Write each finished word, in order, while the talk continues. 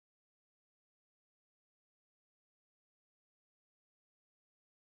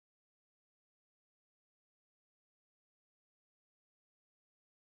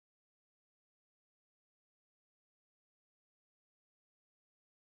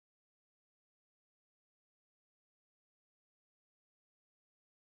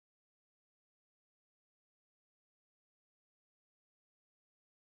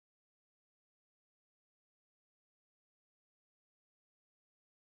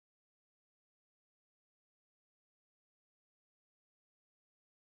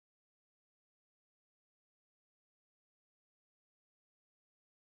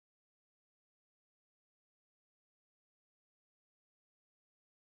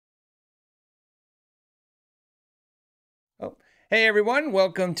Hey everyone,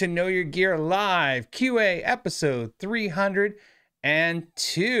 welcome to Know Your Gear Live, QA episode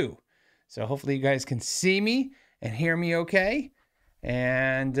 302. So hopefully you guys can see me and hear me okay.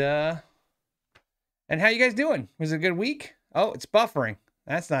 And how you guys doing? Was it a good week? Oh, it's buffering.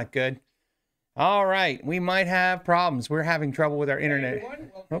 That's not good. All right, we might have problems. We're having trouble with our internet. Hey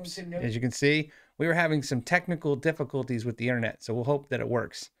everyone, Oops, as you can see, we were having some technical difficulties with the internet, so we'll hope that it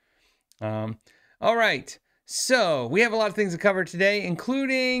works. All right. So we have a lot of things to cover today,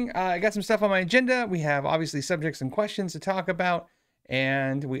 including I got some stuff on my agenda. We have obviously subjects and questions to talk about,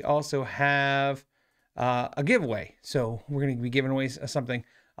 and we also have a giveaway. So we're going to be giving away something.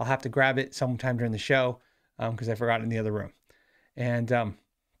 I'll have to grab it sometime during the show because I forgot it in the other room. And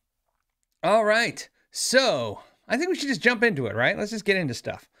all right. So I think we should just jump into it, right? Let's just get into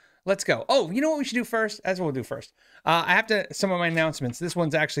stuff. Let's go. Oh, you know what we should do first? That's what we'll do first. I have some of my announcements. This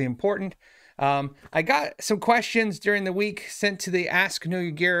one's actually important. I got some questions during the week sent to the Ask Know Your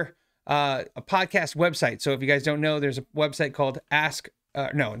Gear a podcast website. So if you guys don't know, there's a website called Ask.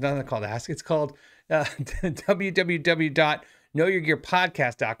 No, not called Ask. It's called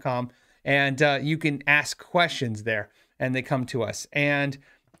www.knowyourgearpodcast.com. And you can ask questions there, and they come to us. And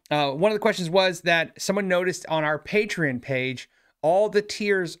one of the questions was that someone noticed on our Patreon page, all the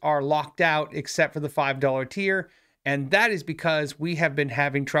tiers are locked out except for the $5 tier. And that is because we have been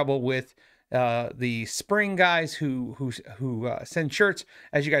having trouble with the spring guys who send shirts.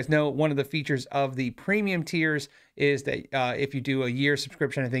 As you guys know, one of the features of the premium tiers is that if you do a year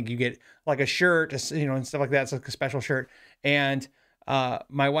subscription, I think you get like a shirt, and stuff like that. It's like a special shirt. And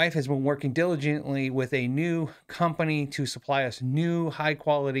my wife has been working diligently with a new company to supply us new high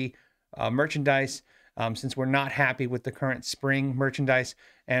quality merchandise since we're not happy with the current spring merchandise,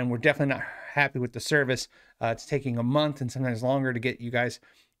 and we're definitely not happy with the service. It's taking a month and sometimes longer to get you guys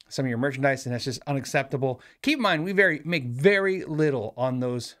some of your merchandise, and that's just unacceptable. Keep in mind, we make very little on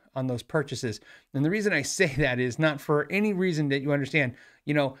those purchases, and the reason I say that is not for any reason that you understand.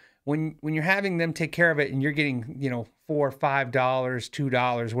 When you're having them take care of it, and you're getting $4, $5,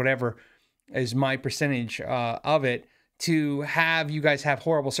 $2, whatever is my percentage of it, to have you guys have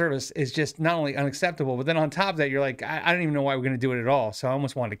horrible service is just not only unacceptable, but then on top of that, you're like, I don't even know why we're going to do it at all. So I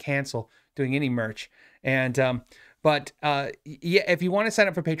almost wanted to cancel doing any merch. And But yeah, if you want to sign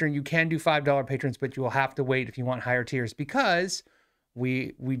up for Patreon, you can do $5 patrons, but you will have to wait if you want higher tiers, because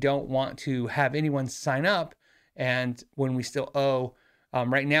we don't want to have anyone sign up and when we still owe.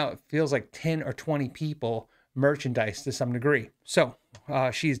 Right now, it feels like 10 or 20 people merchandise to some degree. So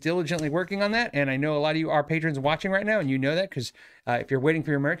she's diligently working on that, and I know a lot of you are patrons watching right now, and you know that because if you're waiting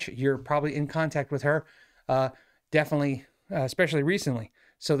for your merch, you're probably in contact with her, definitely, especially recently.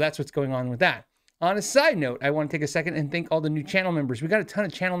 So that's what's going on with that. On a side note, I want to take a second and thank all the new channel members. We got a ton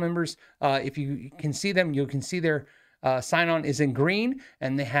of channel members. If you can see them, you can see their sign-on is in green,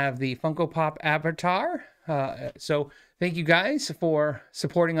 and they have the Funko Pop avatar. So thank you guys for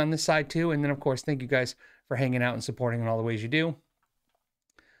supporting on this side too. And then, of course, thank you guys for hanging out and supporting in all the ways you do. I'm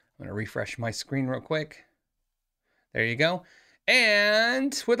going to refresh my screen real quick. There you go.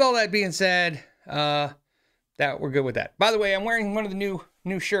 And with all that being said, that we're good with that. By the way, I'm wearing one of the new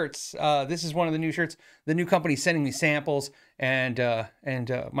shirts. This is one of the new shirts. The new company's sending me samples, and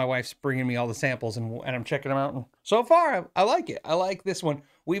my wife's bringing me all the samples, and I'm checking them out. And so far, I like it. I like this one.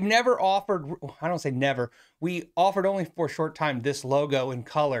 We've never offered, I don't say never, we offered only for a short time this logo in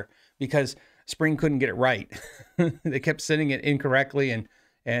color because Spring couldn't get it right. They kept sending it incorrectly, and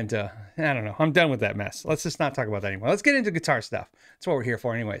I don't know. I'm done with that mess. Let's just not talk about that anymore. Let's get into guitar stuff. That's what we're here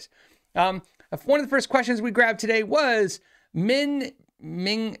for anyways. One of the first questions we grabbed today was Mingjo.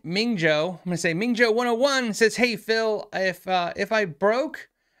 I'm going to say Mingjo 101 says, "Hey Phil, if I broke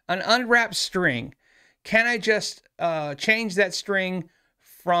an unwrapped string, can I just change that string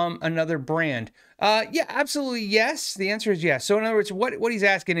from another brand?" Yeah, absolutely yes. The answer is yes. So in other words, what he's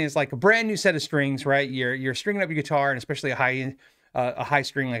asking is like a brand new set of strings, right? You're stringing up your guitar, and especially a high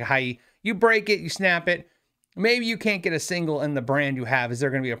string like a high E. You break it, you snap it. Maybe you can't get a single in the brand you have. Is there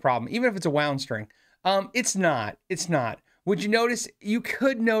going to be a problem? Even if it's a wound string. It's not. Would you notice? You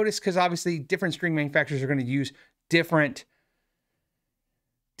could notice, because obviously different string manufacturers are going to use different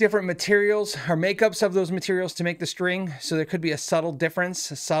materials or makeups of those materials to make the string. So there could be a subtle difference,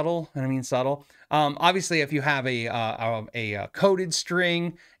 and I mean subtle. Obviously, if you have a coated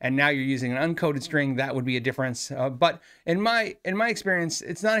string and now you're using an uncoated string, that would be a difference. But in my experience,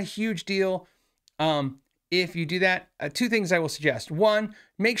 it's not a huge deal. if you do that, two things I will suggest. One,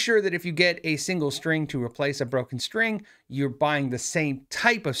 make sure that if you get a single string to replace a broken string, you're buying the same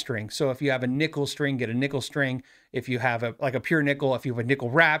type of string. So if you have a nickel string, get a nickel string. If you have a pure nickel, if you have a nickel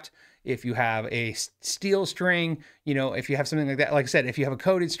wrapped, if you have a steel string, you know, if you have something like that, like I said, if you have a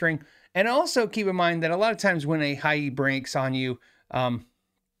coated string. And also keep in mind that a lot of times when a high E breaks on you,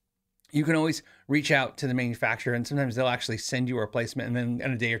 you can always reach out to the manufacturer, and sometimes they'll actually send you a replacement, and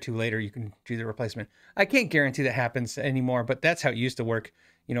then a day or two later you can do the replacement. I can't guarantee that happens anymore, but that's how it used to work.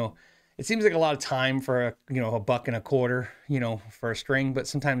 You know, it seems like a lot of time for a, you know, $1.25, you know, for a string, but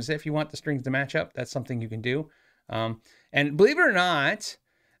sometimes if you want the strings to match up, that's something you can do. And believe it or not,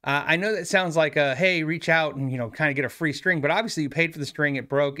 I know that sounds like a, hey, reach out and, you know, kind of get a free string, but obviously you paid for the string, it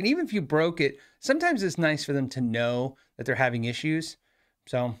broke. And even if you broke it, sometimes it's nice for them to know that they're having issues.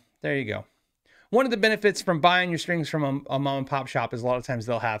 So there you go. One of the benefits from buying your strings from a mom and pop shop is a lot of times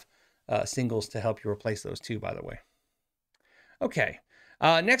they'll have singles to help you replace those too, by the way. Okay.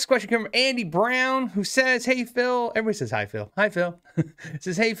 Next question comes from Andy Brown, who says, hey, Phil. Everybody says hi, Phil. Hi, Phil.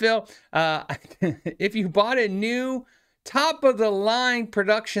 Says, hey, Phil. If you bought a new top-of-the-line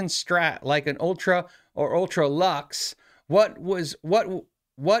production Strat, like an Ultra or Ultra Luxe, what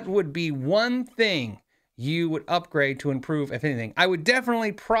would be one thing you would upgrade to improve, if anything? I would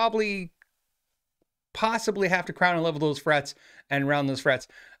definitely possibly have to crown and level those frets and round those frets.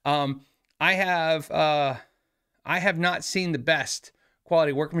 I have not seen the best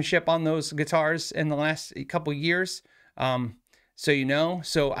quality workmanship on those guitars in the last couple years. So, you know,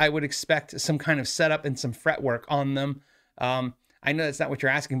 so I would expect some kind of setup and some fretwork on them. I know that's not what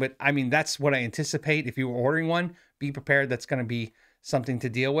you're asking, but I mean, that's what I anticipate. If you were ordering one, be prepared. That's going to be something to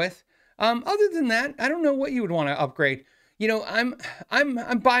deal with. Other than that, I don't know what you would want to upgrade. You know, I'm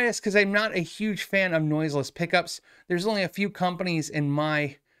biased because I'm not a huge fan of noiseless pickups. There's only a few companies in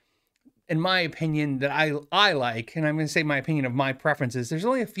my opinion that I like, and I'm going to say my opinion of my preferences. There's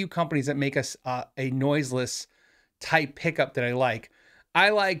only a few companies that make us a noiseless type pickup that I like.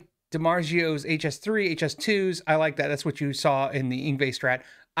 I like DiMarzio's HS3, HS2s. I like that. That's what you saw in the Yngwie Strat.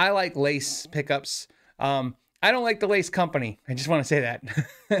 I like lace pickups. I don't like the lace company. I just want to say that.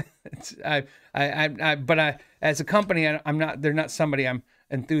 But as a company, they're not somebody I'm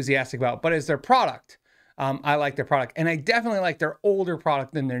enthusiastic about, but as their product, I like their product, and I definitely like their older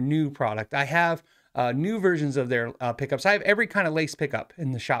product than their new product. I have new versions of their pickups. I have every kind of lace pickup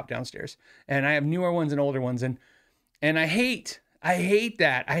in the shop downstairs, and I have newer ones and older ones, and I hate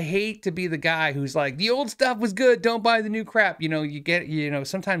that. I hate to be the guy who's like, the old stuff was good, don't buy the new crap. You know,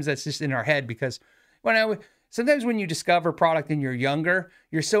 sometimes that's just in our head, because sometimes when you discover product and you're younger,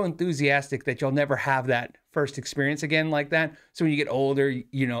 you're so enthusiastic that you'll never have that first experience again like that. So when you get older,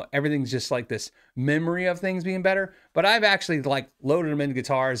 you know, everything's just like this memory of things being better. But I've actually like loaded them into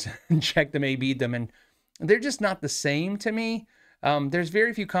guitars and checked them, A/B'd them, and they're just not the same to me. There's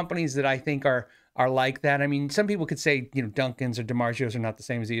very few companies that I think are like that. I mean, some people could say, you know, Duncan's or DiMarzio's are not the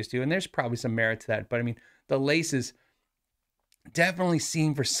same as they used to, and there's probably some merit to that. But I mean, the laces definitely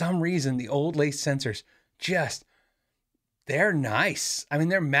seem, for some reason, the old lace sensors they're nice. I mean,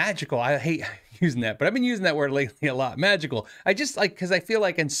 they're magical. I hate using that, but I've been using that word lately a lot. Magical. I just like, because I feel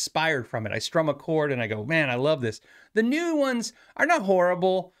like inspired from it. I strum a chord and I go, man, I love this. The new ones are not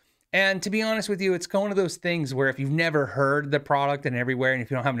horrible. And to be honest with you, it's one of those things where if you've never heard the product and everywhere, and if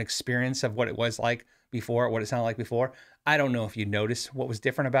you don't have an experience of what it was like before, what it sounded like before, I don't know if you notice what was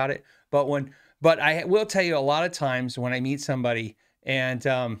different about it. But I will tell you, a lot of times when I meet somebody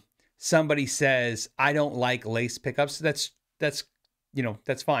and somebody says, I don't like lace pickups, that's you know,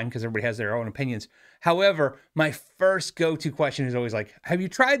 that's fine, because everybody has their own opinions. However, my first go-to question is always like, have you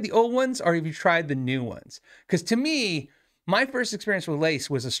tried the old ones or have you tried the new ones? Because to me, my first experience with lace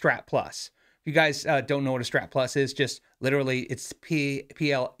was a Strat Plus. If you guys don't know what a Strat Plus is, just literally it's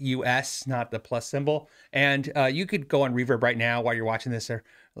P-L-U-S, not the plus symbol. And you could go on Reverb right now while you're watching this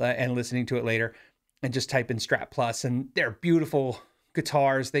and listening to it later and just type in Strat Plus, and they're beautiful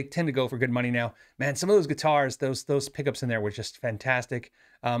guitars. They tend to go for good money now. Man, some of those guitars, those pickups in there were just fantastic.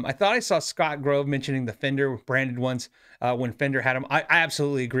 I thought I saw Scott Grove mentioning the Fender branded ones when Fender had them. I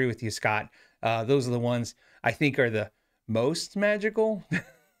absolutely agree with you, Scott. Those are the ones I think are the most magical.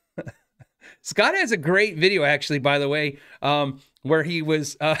 Scott has a great video, actually, by the way, where he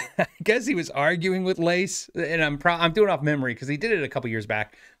was, I guess he was arguing with lace, and I'm doing off memory because he did it a couple years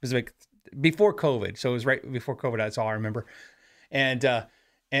back. It was like before COVID, so it was right before COVID. That's all I remember. And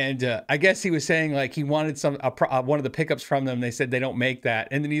I guess he was saying like he wanted one of the pickups from them. They said they don't make that,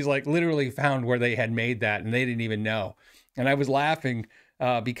 and then he's like literally found where they had made that, and they didn't even know. And I was laughing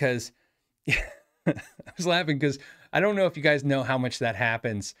because I don't know if you guys know how much that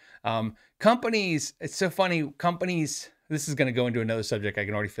happens. Companies, it's so funny. Companies, this is going to go into another subject. I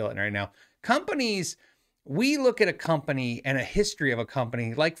can already feel it right now. Companies, we look at a company and a history of a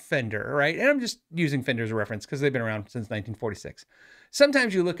company like Fender, right? And I'm just using Fender as a reference because they've been around since 1946.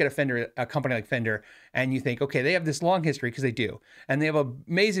 Sometimes you look at a company like Fender, and you think, okay, they have this long history because they do, and they have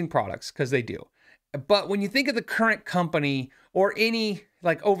amazing products because they do. But when you think of the current company or any,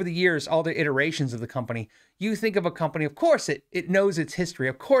 like over the years, all the iterations of the company, you think of a company, of course, it knows its history.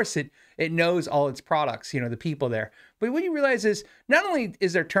 Of course, it knows all its products, the people there. But what you realize is not only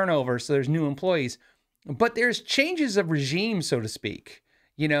is there turnover, so there's new employees, but there's changes of regime, so to speak.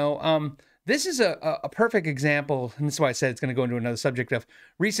 This is a perfect example, and this is why I said it's going to go into another subject of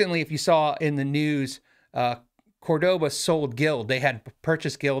recently, if you saw in the news, Cordoba sold Guild. They had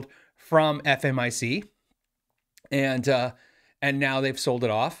purchased Guild from FMIC, and now they've sold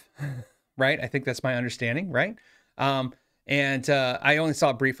it off, right? I think that's my understanding, right? I only saw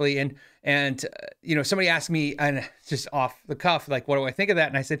it briefly, and somebody asked me, and just off the cuff, like, what do I think of that?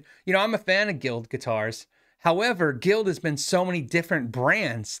 And I said, I'm a fan of Guild guitars. However, Guild has been so many different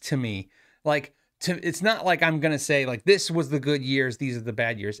brands to me. It's not like I'm going to say, like, this was the good years, these are the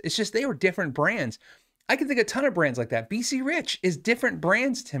bad years. It's just they were different brands. I can think of a ton of brands like that. BC Rich is different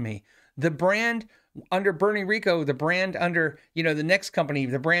brands to me. The brand under Bernie Rico, the brand under, the next company,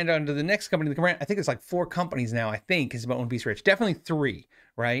 the brand under the next company, the brand, I think it's like 4 companies now, I think, is about one BC Rich. Definitely 3,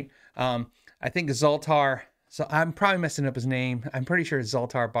 right? I think Zoltar, so I'm probably messing up his name. I'm pretty sure it's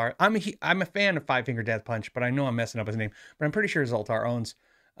Zoltar Bar. I'm a fan of Five Finger Death Punch, but I know I'm messing up his name. But I'm pretty sure Zoltar owns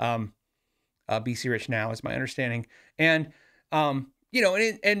BC Rich now, is my understanding. And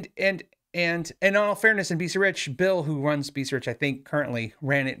and in all fairness, in BC Rich, Bill, who runs BC Rich, I think currently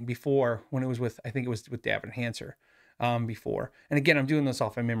ran it before when it was with, I think it was with Davin Hanser before. And again, I'm doing this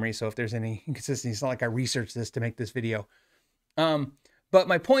off of memory, so if there's any inconsistency, it's not like I researched this to make this video. But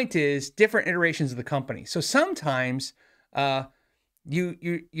my point is different iterations of the company. So sometimes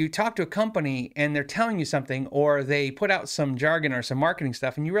you talk to a company and they're telling you something, or they put out some jargon or some marketing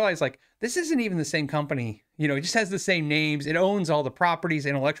stuff, and you realize, like, this isn't even the same company. It just has the same names. It owns all the properties,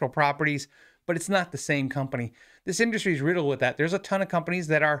 intellectual properties, but it's not the same company. This industry is riddled with that. There's a ton of companies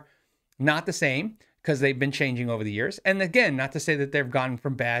that are not the same because they've been changing over the years. And again, not to say that they've gone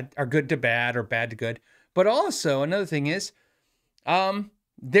from bad or good to bad or bad to good, but also another thing is,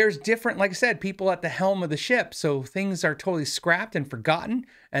 there's different, like I said, people at the helm of the ship. So things are totally scrapped and forgotten.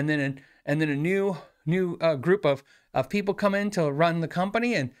 And then a new group of people come in to run the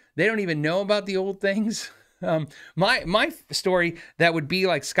company, and they don't even know about the old things. My story that would be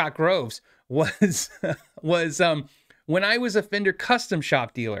like Scott Grove's was when I was a Fender custom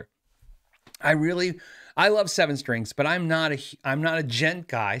shop dealer. I love 7-strings, but I'm not a gent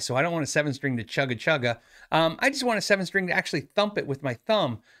guy, so I don't want a 7-string to chugga. I just want a 7-string to actually thump it with my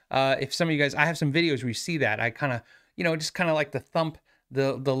thumb. If some of you guys, I have some videos where you see that. I kind of, just kind of like to thump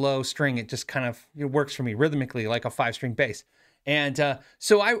the low string. It just kind of works for me rhythmically, like a 5-string bass. And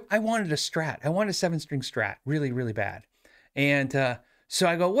so I wanted a Strat. I wanted a 7-string Strat really, really bad. And so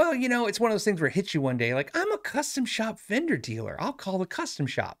I go, well, it's one of those things where it hits you one day, like, I'm a custom shop Fender dealer. I'll call the custom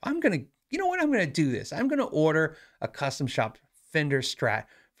shop. I'm going to do this. I'm going to order a custom shop Fender Strat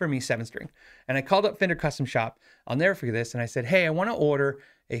for me 7-string. And I called up Fender Custom Shop. I'll never forget this. And I said, hey, I want to order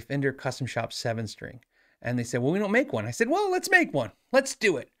a Fender Custom Shop 7-string. And they said, well, we don't make one. I said, well, let's make one. Let's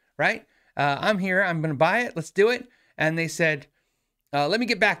do it. Right? I'm here. I'm going to buy it. Let's do it. And they said, let me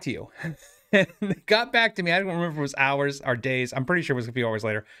get back to you. And they got back to me. I don't remember if it was hours or days. I'm pretty sure it was a few hours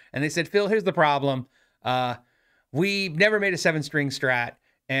later. And they said, Phil, here's the problem. We've never made a 7-string Strat.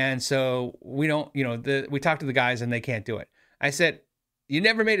 And so we don't, we talked to the guys and they can't do it. I said, you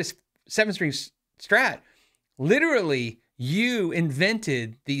never made a 7-string Strat. Literally, you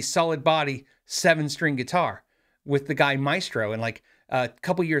invented the solid body 7-string guitar with the guy Maestro. And like a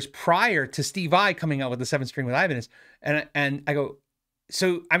couple years prior to Steve Vai coming out with the 7-string with Ibanez. And I go,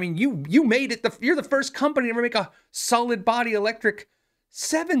 so, I mean, you made it, you're the first company to ever make a solid body electric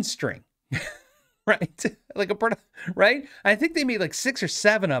 7-string. Right? Like a product, right? I think they made like 6 or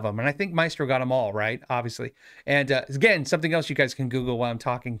 7 of them, and I think Maestro got them all, right? Obviously. And again, something else you guys can Google while I'm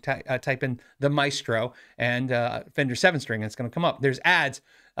talking, type in the Maestro and Fender 7-string, and it's going to come up. There's ads,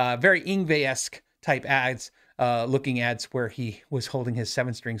 very Yngwie-esque type ads, looking ads where he was holding his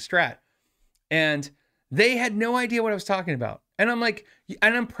 7-string Strat. And they had no idea what I was talking about. And I'm like,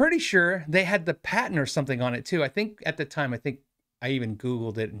 and I'm pretty sure they had the patent or something on it too. I think at the time, I even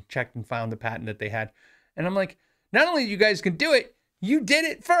Googled it and checked and found the patent that they had. And I'm like, not only you guys can do it, you did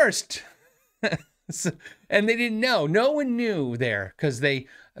it first. So, and they didn't know. No one knew there because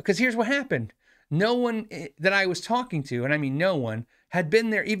here's what happened. no one that I was talking to, and I mean no one, had been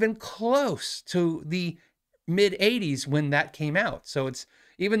there even close to the mid 80s when that came out. So it's,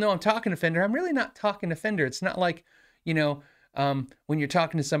 even though I'm talking to Fender, I'm really not talking to Fender. It's not like, you know, when you're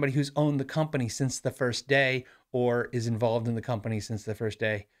talking to somebody who's owned the company since the first day or is involved in the company since the first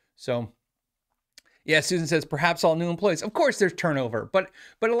day. So yeah, Susan says, perhaps all new employees. Of course there's turnover, but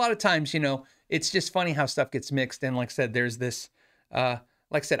a lot of times, you know, it's just funny how stuff gets mixed. And like I said, there's this, like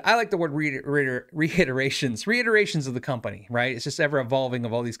I said, I like the word reiterations of the company, right? It's just ever evolving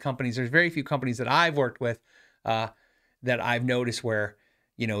of all these companies. There's very few companies that I've worked with that I've noticed where,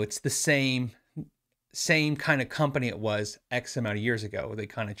 you know, it's the same kind of company it was X amount of years ago. They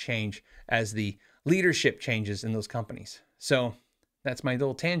kind of change as the leadership changes in those companies. So that's my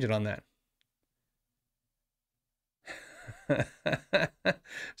little tangent on that.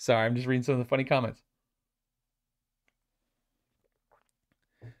 Sorry, I'm just reading some of the funny comments.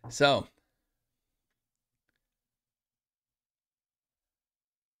 So,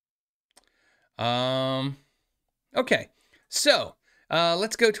 okay. So,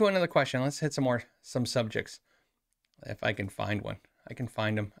 let's go to another question. Let's hit some subjects. If I can find one. I can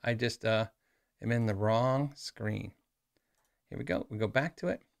find them. I just am in the wrong screen. Here we go. We go back to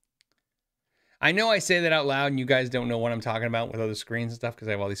it. I know I say that out loud and you guys don't know what I'm talking about with other screens and stuff because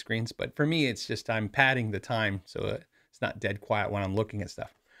I have all these screens, but for me, it's just I'm padding the time so it's not dead quiet when I'm looking at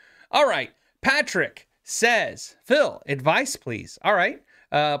stuff. All right. Patrick says, Phil, advice, please. All right.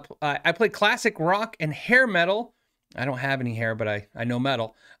 I play classic rock and hair metal. I don't have any hair, but I know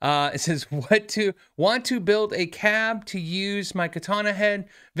metal. It says, want to build a cab to use my katana head,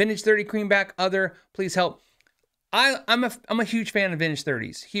 vintage 30 creamback, other, please help. I'm a huge fan of vintage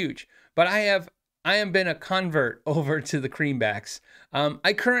 30s, huge. But I have been a convert over to the creambacks.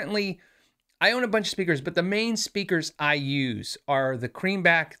 I own a bunch of speakers, but the main speakers I use are the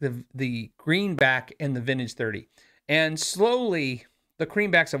creamback, the greenback, and the vintage 30. And slowly, the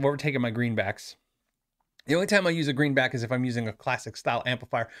creambacks have overtaken my greenbacks. The only time I use a greenback is if I'm using a classic style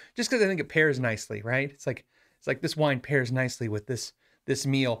amplifier, just because I think it pairs nicely, right? It's like this wine pairs nicely with this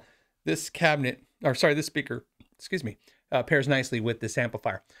meal, this cabinet, or sorry, this speaker, excuse me, pairs nicely with this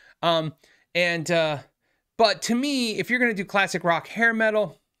amplifier. But to me, if you're going to do classic rock hair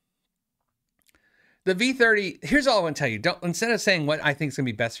metal, the V30, here's all I want to tell you. Instead of saying what I think is going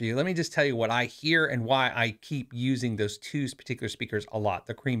to be best for you, let me just tell you what I hear and why I keep using those two particular speakers a lot,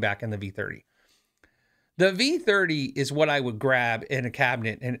 the creamback and the V30. The V30 is what I would grab in a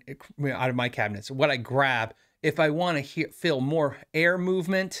cabinet and out of my cabinets. What I grab if I want to feel more air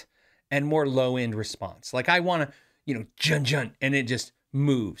movement and more low end response. Like I want to, you know, jun, and it just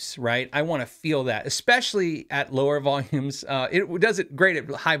moves, right? I want to feel that, especially at lower volumes. It does it great at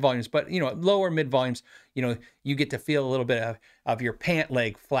high volumes, but you know, at lower mid volumes, you know, you get to feel a little bit of your pant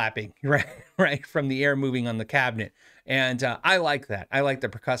leg flapping, right, from the air moving on the cabinet. And I like that. I like the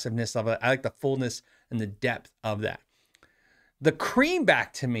percussiveness of it. I like the fullness and the depth of that. The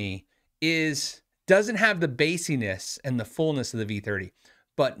creamback to me doesn't have the bassiness and the fullness of the V30.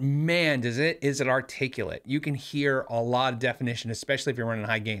 But man, is it articulate. You can hear a lot of definition, especially if you're running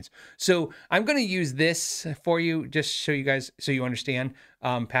high gains. So I'm going to use this for you, just show you guys, so you understand,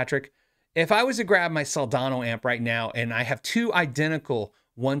 Patrick. If I was to grab my Soldano amp right now, and I have two identical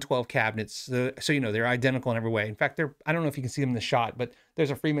 112 cabinets, so you know, they're identical in every way. In fact, I don't know if you can see them in the shot, but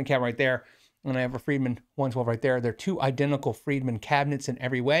there's a Friedman cab right there, and I have a Friedman 112 right there. They're two identical Friedman cabinets in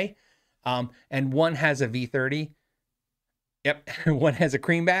every way, and one has a V30. Yep, one has a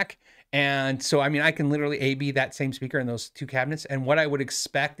creamback. And so, I mean, I can literally A/B that same speaker in those two cabinets. And what I would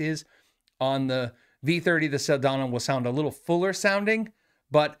expect is on the V30, the Soldano will sound a little fuller sounding,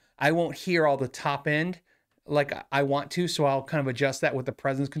 but I won't hear all the top end like I want to. So I'll kind of adjust that with the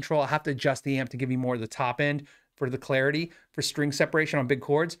presence control. I'll have to adjust the amp to give you more of the top end for the clarity, for string separation on big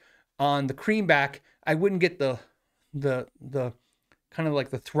chords. On the creamback, I wouldn't get the kind of like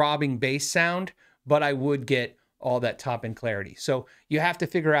the throbbing bass sound, but I would get all that top end clarity. So you have to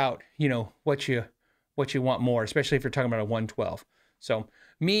figure out, you know, what you want more, especially if you're talking about a 112. So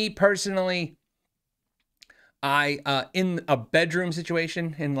me personally, I in a bedroom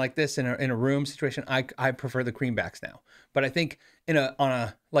situation, in like this, in a room situation, I prefer the creambacks now. But I think on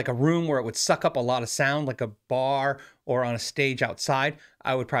a room where it would suck up a lot of sound, like a bar or on a stage outside,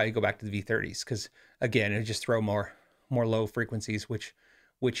 I would probably go back to the V30s, because again, it would just throw more low frequencies, which,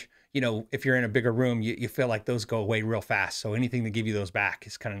 you know, if you're in a bigger room, you feel like those go away real fast. So anything to give you those back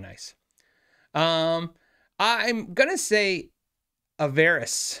is kind of nice. I'm going to say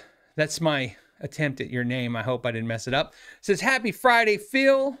Averis. That's my attempt at your name. I hope I didn't mess it up. It says, happy Friday,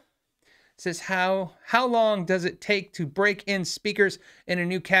 Phil. It says, how long does it take to break in speakers in a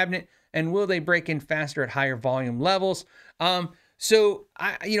new cabinet? And will they break in faster at higher volume levels? So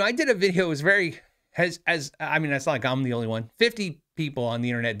I did a video. It was very, I mean, it's not like I'm the only one. 50 people on the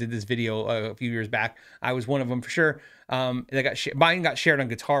internet did this video a few years back. I was one of them for sure. Mine got shared on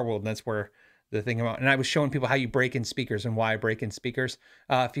Guitar World, and that's where the thing about. And I was showing people how you break in speakers and why I break in speakers.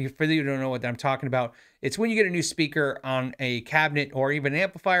 For you who don't know what I'm talking about, it's when you get a new speaker on a cabinet or even an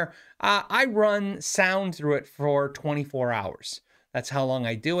amplifier. I run sound through it for 24 hours. That's how long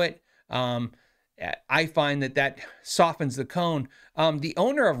I do it. I find that softens the cone. The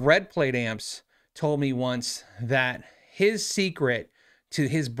owner of Red Plate amps told me once that his secret to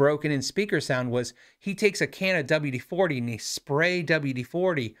his broken in speaker sound was he takes a can of WD-40 and he spray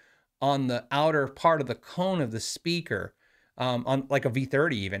WD-40 on the outer part of the cone of the speaker, on like a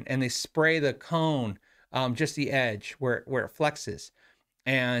V30 even, and they spray the cone, just the edge where it flexes,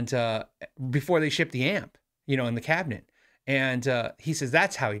 and before they ship the amp, in the cabinet. And he says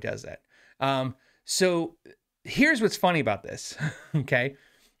that's how he does that. So here's what's funny about this, okay?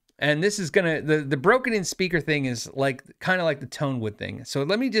 And this is the broken in speaker thing is kind of like the tone wood thing. So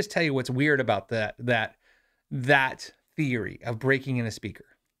let me just tell you what's weird about that theory of breaking in a speaker.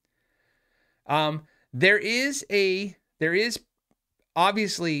 There is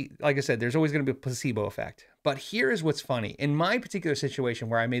obviously, like I said, there's always going to be a placebo effect. But here is what's funny. In my particular situation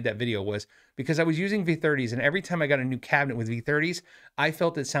where I made that video was because I was using V30s, and every time I got a new cabinet with V30s, I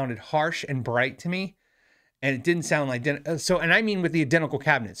felt it sounded harsh and bright to me, and it didn't sound like and I mean with the identical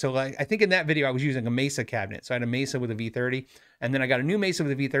cabinet. So I think in that video I was using a Mesa cabinet. So I had a Mesa with a V30, and then I got a new Mesa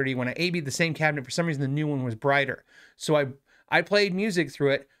with a V30. When I A/B'd the same cabinet, for some reason the new one was brighter. So I played music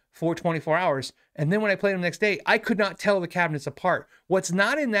through it for 24 hours. And then when I played them the next day, I could not tell the cabinets apart. What's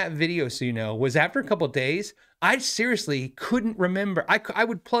not in that video, so you know, was after a couple of days, I seriously couldn't remember. I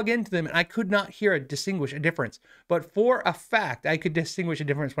would plug into them and I could not distinguish a difference. But for a fact, I could distinguish a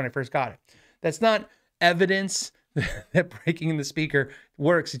difference when I first got it. That's not evidence that breaking in the speaker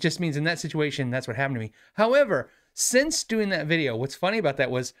works. It just means in that situation, that's what happened to me. However, since doing that video, what's funny about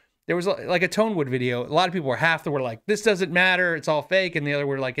that was there was like a tone wood video. A lot of people were like, this doesn't matter, it's all fake. And the other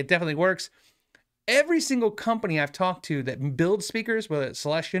were like, it definitely works. Every single company I've talked to that builds speakers, whether it's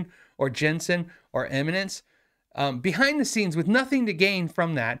Celestion or Jensen or Eminence, behind the scenes with nothing to gain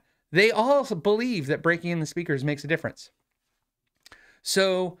from that, they all believe that breaking in the speakers makes a difference.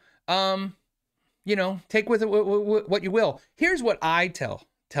 So, take with it what you will. Here's what I tell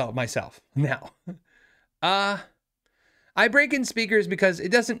myself now. I break in speakers because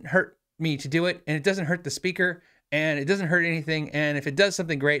it doesn't hurt me to do it, and it doesn't hurt the speaker, and it doesn't hurt anything. And if it does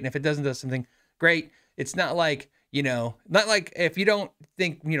something, great. And if it doesn't do something great, it's not like, not like if you don't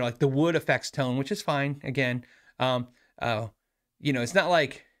think, like the wood affects tone, which is fine. Again, it's not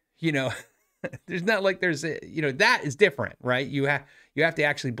like, there's not like there's, that is different, right? You have to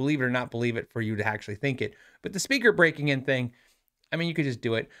actually believe it or not believe it for you to actually think it. But the speaker breaking in thing, I mean, you could just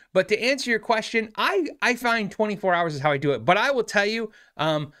do it. But to answer your question, I find 24 hours is how I do it. But I will tell you,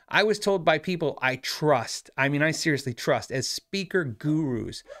 I was told by people I trust, I seriously trust, as speaker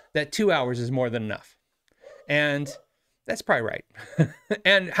gurus, that 2 hours is more than enough. And that's probably right.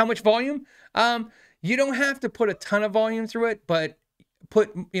 And how much volume? You don't have to put a ton of volume through it, but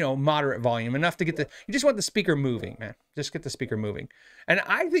put, moderate volume, enough to you just want the speaker moving, man. Just get the speaker moving. And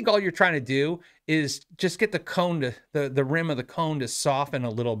I think all you're trying to do is just get the cone the rim of the cone to soften a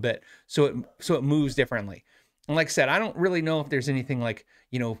little bit so it moves differently. And like I said, I don't really know if there's anything like,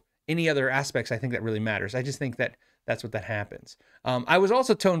 any other aspects I think that really matters. I just think that that's what that happens. I was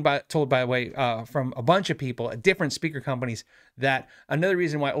also told by the way, from a bunch of people at different speaker companies that another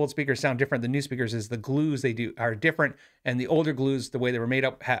reason why old speakers sound different than new speakers is the glues they do are different. And the older glues, the way they were made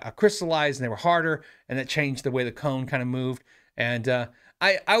up, crystallized and they were harder, and that changed the way the cone kind of moved. And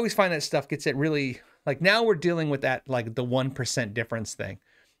I always find that stuff gets it really, like now we're dealing with that, like the 1% difference thing.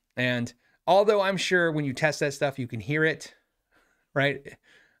 And although I'm sure when you test that stuff, you can hear it, right?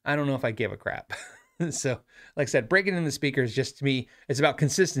 I don't know if I give a crap. So, like I said, breaking in the speakers, just to me, it's about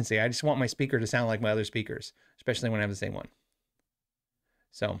consistency. I just want my speaker to sound like my other speakers, especially when I have the same one.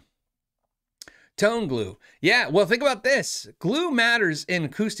 So, tone glue. Yeah, well, think about this. Glue matters in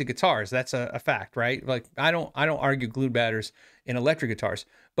acoustic guitars. That's a fact, right? Like, I don't argue glue matters in electric guitars,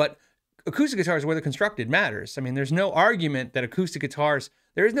 but acoustic guitars, where they're constructed, matters. I mean, there's no argument that acoustic guitars,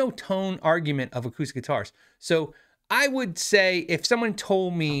 there is no tone argument of acoustic guitars. So, I would say if someone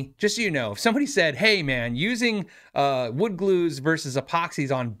told me, just so you know, if somebody said, hey man, using wood glues versus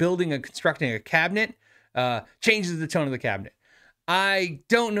epoxies on building and constructing a cabinet changes the tone of the cabinet. I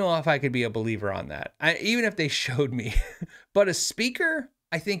don't know if I could be a believer on that, even if they showed me. But a speaker,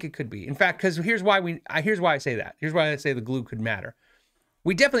 I think it could be. In fact, because here's why I say that. Here's why I say the glue could matter.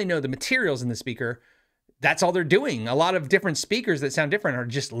 we definitely know the materials in the speaker. That's all they're doing. A lot of different speakers that sound different are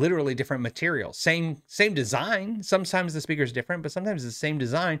just literally different materials. Same design. Sometimes the speaker is different, but sometimes it's the same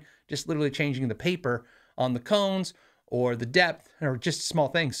design, just literally changing the paper on the cones or the depth or just small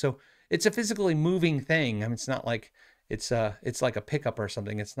things. So it's a physically moving thing. I mean, it's not like it's like a pickup or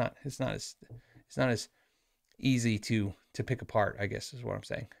something. It's not as easy to pick apart, I guess is what I'm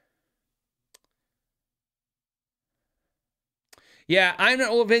saying. Yeah, I'm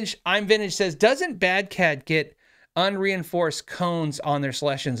vintage says, doesn't Bad Cat get unreinforced cones on their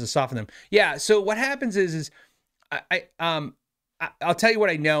selections to soften them? Yeah. So what happens is I'll tell you what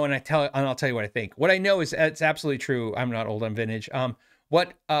I know, and I'll tell you what I think. What I know is it's absolutely true. I'm not old, I'm vintage.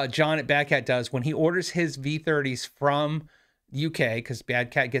 What John at Bad Cat does when he orders his V30s from UK, because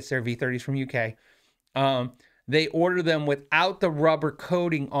Bad Cat gets their V30s from UK, they order them without the rubber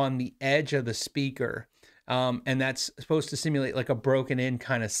coating on the edge of the speaker. And that's supposed to simulate like a broken in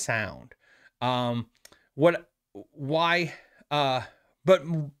kind of sound. But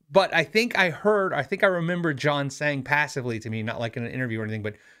I think I remember John saying passively to me, not like in an interview or anything,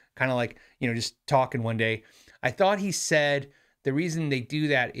 but kind of like, just talking one day. I thought he said the reason they do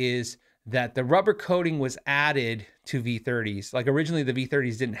that is that the rubber coating was added to V30s. Like originally the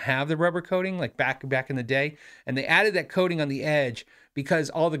V30s didn't have the rubber coating, like back in the day. And they added that coating on the edge because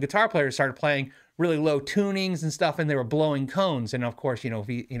all the guitar players started playing really low tunings and stuff, and they were blowing cones. And of course,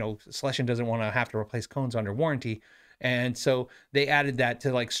 Celestion doesn't want to have to replace cones under warranty. And so they added that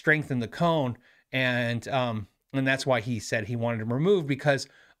to like strengthen the cone. And that's why he said he wanted them removed, because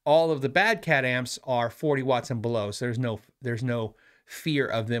all of the Bad Cat amps are 40 watts and below. So there's no fear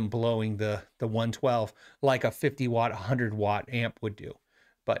of them blowing the 112 like a 50 watt, 100 watt amp would do.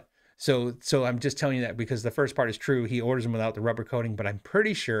 But so I'm just telling you that because the first part is true. He orders them without the rubber coating, but I'm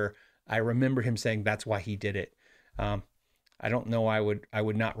pretty sure I remember him saying that's why he did it. I don't know. I would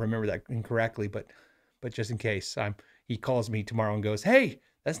not remember that incorrectly, but just in case, he calls me tomorrow and goes, "Hey,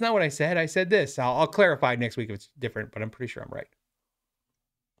 that's not what I said. I said this." I'll clarify next week if it's different, but I'm pretty sure I'm right.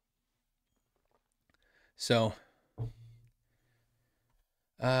 So,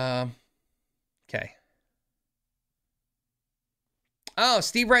 okay. Oh,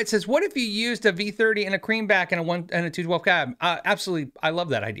 Steve Wright says, what if you used a V30 and a creamback and a 212 cab? Absolutely. I love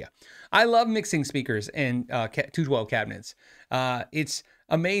that idea. I love mixing speakers in 212 cabinets. It's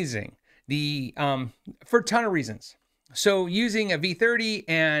amazing. For a ton of reasons. So using a V30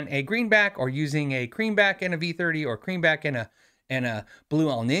 and a greenback, or using a creamback and a V30, or creamback and a Blue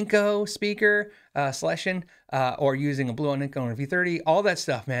Alnico speaker Celestion, or using a Blue Alnico and a V30, all that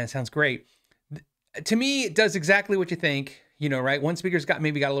stuff, man, it sounds great. To me, it does exactly what you think. Right? One speaker's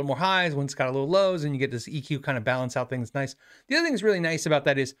maybe got a little more highs, one's got a little lows, and you get this EQ kind of balance out things nice. The other thing that's really nice about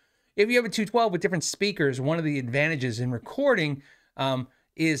that is if you have a 212 with different speakers, one of the advantages in recording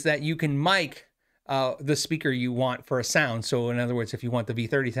is that you can mic the speaker you want for a sound. So in other words, if you want the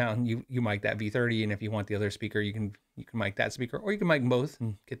V30 sound, you mic that V30, and if you want the other speaker, you can mic that speaker, or you can mic both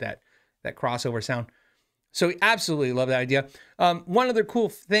and get that crossover sound. So we absolutely love that idea. One other cool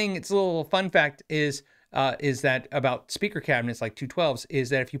thing, it's a little fun fact, is that about speaker cabinets like 212s, is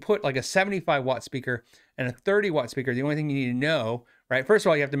that if you put like a 75 watt speaker and a 30 watt speaker, the only thing you need to know, right? First of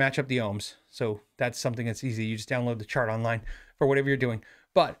all, you have to match up the ohms. So that's something that's easy. You just download the chart online for whatever you're doing.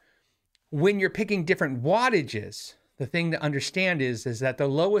 But when you're picking different wattages, the thing to understand is that the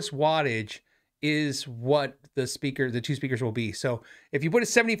lowest wattage is what the two speakers will be. So if you put a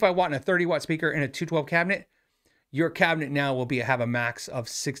 75 watt and a 30 watt speaker in a 212 cabinet, your cabinet now will have a max of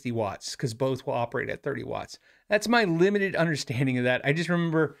 60 watts because both will operate at 30 watts. That's my limited understanding of that. I just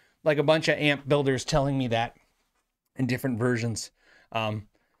remember like a bunch of amp builders telling me that in different versions.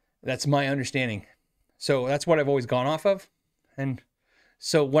 That's my understanding. So that's what I've always gone off of. And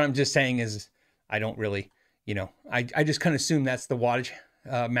so what I'm just saying is I don't really, I just kind of assume that's the wattage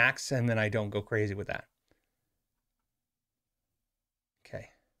max, and then I don't go crazy with that. Okay.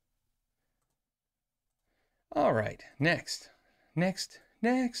 All right, next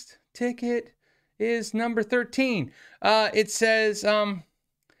ticket is number 13. It says,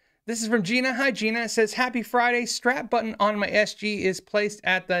 this is from Gina. Hi, Gina. It says, happy Friday. Strap button on my SG is placed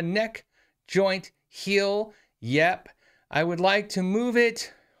at the neck joint heel. Yep. I would like to move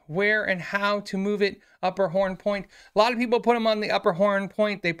it. Where and how to move it? Upper horn point. A lot of people put them on the upper horn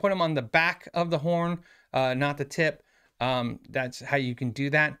point. They put them on the back of the horn, not the tip. That's how you can do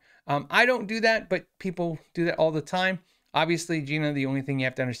that. I don't do that, but people do that all the time. Obviously, Gina, the only thing you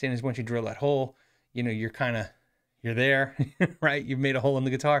have to understand is once you drill that hole, you're there, right? You've made a hole in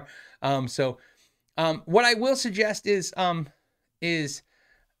the guitar. So what I will suggest is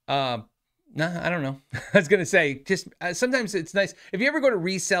No, I don't know. I was gonna say, just sometimes it's nice if you ever go to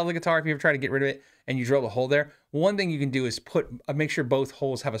resell the guitar. If you ever try to get rid of it and you drill the hole there, one thing you can do is make sure both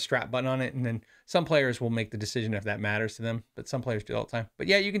holes have a strap button on it, and then some players will make the decision if that matters to them. But some players do it all the time. But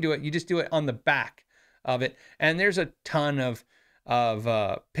yeah, you can do it. You just do it on the back of it, and there's a ton of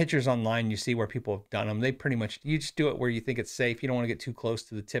pictures online you see where people have done them. They pretty much, you just do it where you think it's safe. You don't want to get too close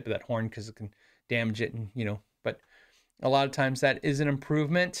to the tip of that horn because it can damage it, and but a lot of times that is an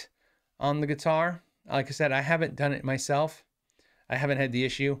improvement on the guitar. Like I said, I haven't done it myself. I haven't had the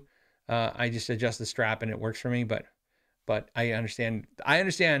issue. I just adjust the strap and it works for me, but I understand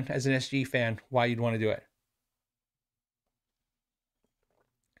as an SG fan why you'd want to do it.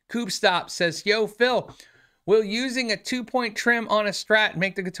 Coop Stop says, yo, Phil, will using a 2-point trim on a Strat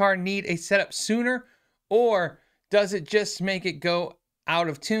make the guitar need a setup sooner, or does it just make it go out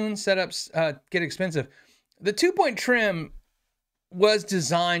of tune? Setups get expensive. The 2-point trim was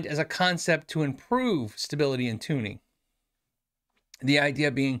designed as a concept to improve stability and tuning. The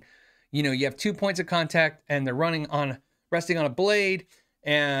idea being, you have 2 points of contact and they're resting on a blade,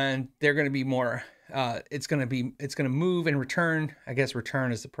 and they're going to be more, it's going to move and return. I guess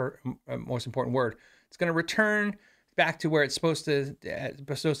return is the most important word. It's going to return back to where it's supposed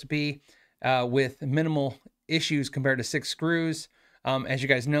to be with minimal issues compared to 6 screws. As you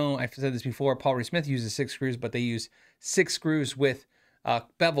guys know, I've said this before, Paul Reed Smith uses 6 screws, but they use 6 screws with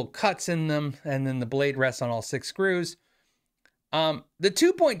bevel cuts in them, and then the blade rests on all 6 screws. The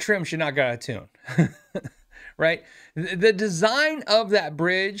 2-point trim should not go out of tune, right? The design of that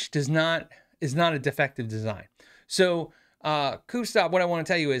bridge is not a defective design. So, Stop, what I want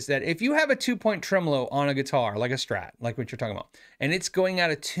to tell you is that if you have a 2-point tremolo on a guitar, like a Strat, like what you're talking about, and it's going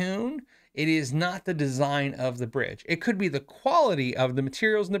out of tune, it is not the design of the bridge. It could be the quality of the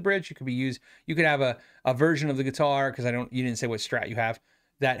materials in the bridge. You could have a version of the guitar, because you didn't say what Strat you have,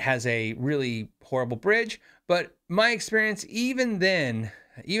 that has a really horrible bridge. But my experience, even then,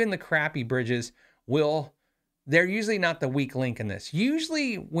 even the crappy bridges they're usually not the weak link in this.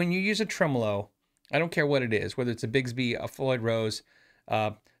 Usually when you use a tremolo, I don't care what it is, whether it's a Bigsby, a Floyd Rose,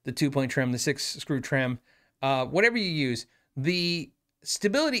 the 2-point trim, the 6-screw trim, whatever you use, the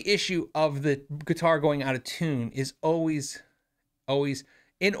stability issue of the guitar going out of tune is always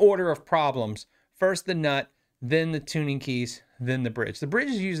in order of problems. First the nut, then the tuning keys, then the bridge. The bridge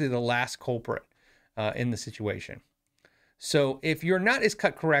is usually the last culprit in the situation. So if your nut is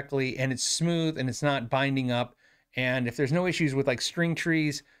cut correctly and it's smooth and it's not binding up, and if there's no issues with like string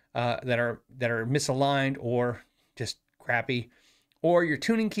trees that are misaligned or just crappy, or your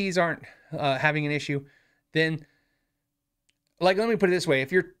tuning keys aren't having an issue, then, like, let me put it this way: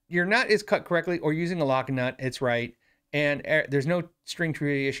 if your nut is cut correctly or using a locking nut, it's right, and there's no string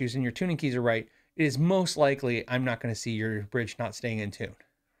tree issues and your tuning keys are right, it is most likely I'm not going to see your bridge not staying in tune,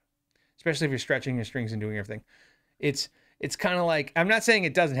 especially if you're stretching your strings and doing everything. It's kind of like, I'm not saying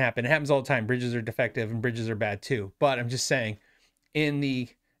it doesn't happen. It happens all the time. Bridges are defective and bridges are bad too. But I'm just saying, in the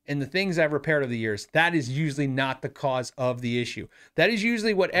things I've repaired over the years, that is usually not the cause of the issue. That is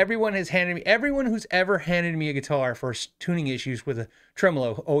usually what everyone has handed me. Everyone who's ever handed me a guitar for tuning issues with a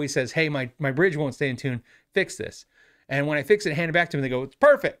tremolo always says, hey, my bridge won't stay in tune. Fix this. And when I fix it, hand it back to them, they go, it's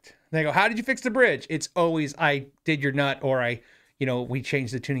perfect. And they go, how did you fix the bridge? It's always, I did your nut, or we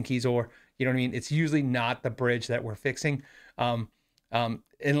changed the tuning keys, or, you know what I mean? It's usually not the bridge that we're fixing.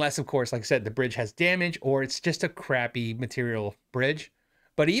 Unless, of course, like I said, the bridge has damage or it's just a crappy material bridge.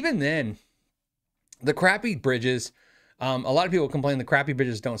 But even then, the crappy bridges, a lot of people complain the crappy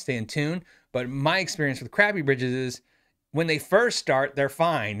bridges don't stay in tune. But my experience with crappy bridges is when they first start, they're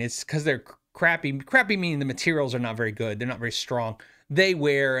fine. It's because they're crappy. Crappy meaning the materials are not very good. They're not very strong. They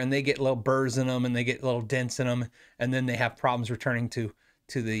wear and they get little burrs in them and they get little dents in them. And then they have problems returning to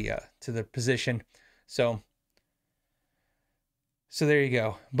the position. So there you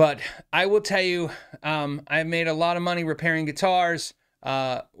go. But I will tell you, I made a lot of money repairing guitars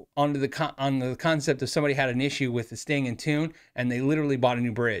on the concept of somebody had an issue with it staying in tune, and they literally bought a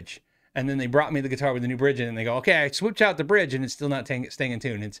new bridge. And then they brought me the guitar with the new bridge in, and they go, okay, I switched out the bridge, and it's still not staying in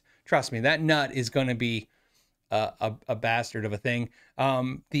tune. Trust me, that nut is going to be a bastard of a thing.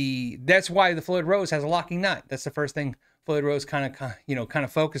 That's why the Floyd Rose has a locking nut. That's the first thing Floyd Rose kind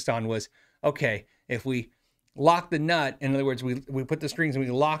of focused on was, okay, if we lock the nut, in other words, we put the strings and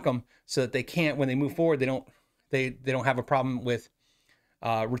we lock them so that they can't, when they move forward, they don't have a problem with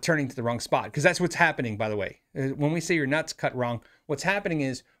returning to the wrong spot. Because that's what's happening, by the way. When we say your nut's cut wrong, what's happening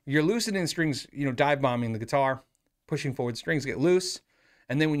is you're loosening the strings, dive bombing the guitar, pushing forward, strings get loose,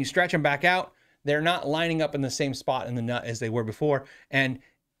 and then when you stretch them back out, they're not lining up in the same spot in the nut as they were before. And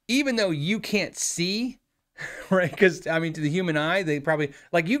even though you can't see, right? Because, I mean, to the human eye, they probably,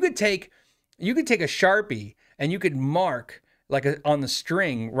 like, you could take you could take a Sharpie and you could mark like on the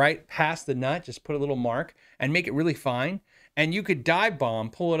string right past the nut, just put a little mark and make it really fine. And you could dive bomb,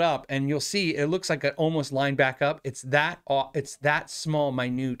 pull it up, and you'll see it looks like it almost lined back up. It's that small,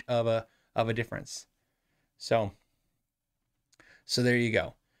 minute of a difference. So there you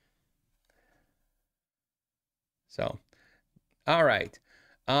go. So, all right.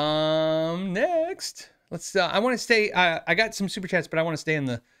 Next, let's. I want to stay. I got some super chats, but I want to stay in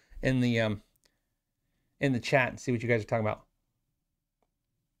the chat and see what you guys are talking about.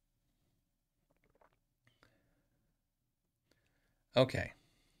 Okay.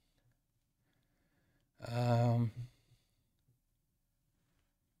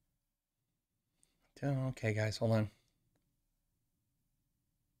 Okay, guys, hold on.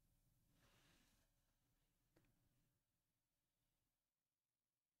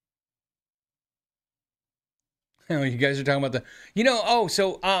 Oh, you guys are talking about the,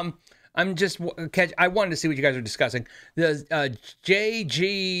 I'm just I wanted to see what you guys are discussing. The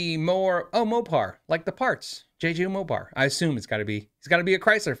JG Mopar, like the parts. JG Mopar. I assume he's got to be a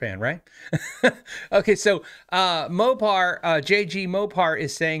Chrysler fan, right? Okay, so JG Mopar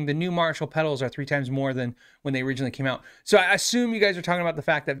is saying the new Marshall pedals are 3 times more than when they originally came out. So I assume you guys are talking about the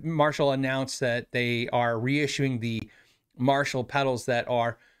fact that Marshall announced that they are reissuing the Marshall pedals that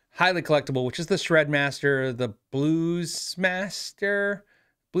are highly collectible, which is the Shredmaster, the Bluesbreaker,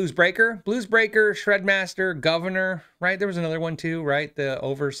 Shredmaster, Governor, right? There was another one too, right? The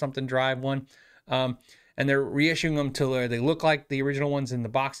over something drive one. And they're reissuing them to where they look like the original ones in the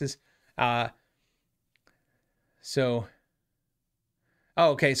boxes.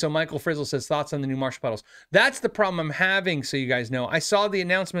 Okay, so Michael Frizzle says, thoughts on the new Marshall pedals. That's the problem I'm having, so you guys know. I saw the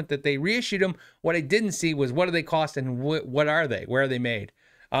announcement that they reissued them. What I didn't see was what do they cost and what are they? Where are they made?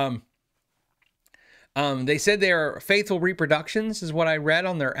 They said they are faithful reproductions, is what I read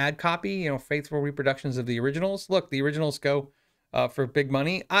on their ad copy. Faithful reproductions of the originals. Look, the originals go for big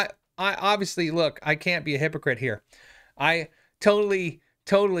money. I obviously, look, I can't be a hypocrite here. I totally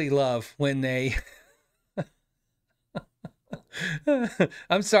love when they.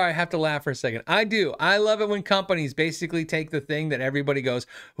 I'm sorry, I have to laugh for a second. I do. I love it when companies basically take the thing that everybody goes,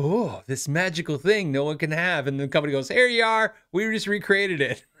 oh, this magical thing no one can have. And the company goes, here you are. We just recreated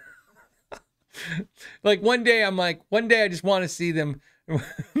it. Like one day I just want to see them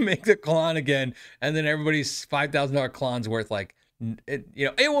make the Klon again. And then everybody's $5,000 Klon's worth like, it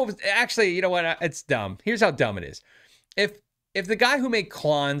will actually, you know what? It's dumb. Here's how dumb it is. If the guy who made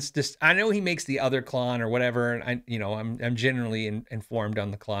Klons, just, I know he makes the other Klon or whatever, and I'm generally informed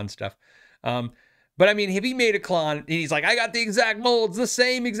on the Klon stuff. But I mean, if he made a Klon and he's like, I got the exact molds, the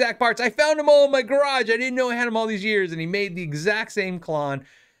same exact parts, I found them all in my garage, I didn't know I had them all these years, and he made the exact same Klon,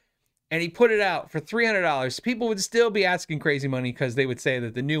 and he put it out for $300, people would still be asking crazy money because they would say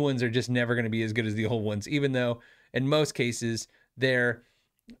that the new ones are just never going to be as good as the old ones, even though in most cases they're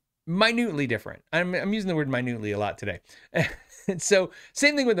minutely different. I'm using the word minutely a lot today. So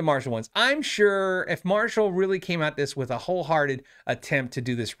same thing with the Marshall ones. I'm sure if Marshall really came at this with a wholehearted attempt to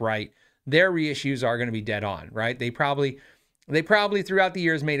do this right, their reissues are going to be dead on, right? They probably throughout the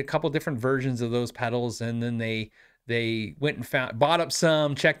years made a couple different versions of those pedals, and then they went and bought up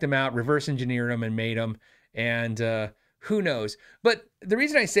some, checked them out, reverse engineered them, and made them. And who knows? But the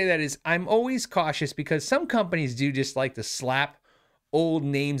reason I say that is I'm always cautious because some companies do just like to slap old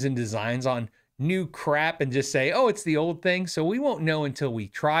names and designs on new crap and just say, oh, it's the old thing. So we won't know until we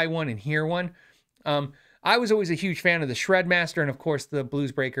try one and hear one. I was always a huge fan of the Shredmaster and of course the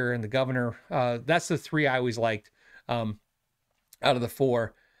Bluesbreaker and the Governor. That's the 3 I always liked out of the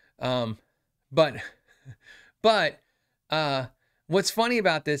 4. But what's funny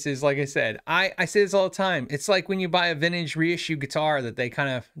about this is, like I said, I say this all the time. It's like when you buy a vintage reissue guitar that they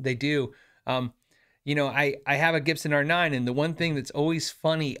do. I have a Gibson R9, and the one thing that's always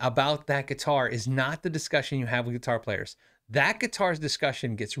funny about that guitar is not the discussion you have with guitar players. That guitar's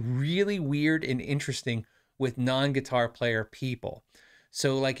discussion gets really weird and interesting with non-guitar player people.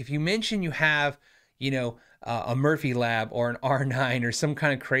 So like if you mention you have, a Murphy Lab or an R9 or some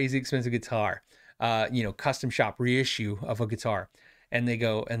kind of crazy expensive guitar, custom shop reissue of a guitar, and they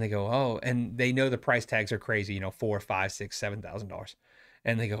go, oh, and they know the price tags are crazy, $4,000, $5,000, $6,000, $7,000.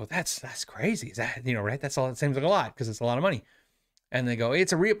 And they go, that's crazy. Is that, right? That's all. It seems like a lot because it's a lot of money. And they go,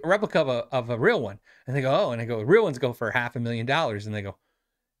 it's a replica of a real one. And they go, oh, and I go, real ones go for $500,000. And they go,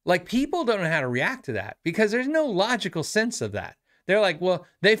 like, people don't know how to react to that because there's no logical sense of that. They're like, well,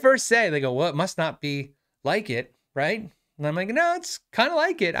 they first say, they go, well, it must not be like it, right? And I'm like, no, it's kind of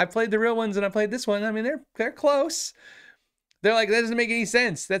like it. I played the real ones and I played this one. I mean, they're close. They're like, that doesn't make any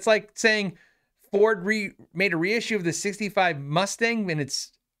sense. That's like saying Ford made a reissue of the 65 Mustang and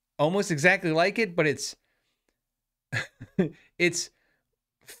it's almost exactly like it, but it's it's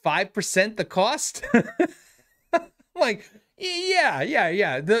 5% the cost. Like,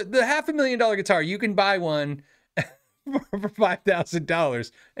 yeah. The $500,000 guitar, you can buy one for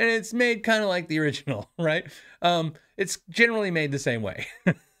 $5,000, and it's made kind of like the original, right? It's generally made the same way.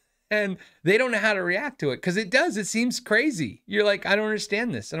 And they don't know how to react to it because it seems crazy. You're like, I don't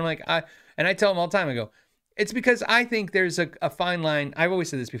understand this. And I'm like, I tell them all the time, I go, it's because I think there's a fine line. I've always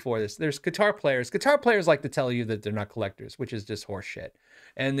said this before this. There's guitar players. Guitar players like to tell you that they're not collectors, which is just horse shit.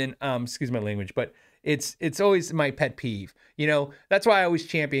 And then, excuse my language, but it's always my pet peeve. You know, that's why I always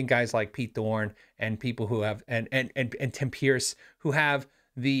champion guys like Pete Thorne and people who have, and Tim Pierce, who have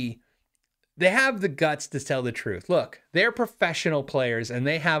they have the guts to tell the truth. Look, they're professional players and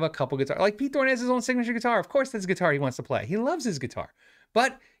they have a couple guitars. Like Pete Thorne has his own signature guitar. Of course, that's a guitar he wants to play. He loves his guitar,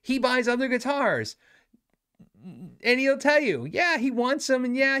 but he buys other guitars. And he'll tell you, yeah, he wants them,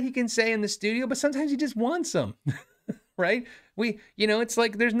 and yeah, he can say in the studio, but sometimes he just wants them, right? It's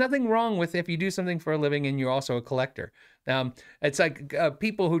like there's nothing wrong with if you do something for a living and you're also a collector. It's like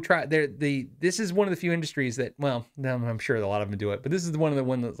people who try. This is one of the few industries that, well, I'm sure a lot of them do it, but this is one of the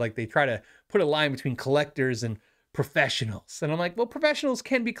ones that like they try to put a line between collectors and professionals. And I'm like, well, professionals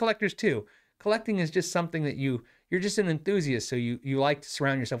can be collectors too. Collecting is just something that you're just an enthusiast, so you like to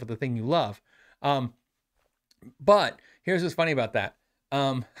surround yourself with the thing you love. But here's what's funny about that.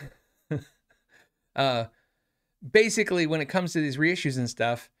 Basically, when it comes to these reissues and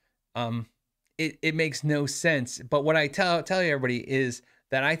stuff, it makes no sense. But what I tell everybody is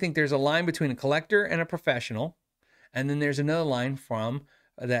that I think there's a line between a collector and a professional, and then there's another line from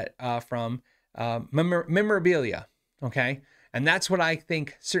memorabilia. Okay, and that's what I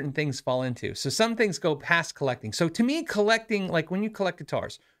think certain things fall into. So some things go past collecting. So to me, collecting, like when you collect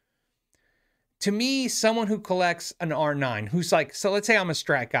guitars. To me, someone who collects an R9, who's like, so let's say I'm a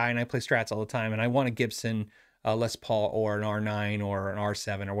Strat guy and I play Strats all the time and I want a Gibson Les Paul or an R9 or an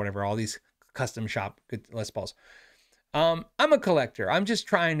R7 or whatever, all these custom shop Les Pauls. I'm a collector. I'm just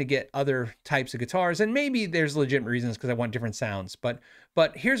trying to get other types of guitars, and maybe there's legitimate reasons because I want different sounds. But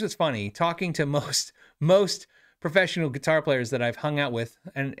here's what's funny: talking to most professional guitar players that I've hung out with,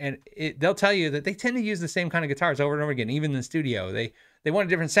 and they'll tell you that they tend to use the same kind of guitars over and over again, even in the studio. They want a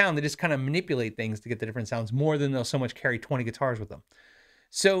different sound. They just kind of manipulate things to get the different sounds more than they'll so much carry 20 guitars with them.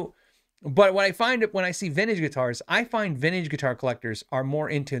 So, but what I find when I see vintage guitars, I find vintage guitar collectors are more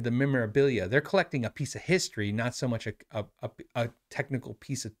into the memorabilia. They're collecting a piece of history, not so much a technical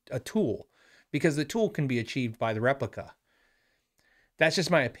piece of a tool, because the tool can be achieved by the replica. That's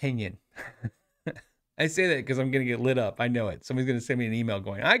just my opinion. I say that because I'm going to get lit up. I know it. Somebody's going to send me an email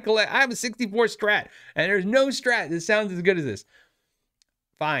going, I have a 64 Strat and there's no Strat that sounds as good as this.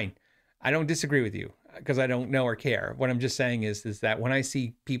 Fine. I don't disagree with you because I don't know or care. What I'm just saying is that when I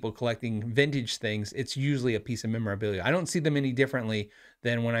see people collecting vintage things, it's usually a piece of memorabilia. I don't see them any differently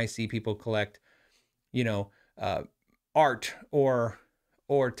than when I see people collect, art or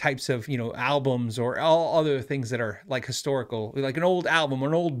types of, albums or all other things that are like historical, like an old album or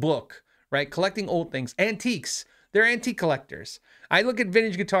an old book, right? Collecting old things, antiques. They're antique collectors. I look at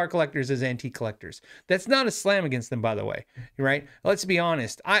vintage guitar collectors as antique collectors. That's not a slam against them, by the way, right? Let's be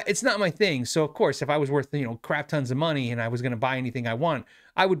honest. It's not my thing. So, of course, if I was worth, crap tons of money and I was going to buy anything I want,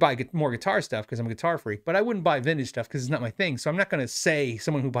 I would buy more guitar stuff because I'm a guitar freak, but I wouldn't buy vintage stuff because it's not my thing. So I'm not going to say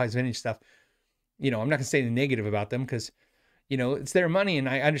someone who buys vintage stuff, I'm not going to say anything negative about them because, it's their money and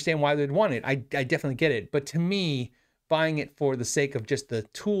I understand why they'd want it. I definitely get it. But to me, buying it for the sake of just the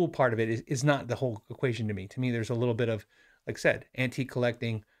tool part of it is not the whole equation to me. To me, there's a little bit of, like I said, antique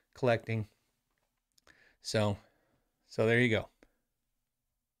collecting. So there you go.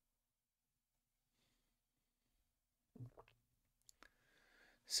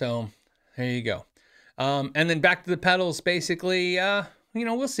 So there you go. And then back to the pedals, basically,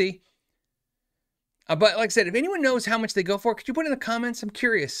 we'll see. But like I said, if anyone knows how much they go for, could you put in the comments? I'm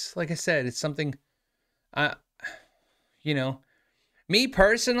curious. Like I said, it's something, me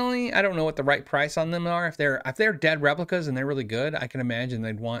personally, I don't know what the right price on them are. If they're dead replicas and they're really good, I can imagine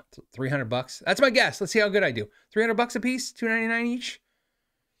they'd want $300. That's my guess. Let's see how good I do. $300 a piece, $299 each.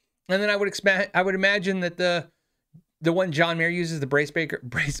 And then I would imagine that the one John Mayer uses, the Blues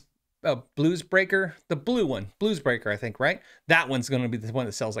Breaker, the blue one, Blues Breaker, I think, right? That one's going to be the one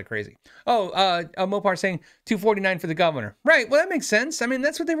that sells like crazy. Oh, Mopar saying $249 for the Governor. Right. Well, that makes sense. I mean,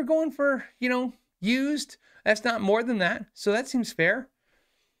 that's what they were going for, used. That's not more than that. So that seems fair.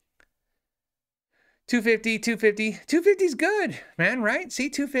 $250 is good, man, right? See,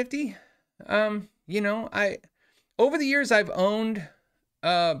 $250. Over the years I've owned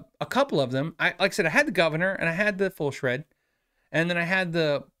a couple of them. Like I said, I had the Governor and I had the Full Shred, and then I had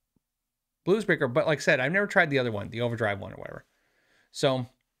the blues breaker, but like I said, I've never tried the other one, the overdrive one or whatever. So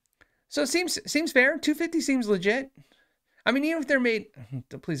it seems fair. 250 seems legit. I mean, even if they're made,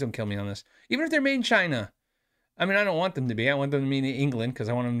 please don't kill me on this. Even if they're made in China, I mean, I don't want them to be. I want them to be in England because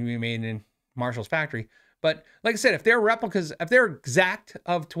I want them to be made in Marshall's factory. But like I said, if they're replicas, if they're exact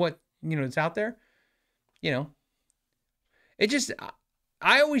of to what, you know, it's out there, you know, it just,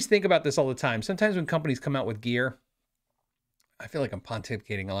 I always think about this all the time. Sometimes when companies come out with gear, I feel like I'm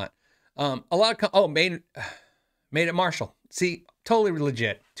pontificating a lot. A lot of, made at Marshall. See, totally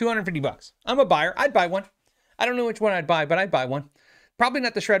legit. $250. I'm a buyer. I'd buy one. I don't know which one I'd buy, but I'd buy one. Probably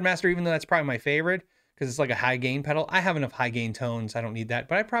not the Shredmaster, even though that's probably my favorite because it's like a high gain pedal. I have enough high gain tones. I don't need that,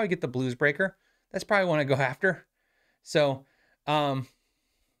 but I'd probably get the Blues Breaker. That's probably one I go after. So,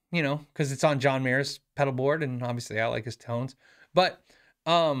 you know, because it's on John Mayer's pedal board, and obviously I like his tones. But,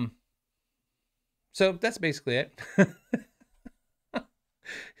 so that's basically it.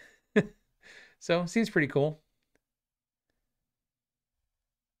 So, seems pretty cool.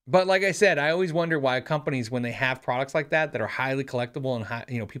 But like I said, I always wonder why companies, when they have products like that are highly collectible and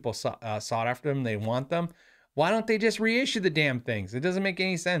you know, people sought after them, they want them. Why don't they just reissue the damn things? It doesn't make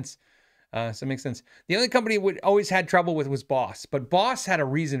any sense. So it makes sense. The only company would always had trouble with was Boss, but Boss had a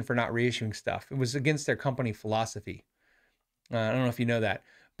reason for not reissuing stuff. It was against their company philosophy. I don't know if you know that.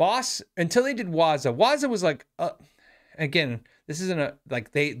 Boss, until they did Waza. Waza was like, again, this isn't a,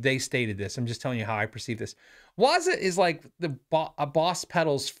 like they stated this. I'm just telling you how I perceive this. Waza is like a Boss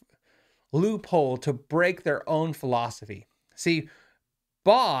pedal's loophole to break their own philosophy. See,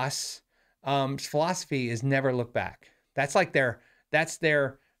 Boss philosophy is never look back. That's like their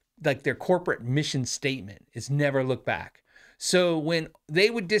corporate mission statement is never look back. So when they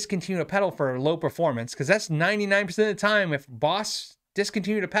would discontinue a pedal for low performance, because that's 99% of the time, if Boss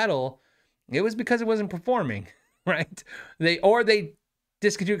discontinued a pedal, it was because it wasn't performing, right? They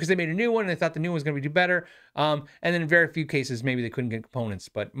discontinued because they made a new one and they thought the new one was going to do better. And then in very few cases, maybe they couldn't get components,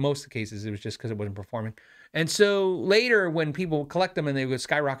 but most of the cases it was just because it wasn't performing. And so later when people collect them and they would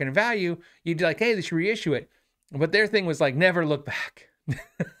skyrocket in value, you'd be like, hey, they should reissue it. But their thing was like, never look back.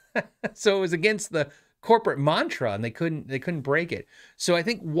 So it was against the corporate mantra and they couldn't break it. So I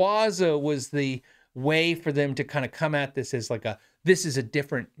think Waza was the way for them to kind of come at this as like this is a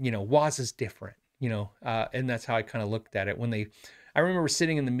different, you know, Waza's different, you know, and that's how I kind of looked at it when I remember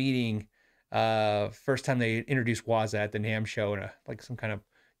sitting in the meeting, first time they introduced Waza at the NAMM show in like some kind of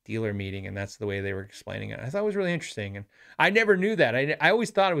dealer meeting, and that's the way they were explaining it. I thought it was really interesting, and I never knew that. I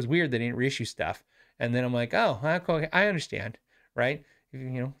always thought it was weird they didn't reissue stuff, and then I'm like, oh, okay, I understand, right? You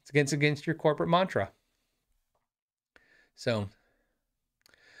know, it's against your corporate mantra. So,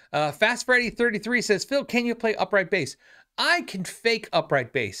 Fast Freddy 33 says, Phil, can you play upright bass? I can fake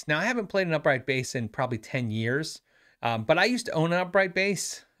upright bass. Now, I haven't played an upright bass in probably 10 years. But I used to own an upright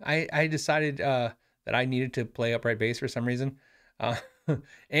bass. I decided that I needed to play upright bass for some reason.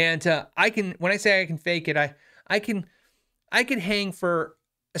 And I can, when I say I can fake it, I can hang for,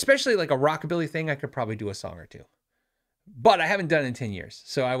 especially like a rockabilly thing, I could probably do a song or two. But I haven't done it in 10 years.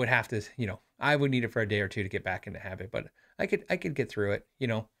 So I would have to, you know, I would need it for a day or two to get back into habit. But I could get through it, you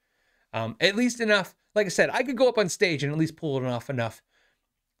know. At least enough, like I said, I could go up on stage and at least pull it off enough.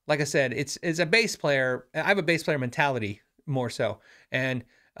 Like I said, it's a bass player. I have a bass player mentality more so. And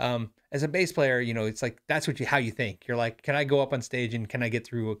as a bass player, you know, it's like, that's how you think. You're like, can I go up on stage and can I get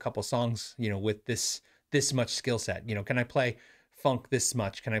through a couple songs, you know, with this much skill set? You know, can I play funk this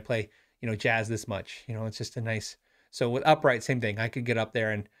much? Can I play, you know, jazz this much? You know, it's just a nice, so with upright, same thing. I could get up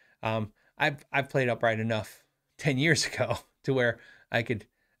there and I've played upright enough 10 years ago to where I could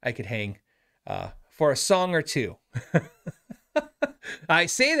hang for a song or two. I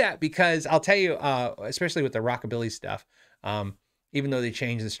say that because I'll tell you, especially with the rockabilly stuff, even though they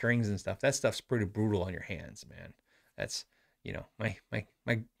change the strings and stuff, that stuff's pretty brutal on your hands, man. That's, you know,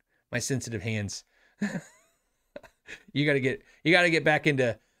 my sensitive hands. You gotta get back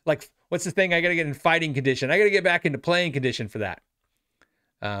into, like, what's the thing? I gotta get in fighting condition. I gotta get back into playing condition for that.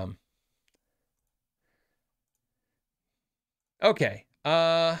 Okay.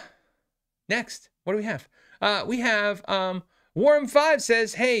 Next, what do we have? We have Warm5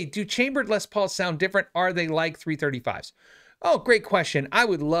 says, hey, do chambered Les Pauls sound different? Are they like 335s? Oh, great question. I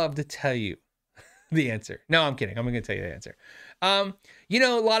would love to tell you the answer. No, I'm kidding. I'm going to tell you the answer. You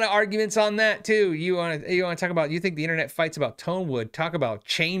know, a lot of arguments on that too. You want to talk about, you think the internet fights about tone wood, talk about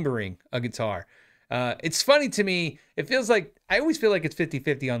chambering a guitar. It's funny to me. It feels like, I always feel like it's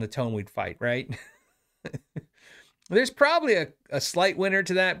 50-50 on the tone wood fight, right? There's probably a slight winner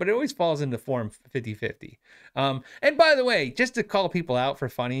to that, but it always falls into form 50-50. And by the way, just to call people out for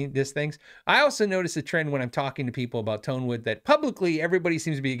funny things, I also notice a trend when I'm talking to people about tone wood that publicly everybody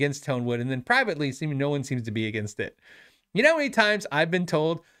seems to be against tone wood, and then privately no one seems to be against it. You know how many times I've been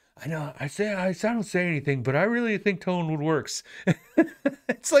told, I know I don't say anything, but I really think tone wood works.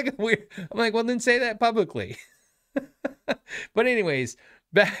 It's like a weird. I'm like, well, then say that publicly. But anyways,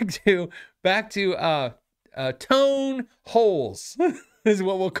 back to tone holes is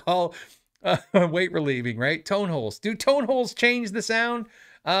what we'll call weight relieving, right? Tone holes. Do tone holes change the sound?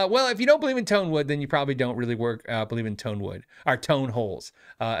 Well, if you don't believe in tone wood, then you probably don't really believe in tone wood or tone holes.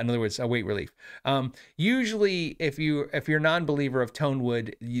 In other words, a weight relief. Usually, if you're a non-believer of tone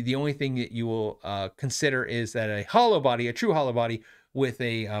wood, the only thing that you will consider is that a hollow body, a true hollow body with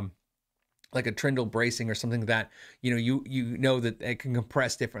a like a trindle bracing or something like that, you know that it can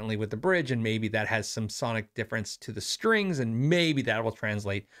compress differently with the bridge, and maybe that has some sonic difference to the strings, and maybe that will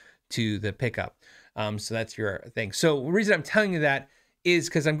translate to the pickup. So that's your thing. So the reason I'm telling you that is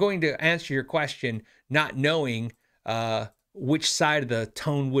because I'm going to answer your question not knowing which side of the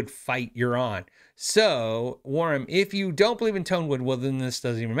tone wood fight you're on. So Warren, if you don't believe in tone wood, well, then this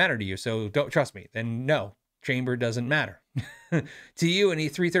doesn't even matter to you. So don't trust me. Then no, chamber doesn't matter. To you, an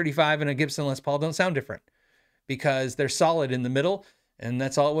E335 and a Gibson Les Paul don't sound different because they're solid in the middle, and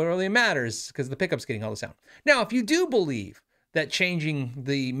that's all what really matters because the pickup's getting all the sound. Now, if you do believe that changing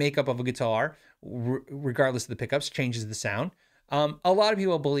the makeup of a guitar, regardless of the pickups, changes the sound, a lot of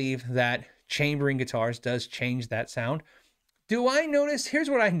people believe that chambering guitars does change that sound. Do I notice? Here's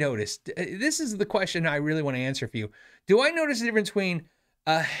what I noticed. This is the question I really want to answer for you. Do I notice the difference between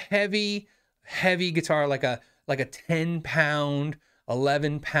a heavy guitar like a 10-pound,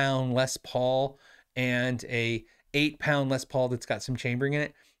 11-pound Les Paul and a 8-pound Les Paul that's got some chambering in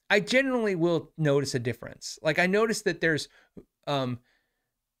it? I generally will notice a difference. Like I notice that there's, I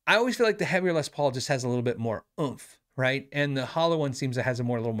always feel like the heavier Les Paul just has a little bit more oomph, right? And the hollow one seems to has a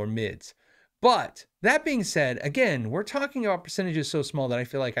little more mids. But that being said, again, we're talking about percentages so small that I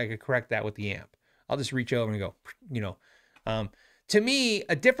feel like I could correct that with the amp. I'll just reach over and go, to me,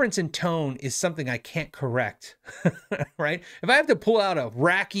 a difference in tone is something I can't correct, right? If I have to pull out a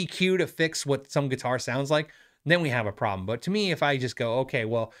rack EQ to fix what some guitar sounds like, then we have a problem. But to me, if I just go, okay,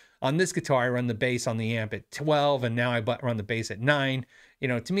 well, on this guitar, I run the bass on the amp at 12, and now I run the bass at 9,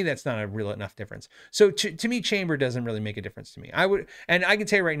 to me, that's not a real enough difference. So to me, chamber doesn't really make a difference to me. And I can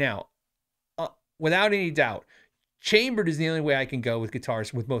tell you right now, without any doubt, chambered is the only way I can go with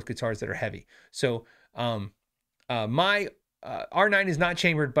guitars, with most guitars that are heavy. So my R9 is not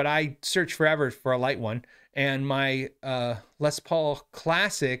chambered, but I searched forever for a light one. And my Les Paul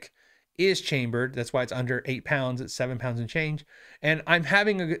Classic is chambered. That's why it's under 8 pounds. It's 7 pounds and change. And I'm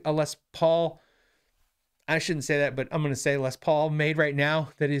having a Les Paul, I shouldn't say that, but I'm going to say Les Paul made right now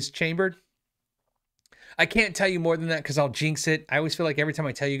that is chambered. I can't tell you more than that because I'll jinx it. I always feel like every time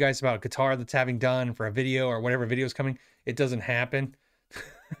I tell you guys about a guitar that's having done for a video or whatever video is coming, it doesn't happen.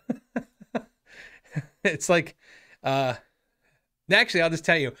 It's like, actually, I'll just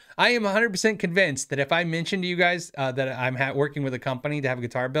tell you, I am 100% convinced that if I mention to you guys that I'm working with a company to have a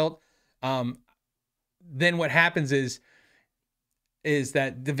guitar built, then what happens is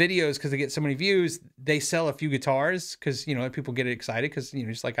that the videos, because they get so many views, they sell a few guitars because, people get excited because,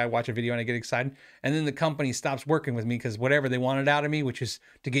 just like I watch a video and I get excited. And then the company stops working with me because whatever they wanted out of me, which is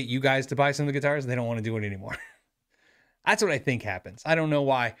to get you guys to buy some of the guitars, they don't want to do it anymore. That's what I think happens. I don't know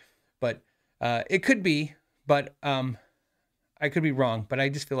why, but it could be, but I could be wrong, but I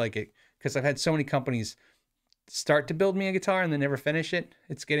just feel like it because I've had so many companies start to build me a guitar and then never finish it.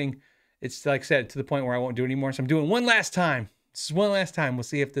 It's like I said, to the point where I won't do it anymore. So I'm doing one last time. This is one last time. We'll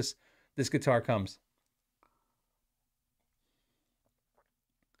see if this guitar comes.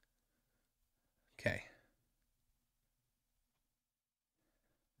 Okay.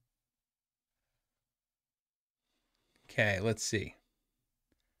 Okay, let's see.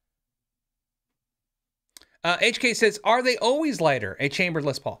 HK says, are they always lighter, a chambered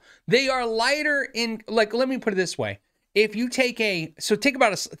Les Paul? They are lighter in, like, let me put it this way. If you take think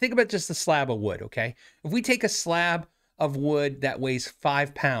about just a slab of wood, okay? If we take a slab of wood that weighs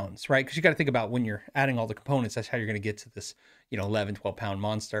 5 pounds, right? Because you got to think about when you're adding all the components, that's how you're going to get to this, 11, 12 pound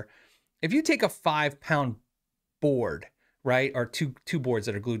monster. If you take a 5-pound board, right? Or two boards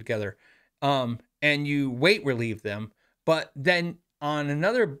that are glued together, and you weight relieve them, but then on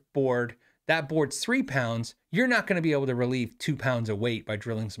another board, that board's 3 pounds, you're not going to be able to relieve 2 pounds of weight by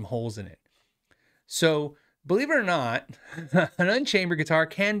drilling some holes in it. So believe it or not, an unchambered guitar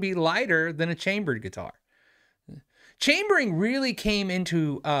can be lighter than a chambered guitar. chambering really came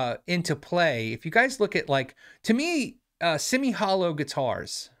into play. If you guys look at, like, to me, semi-hollow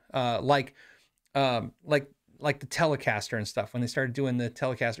guitars, like the Telecaster and stuff, when they started doing the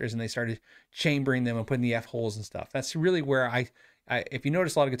Telecasters and they started chambering them and putting the F holes and stuff. That's really where I if you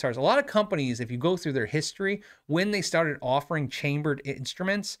notice a lot of guitars, a lot of companies, if you go through their history, when they started offering chambered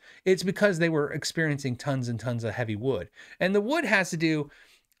instruments, it's because they were experiencing tons and tons of heavy wood. And the wood has to do,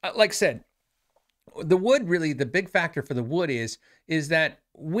 like I said, the wood, really, the big factor for the wood is that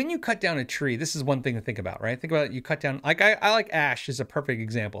when you cut down a tree, this is one thing to think about, right? Think about it, you cut down, like I like ash is a perfect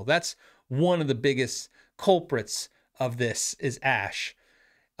example. That's one of the biggest culprits of this is ash.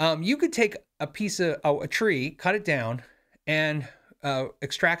 You could take a piece of a tree, cut it down, and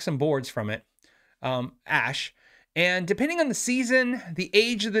extract some boards from it, ash, and depending on the season, the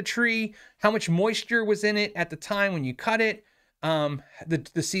age of the tree, how much moisture was in it at the time when you cut it,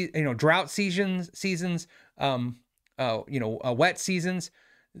 drought seasons, wet seasons,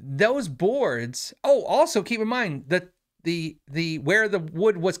 those boards. Oh, also keep in mind that the where the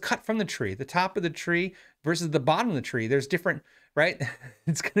wood was cut from the tree, the top of the tree versus the bottom of the tree, there's different, right?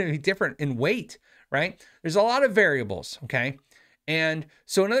 It's going to be different in weight, right? There's a lot of variables, okay? And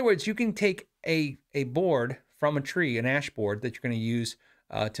so in other words, you can take a board from a tree, an ash board that you're going to use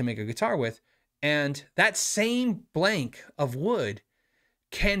to make a guitar with, and that same blank of wood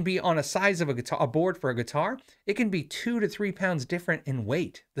can be on a size of a board for a guitar. It can be 2 to 3 pounds different in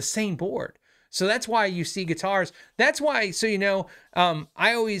weight, the same board. So that's why you see guitars. That's why, so you know,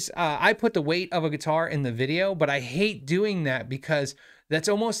 I always, I put the weight of a guitar in the video, but I hate doing that because that's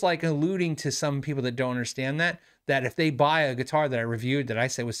almost like alluding to some people that don't understand that if they buy a guitar that I reviewed that I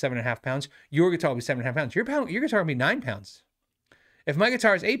said was 7.5 pounds, your guitar will be 7.5 pounds. Your guitar will be 9 pounds. If my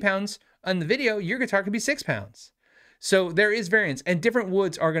guitar is 8 pounds on the video, your guitar could be 6 pounds. So there is variance, and different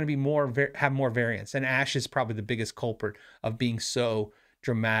woods are going to be have more variance. And ash is probably the biggest culprit of being so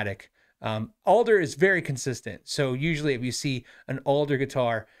dramatic. Alder is very consistent. So usually if you see an alder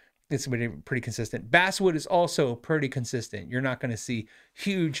guitar, it's going to be pretty consistent. Basswood is also pretty consistent. You're not going to see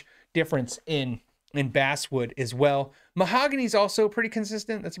huge difference in basswood as well. Mahogany is also pretty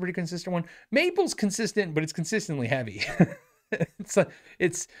consistent. That's a pretty consistent one. Maple's consistent, but it's consistently heavy.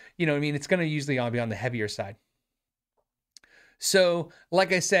 it's you know what I mean, it's going to usually all be on the heavier side. So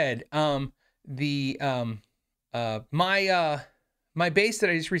like I said, my bass that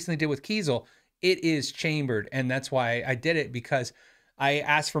I just recently did with Kiesel, it is chambered, and that's why I did it, because I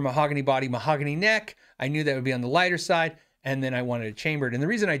asked for mahogany body, mahogany neck. I knew that would be on the lighter side, and then I wanted it chambered. And the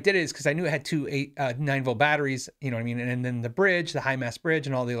reason I did it is because I knew it had two 9-volt batteries, you know what I mean? And then the bridge, the high mass bridge,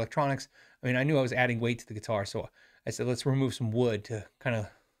 and all the electronics. I mean, I knew I was adding weight to the guitar, so I said, let's remove some wood to kind of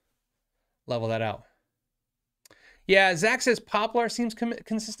level that out. Yeah, Zach says Poplar seems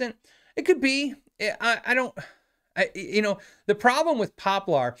consistent. It could be. You know, the problem with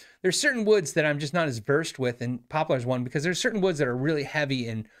Poplar, there's certain woods that I'm just not as versed with, and Poplar's one, because there's certain woods that are really heavy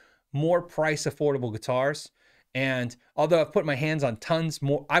and more price affordable guitars. And although I've put my hands on tons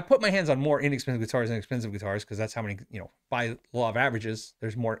more, I put my hands on more inexpensive guitars than expensive guitars, because that's how many, you know, by law of averages,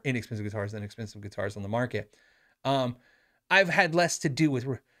 there's more inexpensive guitars than expensive guitars on the market. I've had less to do with,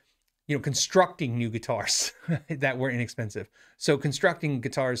 you know, constructing new guitars that were inexpensive. So constructing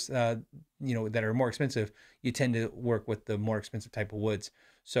guitars, you know, that are more expensive, you tend to work with the more expensive type of woods.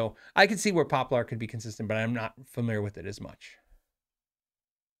 So I can see where Poplar could be consistent, but I'm not familiar with it as much.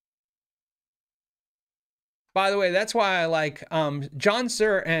 By the way, that's why I like John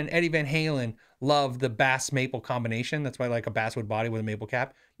Suhr and Eddie Van Halen love the bass maple combination. That's why I like a basswood body with a maple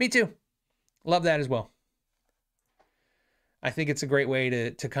cap. Me too. Love that as well. I think it's a great way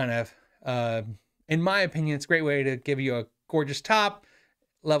to kind of, in my opinion, it's a great way to give you a gorgeous top,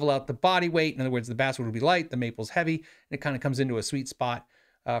 level out the body weight. In other words, the basswood will be light, the maple's heavy, and it kind of comes into a sweet spot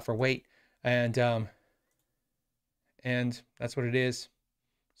for weight. And that's what it is.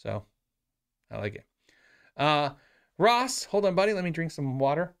 So I like it. Ross, hold on, buddy. Let me drink some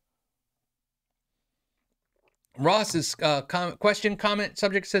water. Ross's comment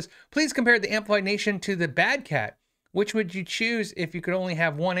subject says, please compare the Amplified Nation to the Bad Cat. Which would you choose if you could only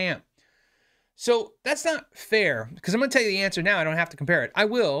have one amp? So that's not fair, because I'm going to tell you the answer now. I don't have to compare it. I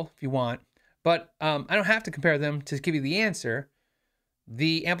will if you want, but I don't have to compare them to give you the answer.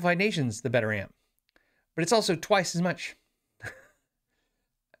 The Amplified Nation's the better amp, but it's also twice as much.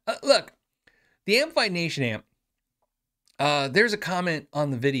 Look, the Amplified Nation amp, there's a comment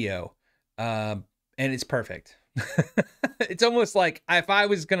on the video, and it's perfect. It's almost like if I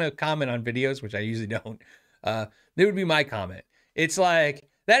was going to comment on videos, which I usually don't, there would be my comment. It's like,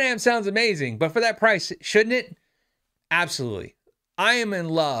 that amp sounds amazing, but for that price, shouldn't it? Absolutely. I am in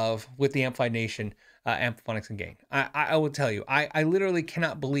love with the Amplified Nation Ampliphonics and Gain. I will tell you, I literally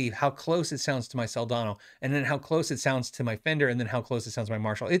cannot believe how close it sounds to my Soldano, and then how close it sounds to my Fender, and then how close it sounds to my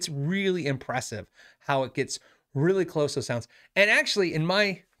Marshall. It's really impressive how it gets really close, those sounds. And actually, in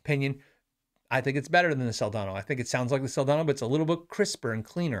my opinion, I think it's better than the Soldano. I think it sounds like the Soldano, but it's a little bit crisper and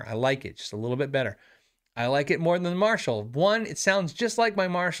cleaner. I like it just a little bit better. I like it more than the Marshall. One, it sounds just like my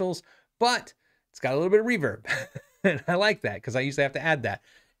Marshalls, but it's got a little bit of reverb. And I like that because I usually have to add that.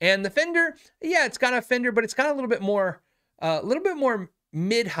 And the Fender, yeah, it's got a Fender, but it's got a little bit more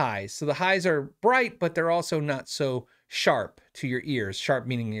mid highs. So the highs are bright, but they're also not so sharp to your ears. Sharp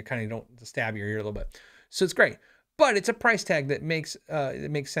meaning you kind of don't stab your ear a little bit. So it's great, but it's a price tag that makes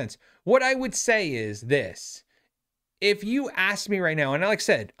sense. What I would say is this: if you ask me right now, and like I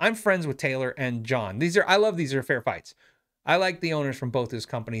said, I'm friends with Taylor and John. I love these are fair fights. I like the owners from both those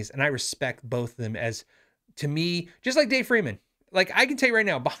companies, and I respect both of them as, to me, just like Dave Freeman. Like, I can tell you right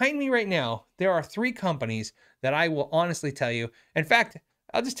now, behind me right now, there are 3 companies that I will honestly tell you. In fact,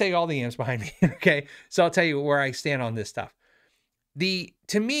 I'll just tell you all the amps behind me, okay? So I'll tell you where I stand on this stuff.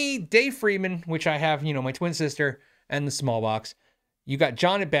 To me, Dave Freeman, which I have, my twin sister and the small box. You got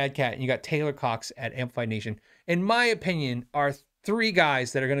John at Bad Cat, and you got Taylor Cox at Amplified Nation. In my opinion, are 3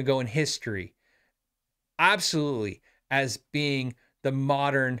 guys that are going to go in history, absolutely, as being the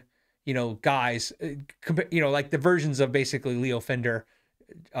modern, guys, like the versions of basically Leo Fender,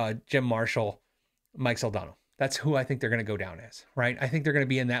 Jim Marshall, Mike Soldano. That's who I think they're going to go down as, right? I think they're going to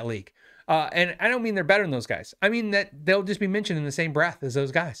be in that league. And I don't mean they're better than those guys. I mean that they'll just be mentioned in the same breath as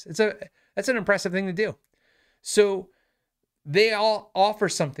those guys. That's an impressive thing to do. So they all offer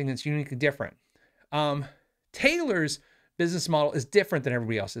something that's uniquely different. Taylor's business model is different than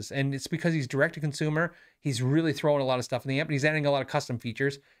everybody else's, and it's because he's direct to consumer. He's really throwing a lot of stuff in the amp, and he's adding a lot of custom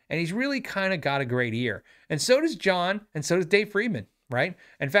features, and he's really kind of got a great ear. And so does John, and so does Dave Freeman, right?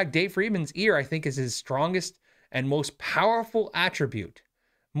 In fact, Dave Freeman's ear, I think, is his strongest and most powerful attribute,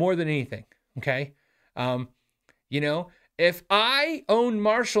 more than anything, okay? If I owned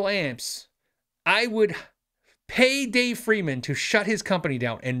Marshall amps, I would pay Dave Freeman to shut his company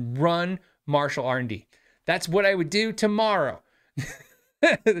down and run Marshall R&D. That's what I would do tomorrow.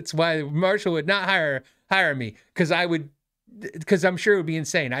 That's why Marshall would not hire me, because I'm sure it would be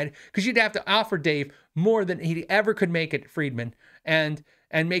insane. Because you'd have to offer Dave more than he ever could make at Friedman, and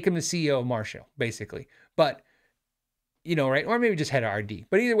make him the CEO of Marshall, basically. But right, or maybe just head of RD.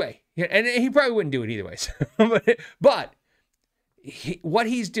 But either way, and he probably wouldn't do it either way. But what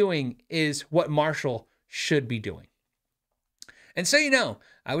he's doing is what Marshall should be doing. And so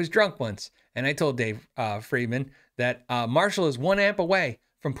I was drunk once, and I told Dave Freeman that Marshall is 1 amp away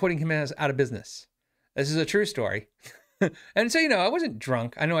from putting him out of business. This is a true story. And so, I wasn't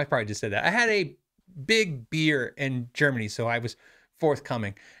drunk. I know I probably just said that. I had a big beer in Germany, so I was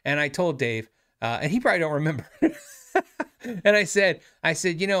forthcoming. And I told Dave, and he probably don't remember. And I said,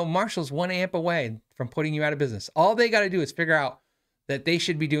 Marshall's 1 amp away from putting you out of business. All they got to do is figure out that they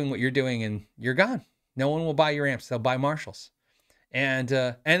should be doing what you're doing, and you're gone. No one will buy your amps. They'll buy Marshalls. And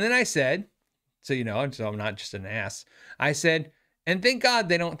then I said, so I'm not just an ass. I said, and thank God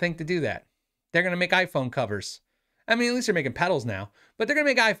they don't think to do that. They're going to make iPhone covers. I mean, at least they're making pedals now, but they're going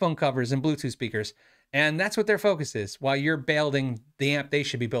to make iPhone covers and Bluetooth speakers. And that's what their focus is, while you're building the amp they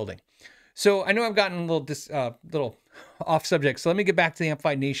should be building. So I know I've gotten a little off subject. So let me get back to the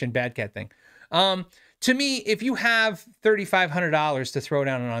Amplified Nation Bad Cat thing. To me, if you have $3,500 to throw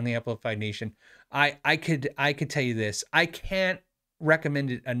down on the Amplified Nation, I could tell you this. I can't recommend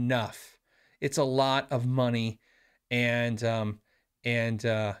it enough. It's a lot of money, and I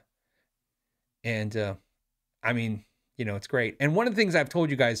mean, it's great. And one of the things I've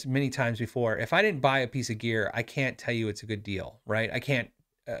told you guys many times before, if I didn't buy a piece of gear, I can't tell you it's a good deal, right? I can't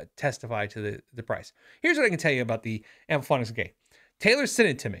testify to the price. Here's what I can tell you about the Ampliphonics Gate. Taylor sent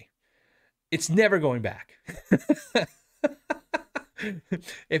it to me. It's never going back.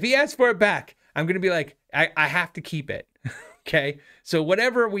 If he asks for it back, I'm going to be like, I have to keep it. Okay. So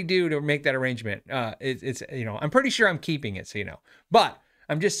whatever we do to make that arrangement, it's I'm pretty sure I'm keeping it. So, but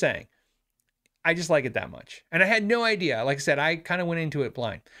I'm just saying, I just like it that much. And I had no idea. Like I said, I kind of went into it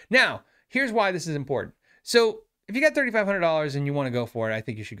blind. Now, here's why this is important. So if you got $3,500 and you want to go for it, I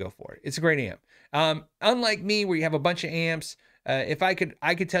think you should go for it. It's a great amp. Unlike me, where you have a bunch of amps, if I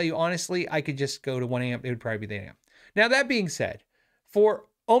could tell you honestly, I could just go to 1 amp. It would probably be the amp. Now, that being said, for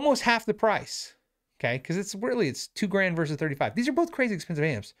almost half the price, okay, because it's $2,000 versus 35. These are both crazy expensive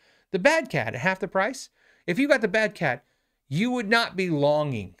amps. The Bad Cat at half the price. If you got the Bad Cat, you would not be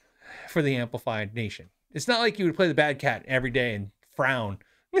longing for the Amplified Nation. It's not like you would play the Bad Cat every day and frown.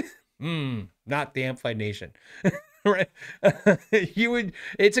 Not the Amplified Nation. right?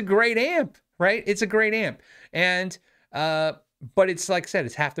 It's a great amp, right? It's a great amp. And, but it's like I said,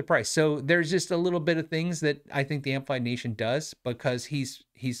 it's half the price. So there's just a little bit of things that I think the Amplified Nation does because he's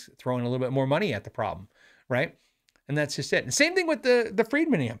throwing a little bit more money at the problem, right? And that's just it. And same thing with the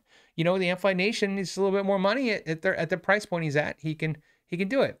Friedman amp. You know, the Amplified Nation needs a little bit more money at the price point he's at. He can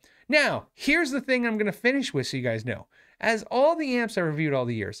do it. Now, here's the thing I'm going to finish with so you guys know. As all the amps I reviewed all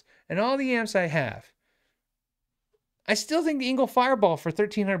the years and all the amps I have, I still think the Engel Fireball for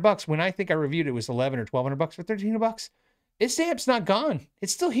 $1,300 when I think I reviewed it was $1,100 or $1,200 for $1,300. This amp's not gone.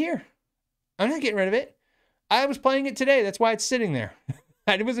 It's still here. I'm not getting rid of it. I was playing it today. That's why it's sitting there.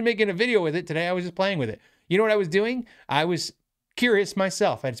 I wasn't making a video with it today. I was just playing with it. You know what I was doing? I was curious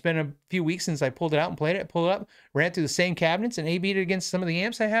myself. It's been a few weeks since I pulled it out and played it. Pulled it up, ran through the same cabinets and A/B'd it against some of the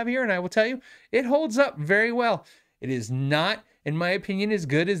amps I have here. And I will tell you, it holds up very well. It is not, in my opinion, as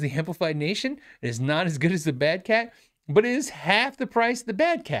good as the Amplified Nation. It is not as good as the Bad Cat, but it is half the price of the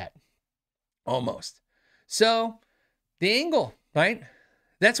Bad Cat. Almost. So, the Engel, right?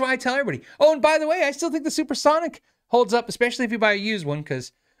 That's why I tell everybody. Oh, and by the way, I still think the Supersonic holds up, especially if you buy a used one,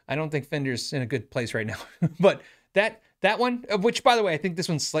 because I don't think Fender's in a good place right now. But that one, which by the way, I think this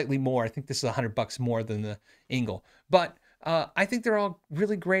one's slightly more. I think this is $100 more than the Engel. But I think they're all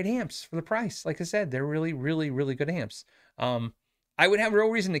really great amps for the price. Like I said, they're really, really, really good amps. I would have no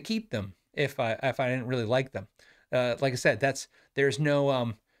reason to keep them if I didn't really like them. Like I said, there's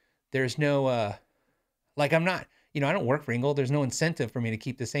no like I'm not, I don't work for Engel. There's no incentive for me to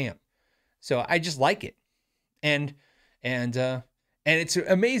keep this amp. So I just like it. And it's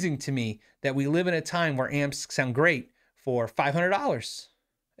amazing to me that we live in a time where amps sound great for $500.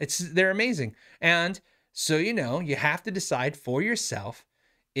 They're amazing. And so, you have to decide for yourself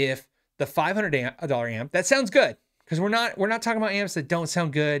if the $500 amp, that sounds good. Because we're not talking about amps that don't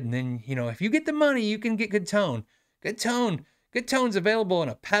sound good. And then, if you get the money, you can get good tone. Good tone's available in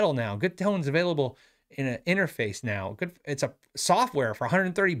a pedal now. Good tone's available in an interface now. It's a software for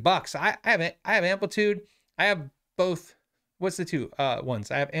 $130. I have Amplitude. I have both. What's the two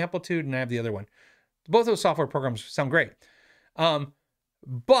ones? I have Amplitude and I have the other one. Both those software programs sound great.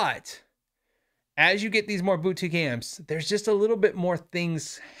 But as you get these more boutique amps, there's just a little bit more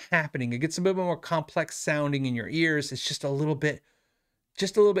things happening. It gets a bit more complex sounding in your ears. It's just a little bit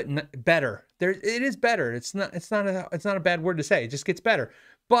better. It is better. It's not a bad word to say. It just gets better.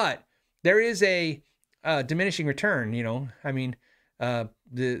 But there is a diminishing return. I mean,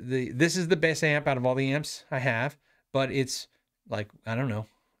 this is the best amp out of all the amps I have, but it's like, I don't know.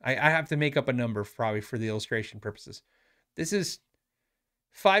 I have to make up a number probably for the illustration purposes. This is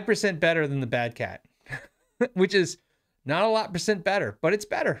 5% better than the Bad Cat, which is not a lot percent better, but it's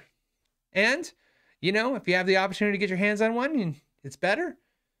better. And, if you have the opportunity to get your hands on one and it's better,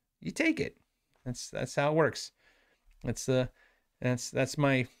 you take it. That's how it works. That's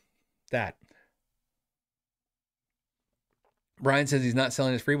my. Brian says he's not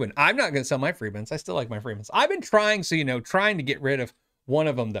selling his Friedman. I'm not going to sell my Friedmans. I still like my Friedmans. I've been trying, trying to get rid of one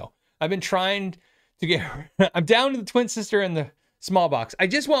of them, though. I've been trying to get... I'm down to the twin sister and the small box. I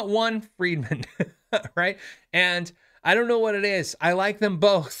just want one Friedman, right? And I don't know what it is. I like them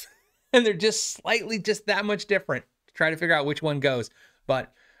both. And they're just slightly just that much different. Try to figure out which one goes.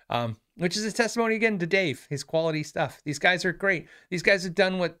 But... which is a testimony again to Dave, his quality stuff. These guys are great. These guys have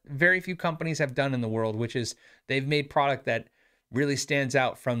done what very few companies have done in the world, which is they've made product that really stands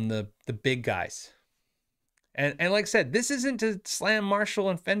out from the big guys. And like I said, this isn't to slam Marshall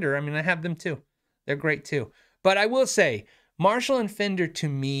and Fender. I mean, I have them too. They're great too. But I will say, Marshall and Fender to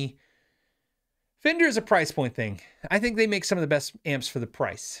me, Fender is a price point thing. I think they make some of the best amps for the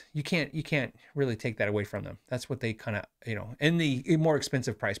price. You can't really take that away from them. That's what they kind of, in the more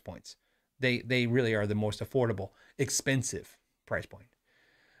expensive price points. They really are the most affordable, expensive price point.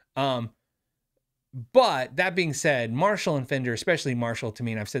 But that being said, Marshall and Fender, especially Marshall to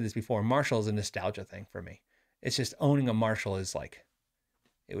me, and I've said this before, Marshall is a nostalgia thing for me. It's just owning a Marshall is like,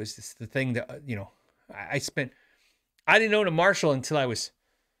 it was just the thing that, I didn't own a Marshall until I was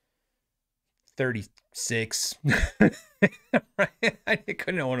 36. Right? I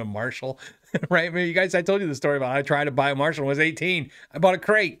couldn't own a Marshall, right? I mean, you guys, I told you the story about how I tried to buy a Marshall when I was 18. I bought a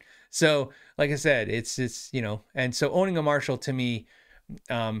crate. So like I said, it's and so owning a Marshall to me,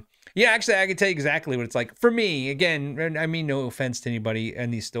 yeah, actually I can tell you exactly what it's like for me. Again, I mean, no offense to anybody in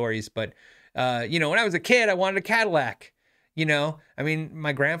these stories, but when I was a kid, I wanted a Cadillac. I mean,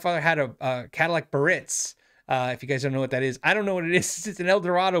 my grandfather had a Cadillac Baritz. If you guys don't know what that is, I don't know what it is. It's an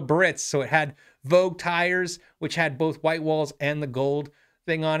Eldorado Baritz. So it had Vogue tires, which had both white walls and the gold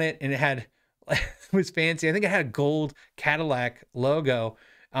thing on it. And it was fancy. I think it had a gold Cadillac logo.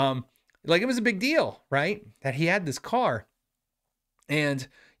 Like, it was a big deal, right? That he had this car. And,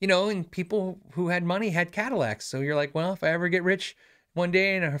 you know, and people who had money had Cadillacs. So you're like, well, if I ever get rich one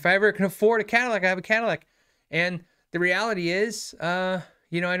day and if I ever can afford a Cadillac, I have a Cadillac. And the reality is,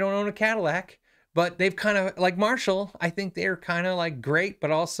 you know, I don't own a Cadillac, but they've kind of, like Marshall, I think they're kind of like great,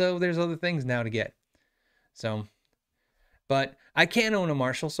 but also there's other things now to get. So, but I can't own a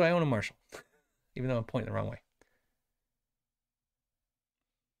Marshall, so I own a Marshall, even though I'm pointing the wrong way.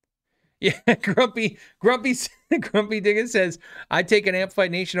 Yeah, Grumpy Diggins says, I'd take an Amplified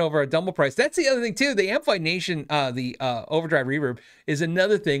Nation over a Dumble price. That's the other thing too. The Amplified Nation, the overdrive reverb is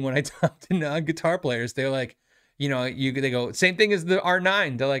another thing. When I talk to non-guitar players, they're like, you know, they go, same thing as the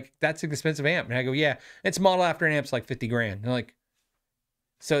R9. They're like, that's an expensive amp. And I go, yeah, it's modeled after an amp's like 50 grand. They're like,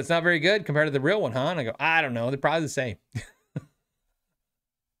 so it's not very good compared to the real one, huh? And I go, I don't know. They're probably the same.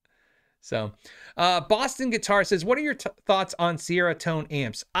 So, Boston Guitar says, what are your thoughts on Sierra Tone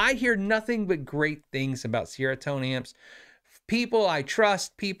amps? I hear nothing but great things about Sierra Tone amps. People I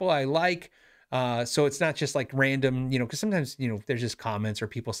trust, people I like. So it's not just like random, you know, because sometimes, you know, there's just comments or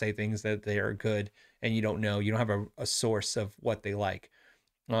people say things that they are good and you don't know. You don't have a source of what they like.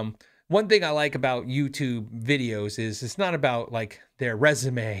 One thing I like about YouTube videos is it's not about like their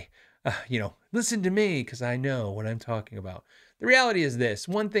resume. You know, listen to me because I know what I'm talking about. The reality is this.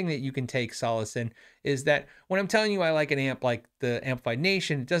 One thing that you can take solace in is that when I'm telling you I like an amp like the Amplified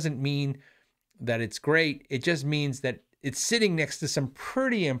Nation, it doesn't mean that it's great. It just means that it's sitting next to some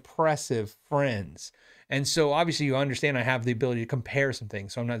pretty impressive friends. And so obviously you understand I have the ability to compare some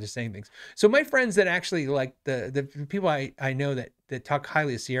things. So I'm not just saying things. So my friends that actually like the people I know that talk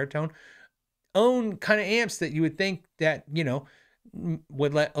highly of Sierra Tone own kind of amps that you would think that, you know,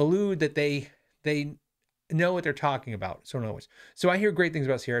 would allude that they know what they're talking about. So I hear great things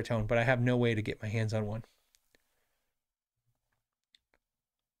about Sierra Tone, but I have no way to get my hands on one.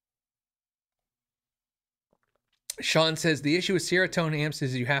 Sean says the issue with Sierra Tone amps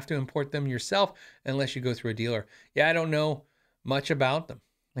is you have to import them yourself unless you go through a dealer. Yeah, I don't know much about them.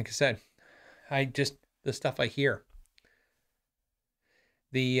 Like I said, the stuff I hear.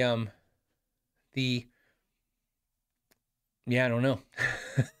 Yeah, I don't know.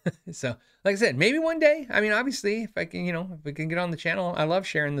 So, like I said, maybe one day. I mean, obviously, if I can, you know, if we can get on the channel, I love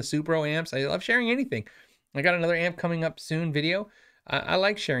sharing the Supro amps. I love sharing anything. I got another amp coming up soon, video. I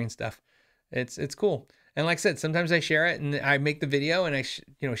like sharing stuff. It's cool. And like I said, sometimes I share it and I make the video and I,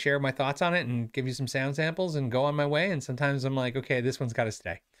 you know, share my thoughts on it and give you some sound samples and go on my way. And sometimes I'm like, okay, this one's got to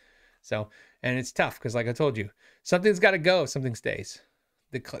stay. So, and it's tough because, like I told you, something's got to go, something stays.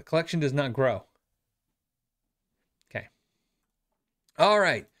 The collection does not grow. Okay. All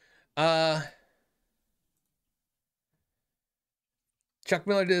right. Chuck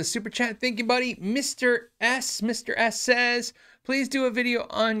Miller did a super chat. Thank you, buddy. Mr. S says, please do a video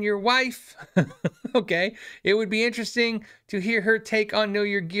on your wife. Okay. It would be interesting to hear her take on Know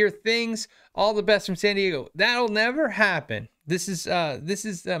Your Gear things. All the best from San Diego. That'll never happen. This is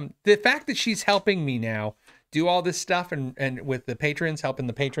the fact that she's helping me now do all this stuff and with the patrons, helping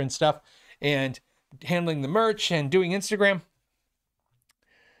the patron stuff and handling the merch and doing Instagram.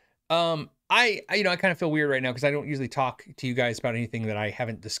 I kind of feel weird right now because I don't usually talk to you guys about anything that I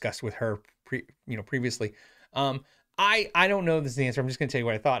haven't discussed with her previously. I don't know this is the answer. I'm just gonna tell you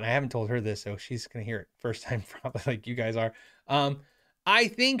what I thought, and I haven't told her this, so she's gonna hear it first time, probably like you guys are. I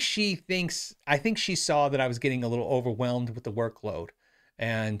think she saw that I was getting a little overwhelmed with the workload,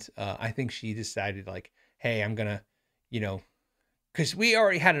 and I think she decided like, hey, I'm gonna, because we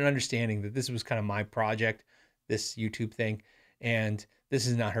already had an understanding that this was kind of my project, this YouTube thing, and this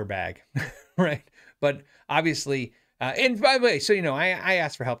is not her bag, right? But obviously, and by the way, so I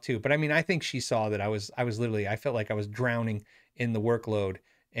asked for help too. But I mean, I think she saw that I was literally, I felt like I was drowning in the workload,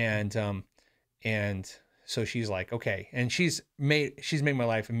 and so she's like, okay, and she's made my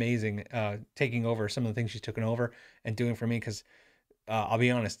life amazing, taking over some of the things she's taken over and doing for me. Because I'll be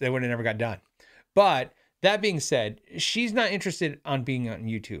honest, they would have never got done. But that being said, she's not interested on being on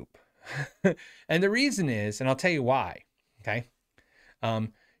YouTube, and the reason is, and I'll tell you why. Okay.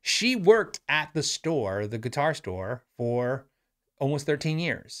 She worked at the store, the guitar store, for almost 13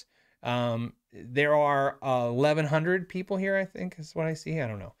 years. There are 1,100 people here, I think is what I see. I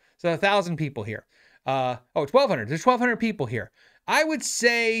don't know. So 1,000 people here. 1,200. There's 1,200 people here. I would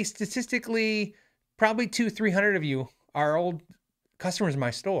say statistically, probably 200-300 of you are old customers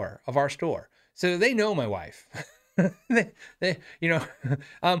of our store. So they know my wife. We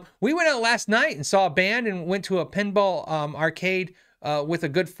went out last night and saw a band and went to a pinball arcade with a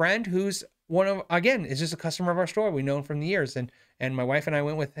good friend who's is just a customer of our store. We know him from the years, and my wife and I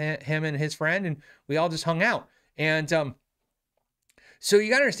went with him and his friend, and we all just hung out. And So you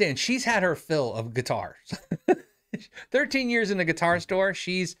gotta understand, she's had her fill of guitars. 13 years in a guitar store,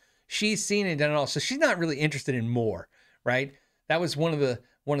 she's seen and done it all. So she's not really interested in more, right? That was one of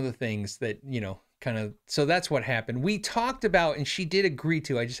the things that, you know, kind of, so that's what happened. We talked about, and she did agree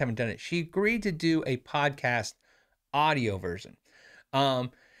to, I just haven't done it. She agreed to do a podcast audio version.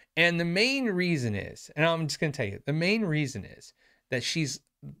 And the main reason is, and I'm just going to tell you, the main reason is that she's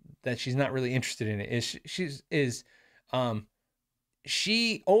not really interested in it is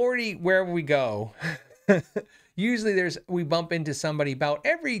she already, wherever we go, usually we bump into somebody about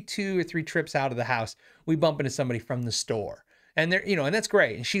every 2 or 3 trips out of the house. We bump into somebody from the store, and they're, you know, and that's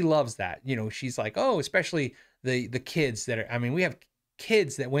great. And she loves that. You know, she's like, oh, especially the kids that are, I mean, we have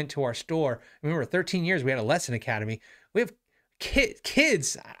kids that went to our store. I remember 13 years, we had a lesson academy. We have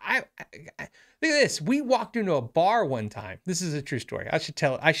kids. I look at this. We walked into a bar one time. This is a true story. I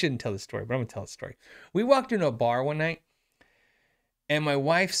shouldn't tell this story, but I'm gonna tell the story. We walked into a bar one night, and my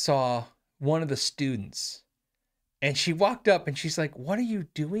wife saw one of the students, and she walked up and she's like, "What are you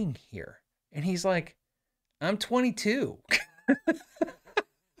doing here?" And he's like, "I'm 22."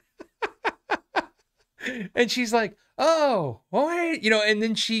 And she's like, "Oh, wait," you know, and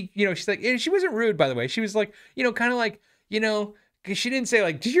then she, you know, she's like, and she wasn't rude, by the way. She was like, you know, kind of like, you know, because she didn't say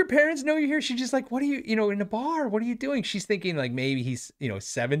like, "Did your parents know you're here?" She's just like, "What are you, you know, in a bar? What are you doing?" She's thinking like maybe he's, you know,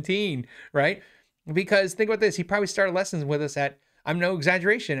 17, right? Because think about this. He probably started lessons with us at, I'm no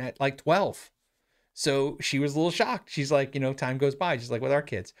exaggeration, at like 12. So she was a little shocked. She's like, you know, time goes by, just like with our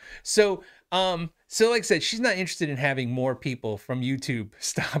kids. So, so like I said, she's not interested in having more people from YouTube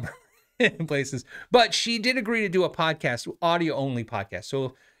stop her in places, but she did agree to do a podcast, audio only podcast.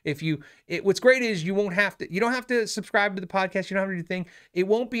 So if you, what's great is you don't have to subscribe to the podcast. You don't have to do anything. It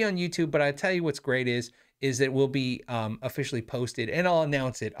won't be on YouTube, but I tell you what's great is that it will be officially posted, and I'll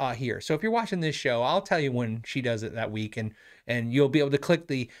announce it here. So if you're watching this show, I'll tell you when she does it that week, and you'll be able to click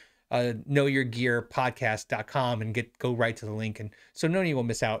the knowyourgearpodcast.com and go right to the link. And so none of you will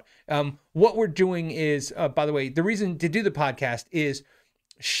miss out. What we're doing is, by the way, the reason to do the podcast is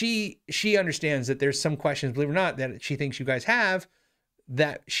she understands that there's some questions, believe it or not, that she thinks you guys have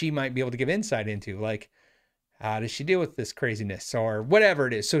that she might be able to give insight into, like, how does she deal with this craziness or whatever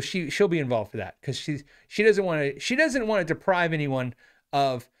it is. So she'll be involved for that, because she doesn't want to deprive anyone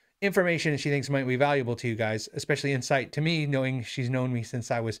of information that she thinks might be valuable to you guys, especially insight to me, knowing she's known me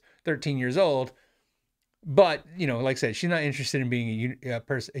since I was 13 years old. But, you know, like I said, she's not interested in being a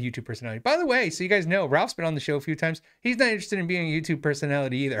YouTube personality. By the way, so you guys know, Ralph's been on the show a few times. He's not interested in being a YouTube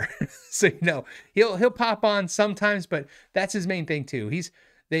personality either. So, you know, he'll pop on sometimes, but that's his main thing too.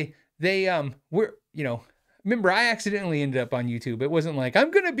 We're, you know, remember, I accidentally ended up on YouTube. It wasn't like, I'm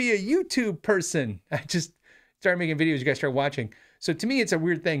going to be a YouTube person. I just started making videos. You guys start watching. So to me, it's a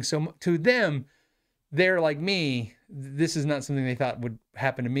weird thing. So to them, they're like me. This is not something they thought would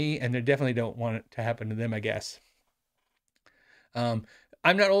happen to me, and they definitely don't want it to happen to them, I guess. I'm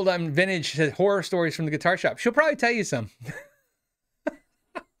not old, I'm vintage. Says horror stories from the guitar shop. She'll probably tell you some.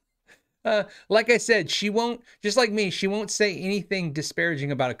 Like I said, she won't, just like me, she won't say anything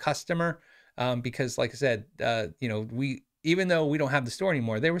disparaging about a customer, because like I said, you know, even though we don't have the store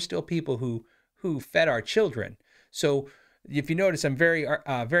anymore, there were still people who fed our children. So if you notice, I'm very,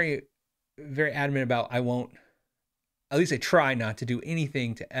 very, very adamant about, I won't, at least I try not to do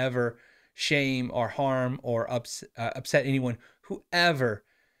anything to ever shame or harm or upset anyone who ever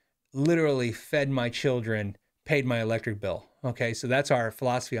literally fed my children, paid my electric bill. Okay, so that's our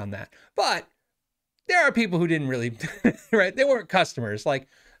philosophy on that. But there are people who didn't really, right? They weren't customers. Like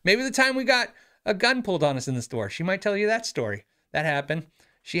maybe the time we got a gun pulled on us in the store, she might tell you that story. That happened.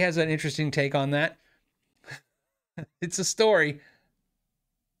 She has an interesting take on that. It's a story.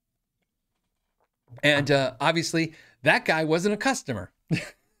 And obviously that guy wasn't a customer.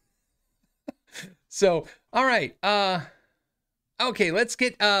 So, all right. Okay, let's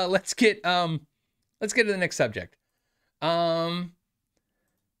get to the next subject. And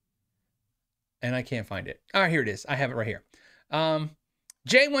I can't find it. All right, here it is. I have it right here.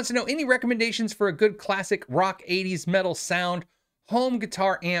 Jay wants to know any recommendations for a good classic rock 80s metal sound home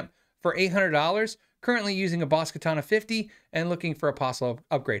guitar amp for $800. Currently using a Boss Katana 50 and looking for a possible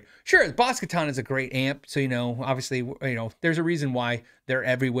upgrade. Sure, the Boss Katana is a great amp. So, you know, obviously, you know, there's a reason why they're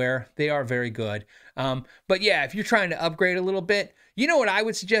everywhere. They are very good. But yeah, if you're trying to upgrade a little bit, you know what I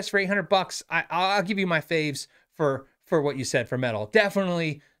would suggest for $800? I'll give you my faves for what you said for metal.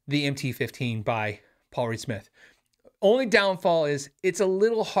 Definitely the MT15 by Paul Reed Smith. Only downfall is it's a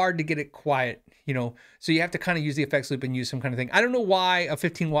little hard to get it quiet, you know, so you have to kind of use the effects loop and use some kind of thing. I don't know why a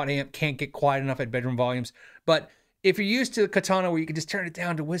 15 watt amp can't get quiet enough at bedroom volumes, but if you're used to the Katana where you can just turn it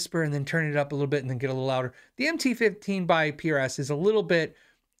down to whisper and then turn it up a little bit and then get a little louder, the MT-15 by PRS is a little bit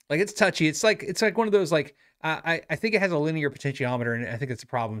like, it's touchy. It's like one of those, like, I think it has a linear potentiometer, and I think it's a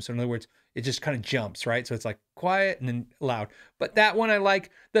problem. So in other words, it just kind of jumps, right? So it's like quiet and then loud. But that one I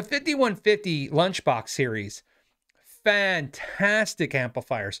like. The 5150 Lunchbox series, fantastic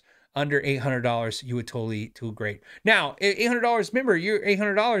amplifiers. Under $800, you would totally do great. Now, $800, remember, your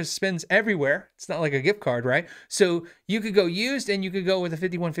 $800 spends everywhere. It's not like a gift card, right? So you could go used, and you could go with a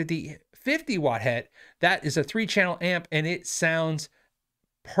 5150 50-watt head. That is a 3-channel amp, and it sounds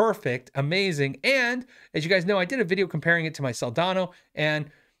perfect, amazing. And as you guys know, I did a video comparing it to my Soldano, and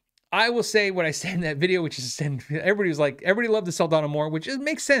I will say what I said in that video, which is, everybody was like, everybody loved the Soldano more, which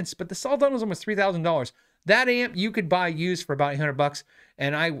makes sense, but the Soldano is almost $3,000. That amp you could buy used for about $800,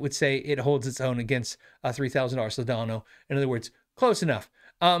 and I would say it holds its own against a $3,000 Soldano. In other words, close enough.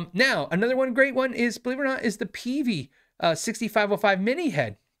 Now, another one, great one is, believe it or not, is the Peavey 6505 mini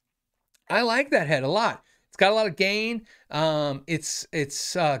head. I like that head a lot. It's got a lot of gain. It's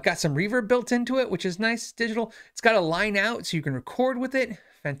got some reverb built into it, which is nice, digital. It's got a line out so you can record with it.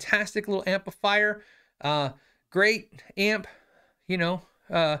 Fantastic little amplifier. Great amp, you know.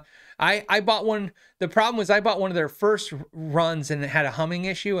 I bought one. The problem was I bought one of their first runs and it had a humming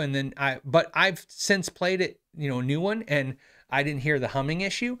issue, and then but I've since played it, you know, a new one, and I didn't hear the humming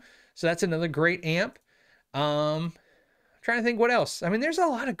issue. So that's another great amp. I'm trying to think what else. I mean, there's a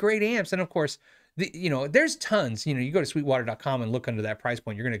lot of great amps, and of course, you know, there's tons. You know, you go to sweetwater.com and look under that price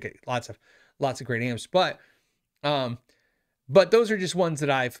point, you're gonna get lots of great amps. But those are just ones that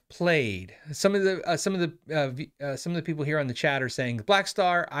I've played. Some of the people here on the chat are saying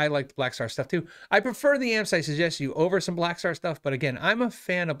Blackstar. I like the Blackstar stuff too. I prefer the amps I suggest you over some Blackstar stuff, but again, I'm a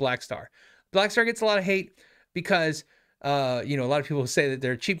fan of Blackstar. Blackstar gets a lot of hate because you know, a lot of people say that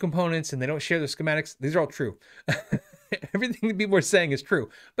they're cheap components and they don't share the schematics. These are all true. Everything that people are saying is true,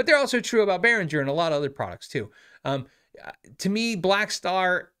 but they're also true about Behringer and a lot of other products too. To me,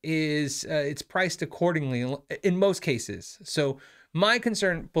 Blackstar is it's priced accordingly in most cases. So my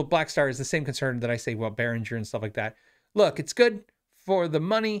concern with Blackstar is the same concern that I say about Behringer and stuff like that. Look, it's good for the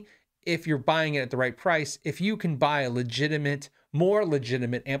money if you're buying it at the right price. If you can buy a more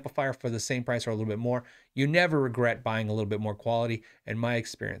legitimate amplifier for the same price or a little bit more, you never regret buying a little bit more quality. In my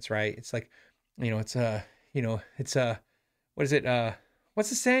experience, right? It's like, you know, it's what is it? What's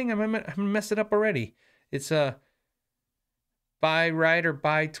the saying? I'm gonna mess it up already. It's buy right or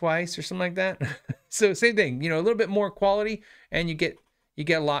buy twice or something like that. So same thing, you know, a little bit more quality and you get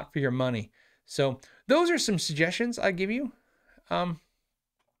a lot for your money. So those are some suggestions I give you. And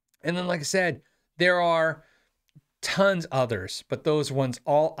then, like I said, there are tons others, but those ones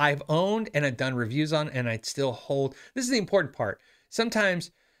all I've owned and I've done reviews on, and I still hold. This is the important part. Sometimes,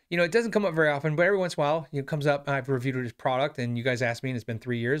 you know, it doesn't come up very often, but every once in a while, it comes up. I've reviewed this product and you guys ask me, and it's been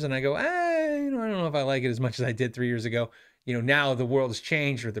 3 years, and I go, you know, I don't know if I like it as much as I did 3 years ago. You know, now the world has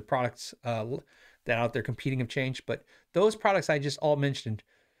changed, or the products that out there competing have changed. But those products I just all mentioned,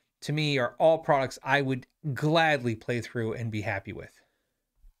 to me, are all products I would gladly play through and be happy with.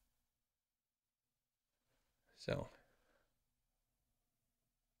 So.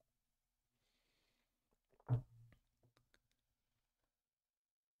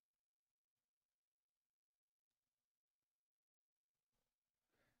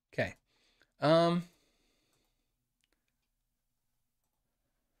 Okay.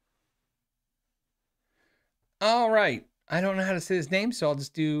 All right. I don't know how to say his name, so I'll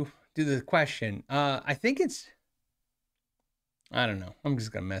just do the question. I think it's, I don't know. I'm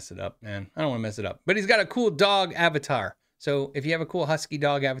just gonna mess it up, man. I don't want to mess it up. But he's got a cool dog avatar. So if you have a cool husky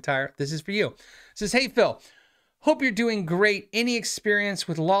dog avatar, this is for you. It says, hey Phil, hope you're doing great. Any experience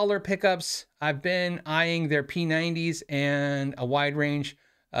with Lawler pickups? I've been eyeing their P90s and a wide range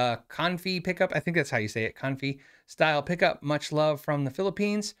CuNiFe pickup. I think that's how you say it. CuNiFe style pickup. Much love from the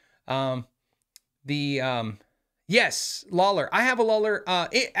Philippines. Yes, Lawler. I have a Lawler.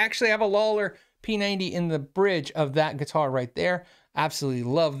 Actually, I have a Lawler P90 in the bridge of that guitar right there. Absolutely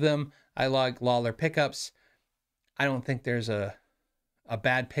love them. I like Lawler pickups. I don't think there's a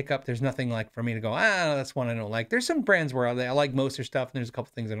bad pickup. There's nothing like for me to go, that's one I don't like. There's some brands where I like most of their stuff, and there's a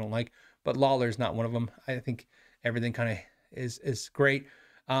couple things I don't like, but Lawler's not one of them. I think everything kind of is great.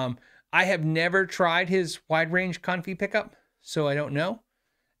 I have never tried his wide range CuNiFe pickup, so I don't know.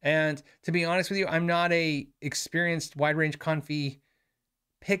 And to be honest with you, I'm not a experienced wide range CuNiFe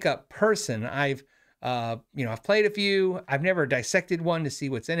pickup person. I've played a few. I've never dissected one to see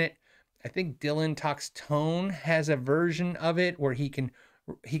what's in it. I think Dylan Talks Tone has a version of it where he can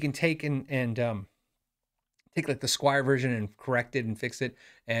take and take like the Squire version and correct it and fix it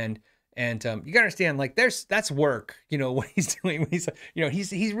and And you gotta understand, like, that's work, you know, what he's doing. When he's, you know,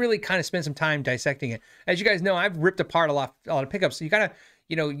 he's really kind of spent some time dissecting it. As you guys know, I've ripped apart a lot of pickups. So you gotta,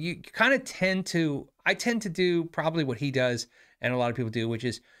 you know, you kind of I tend to do probably what he does, and a lot of people do, which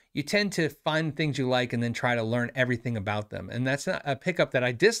is you tend to find things you like and then try to learn everything about them. And that's not a pickup that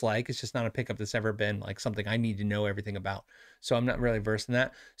I dislike. It's just not a pickup that's ever been like something I need to know everything about. So I'm not really versed in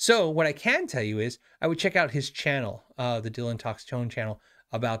that. So what I can tell you is I would check out his channel, the Dylan Talks Tone channel,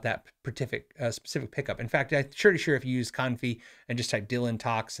 about that specific pickup. In fact, I'm pretty sure if you use CuNiFe and just type Dylan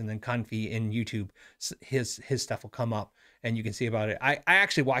Talks and then CuNiFe in YouTube, his stuff will come up and you can see about it. I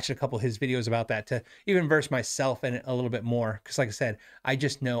actually watched a couple of his videos about that to even verse myself in it a little bit more. Because like I said, I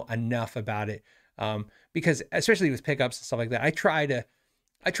just know enough about it. Because especially with pickups and stuff like that, I try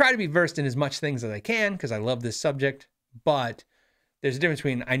to be versed in as much things as I can because I love this subject. But there's a difference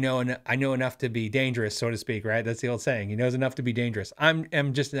between I know enough to be dangerous, so to speak, right? That's the old saying. He knows enough to be dangerous. I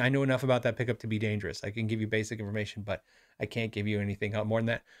know enough about that pickup to be dangerous. I can give you basic information, but I can't give you anything more than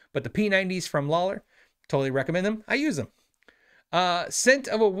that. But the P90s from Lawler, totally recommend them. I use them. Scent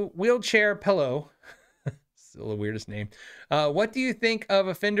of a wheelchair pillow. Still the weirdest name. What do you think of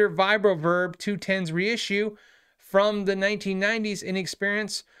a Fender Vibroverb 210s reissue from the 1990s in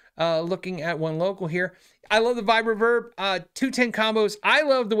experience? Looking at one local here. I love the Vibroverb 210 combos. I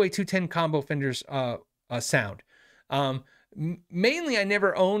love the way 210 combo Fenders sound. Mainly, I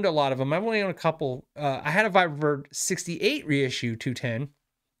never owned a lot of them. I've only owned a couple. I had a Vibroverb 68 reissue 210.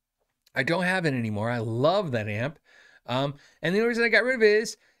 I don't have it anymore. I love that amp. And the only reason I got rid of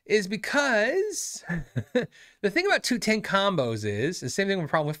it is because the thing about 210 combos is the same thing with the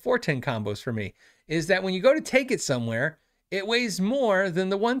problem with 410 combos for me is that when you go to take it somewhere, it weighs more than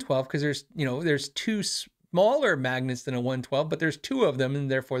the 112 because there's two smaller magnets than a 112, but there's two of them and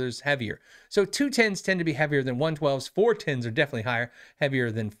therefore there's heavier. So 210s tend to be heavier than 112s. 410s are definitely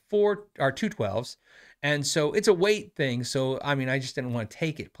heavier than 212s. And so it's a weight thing. So, I mean, I just didn't want to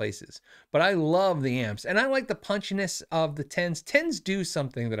take it places. But I love the amps. And I like the punchiness of the 10s. 10s do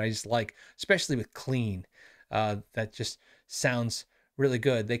something that I just like, especially with clean. That just sounds really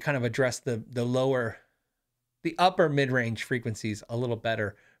good. They kind of address the upper mid-range frequencies a little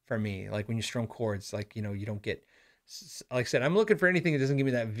better for me. Like when you strum chords, like, you know, you don't get, like I said, I'm looking for anything that doesn't give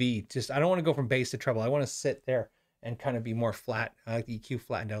me that V. Just, I don't want to go from bass to treble. I want to sit there and kind of be more flat. I like the EQ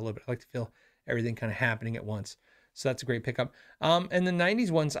flattened out a little bit. I like to feel everything kind of happening at once. So that's a great pickup. And the 90s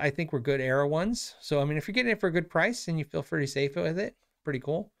ones, I think were good era ones. So, I mean, if you're getting it for a good price and you feel pretty safe with it, pretty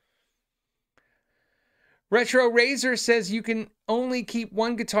cool. Retro Razor says you can only keep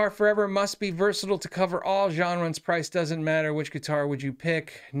one guitar forever, must be versatile to cover all genres. Price doesn't matter. Which guitar would you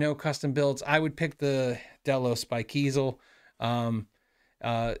pick? No custom builds. I would pick the Delos by Kiesel.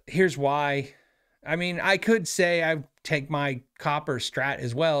 Here's why. I mean, I could say I take my copper Strat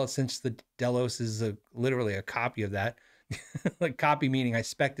as well, since the Delos is literally a copy of that. Like copy meaning I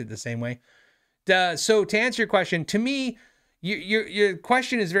spec'd it the same way. So to answer your question, to me, your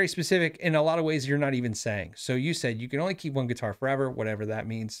question is very specific in a lot of ways you're not even saying. So you said you can only keep one guitar forever, whatever that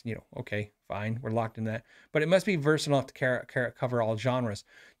means. You know, okay, fine, we're locked in that. But it must be versatile enough to cover all genres.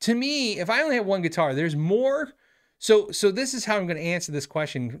 To me, if I only have one guitar, there's more. So this is how I'm going to answer this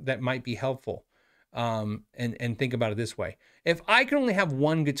question that might be helpful. And think about it this way. If I can only have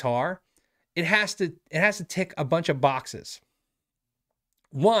one guitar, it has to tick a bunch of boxes.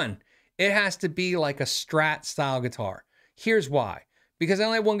 One, it has to be like a Strat style guitar. Here's why. Because I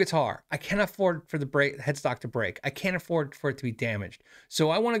only have one guitar. I can't afford for the headstock to break. I can't afford for it to be damaged.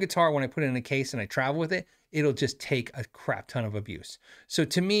 So I want a guitar when I put it in a case and I travel with it, it'll just take a crap ton of abuse. So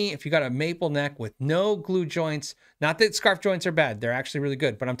to me, if you got a maple neck with no glue joints, not that scarf joints are bad, they're actually really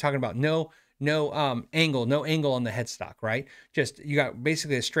good, but I'm talking about no angle on the headstock, right? Just, you got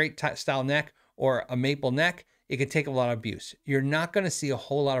basically a straight style neck or a maple neck. It could take a lot of abuse. You're not going to see a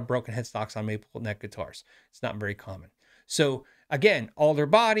whole lot of broken headstocks on maple neck guitars. It's not very common. So again, alder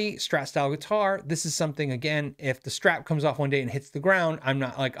body, Strat style guitar. This is something, again, if the strap comes off one day and hits the ground, I'm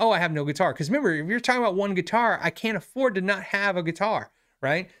not like, oh, I have no guitar. Because remember, if you're talking about one guitar, I can't afford to not have a guitar,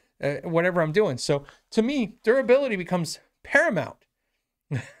 right? Whatever I'm doing. So to me, durability becomes paramount.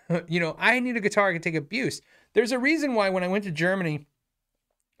 You know, I need a guitar I can take abuse. There's a reason why when I went to Germany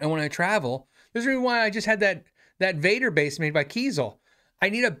and when I travel, there's a reason why I just had that Vader bass made by Kiesel. I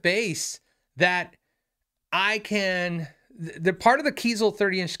need a bass that I can... The part of the Kiesel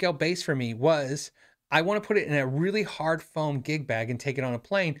 30-inch scale bass for me was I want to put it in a really hard foam gig bag and take it on a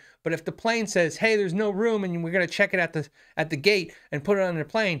plane. But if the plane says, hey, there's no room and we're going to check it at the gate and put it on the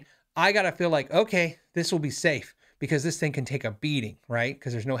plane, I got to feel like, okay, this will be safe. Because this thing can take a beating, right?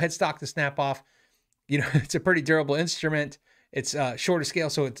 Because there's no headstock to snap off. You know, it's a pretty durable instrument. It's shorter scale,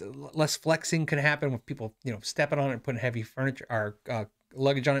 so it's less flexing can happen with people, stepping on it and putting heavy furniture or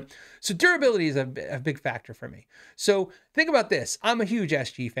luggage on it. So durability is a big factor for me. So think about this. I'm a huge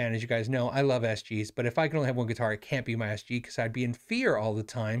SG fan, as you guys know. I love SGs, but if I can only have one guitar, it can't be my SG because I'd be in fear all the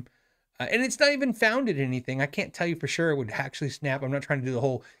time. And it's not even founded in anything. I can't tell you for sure it would actually snap. I'm not trying to do the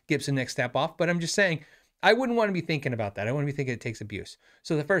whole Gibson neck step off, but I'm just saying I wouldn't want to be thinking about that. I want to be thinking it takes abuse.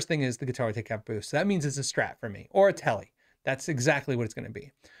 So the first thing is the guitar would take abuse. So that means it's a Strat for me or a Tele. That's exactly what it's going to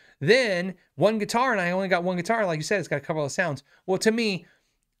be. Then one guitar, and I only got one guitar. Like you said, it's got to cover all the sounds. Well, to me,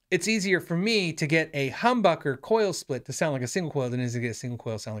 it's easier for me to get a humbucker coil split to sound like a single coil than it is to get a single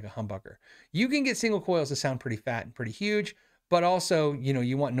coil to sound like a humbucker. You can get single coils to sound pretty fat and pretty huge, but also,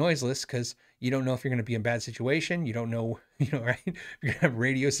 you want noiseless because you don't know if you're going to be in a bad situation. You don't know, right? If you're going to have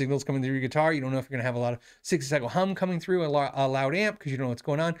radio signals coming through your guitar. You don't know if you're going to have a lot of 60-cycle hum coming through a loud amp because you don't know what's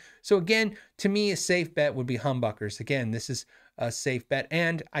going on. So again, to me, a safe bet would be humbuckers. Again, this is a safe bet.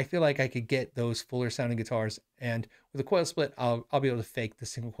 And I feel like I could get those fuller sounding guitars. And with a coil split, I'll be able to fake the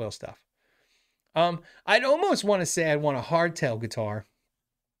single coil stuff. I'd almost want to say I'd want a hardtail guitar,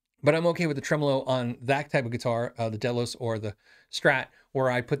 but I'm okay with the tremolo on that type of guitar, the Delos or the Strat, where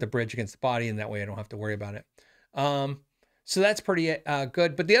I put the bridge against the body, and that way I don't have to worry about it. So that's pretty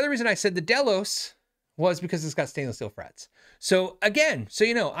good. But the other reason I said the Delos was because it's got stainless steel frets. So again,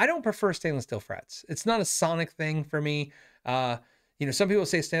 I don't prefer stainless steel frets. It's not a sonic thing for me. Some people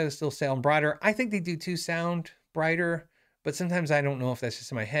say stainless steel sound brighter. I think they do too sound brighter, but sometimes I don't know if that's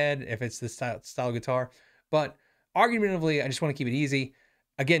just in my head, if it's the style guitar. But argumentatively, I just want to keep it easy.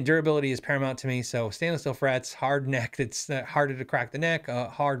 Again, durability is paramount to me. So stainless steel frets, hard neck, it's harder to crack the neck,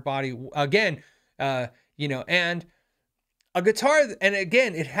 hard body. Again, and a guitar, and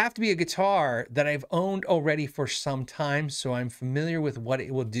again, it'd have to be a guitar that I've owned already for some time, so I'm familiar with what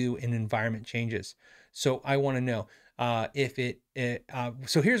it will do in environment changes. So I want to know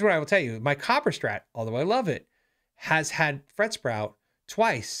so here's what I will tell you. My copper Strat, although I love it, has had fret sprout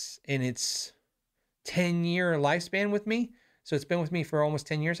twice in its 10-year lifespan with me. So it's been with me for almost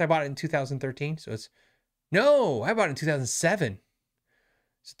 10 years. I bought it in 2013. I bought it in 2007.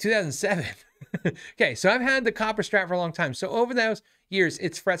 So 2007. Okay, so I've had the copper Strat for a long time. So over those years,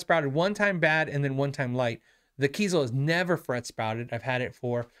 it's fret sprouted one time bad and then one time light. The Kiesel has never fret sprouted. I've had it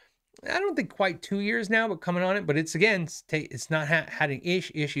for, I don't think quite 2 years now, but coming on it. But it's not having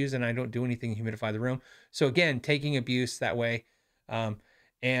issues, and I don't do anything to humidify the room. So again, taking abuse that way.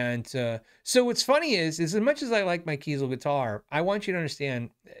 So what's funny is as much as I like my Kiesel guitar, I want you to understand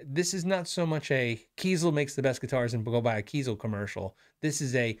this is not so much a Kiesel makes the best guitars and go buy a Kiesel commercial. This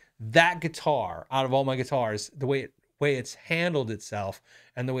is that guitar out of all my guitars, the way it's handled itself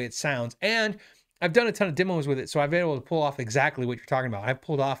and the way it sounds. And I've done a ton of demos with it, so I've been able to pull off exactly what you're talking about. I've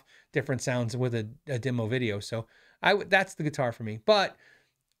pulled off different sounds with a demo video. So that's the guitar for me. But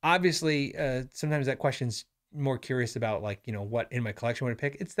obviously, sometimes that question's more curious about what in my collection would I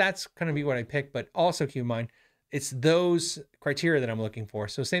pick. That's going to be what I pick, but also keep in mind it's those criteria that I'm looking for.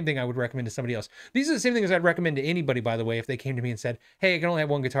 So same thing I would recommend to somebody else. These are the same things I'd recommend to anybody, by the way, if they came to me and said, hey, I can only have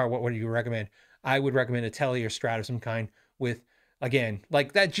one guitar, what do you recommend? I would recommend a Tele or Strat of some kind with, again,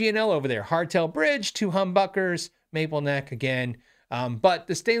 like that G&L over there, hardtail bridge, 2 humbuckers, maple neck again. But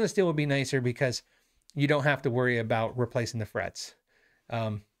the stainless steel would be nicer because you don't have to worry about replacing the frets.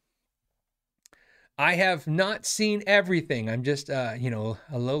 I have not seen everything. I'm just, a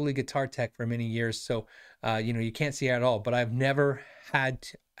lowly guitar tech for many years. So, you can't see it at all, but I've never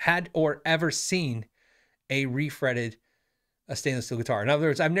had or ever seen a refretted stainless steel guitar. In other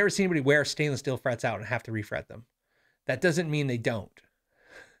words, I've never seen anybody wear stainless steel frets out and have to refret them. That doesn't mean they don't.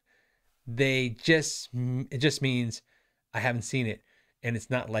 It just means I haven't seen it and it's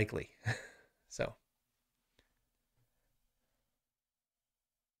not likely. So.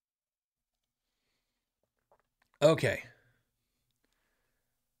 Okay.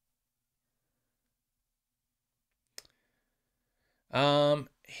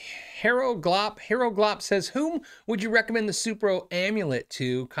 Harold Glop says, whom would you recommend the Supro Amulet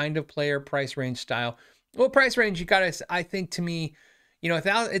to? Kind of player, price range, style. Well, price range, you gotta, I think to me, it's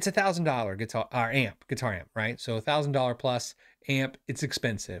 $1,000 guitar amp, right? So $1,000 plus amp, it's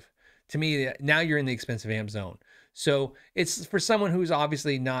expensive. To me, now you're in the expensive amp zone. So it's for someone who's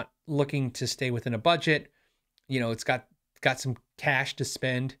obviously not looking to stay within a budget. It's got some cash to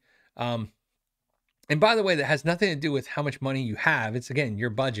spend. And by the way, that has nothing to do with how much money you have. It's, again, your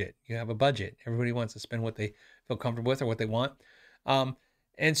budget. You have a budget. Everybody wants to spend what they feel comfortable with or what they want.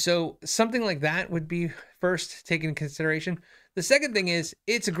 And so something like that would be first taken into consideration. The second thing is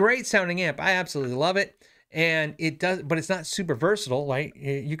it's a great sounding amp. I absolutely love it. And it does, but it's not super versatile, right?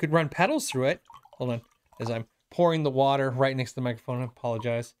 You could run pedals through it. Hold on, as I'm pouring the water right next to the microphone. I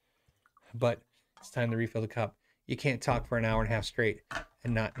apologize, but it's time to refill the cup. You can't talk for an hour and a half straight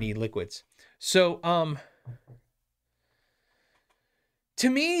and not need liquids. So, to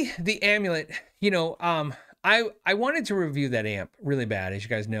me, the Amulet, I wanted to review that amp really bad, as you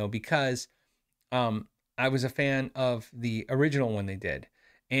guys know, because I was a fan of the original one they did,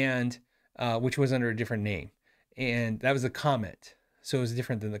 and which was under a different name, and that was the Comet. So it was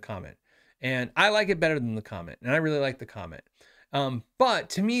different than the Comet, and I like it better than the Comet, and I really like the Comet. But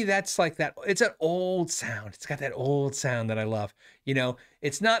to me, that's like that. It's an old sound. It's got that old sound that I love.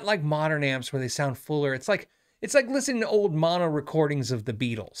 It's not like modern amps where they sound fuller. It's like listening to old mono recordings of the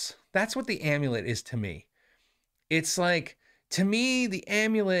Beatles. That's what the Amulet is to me. It's like, to me, the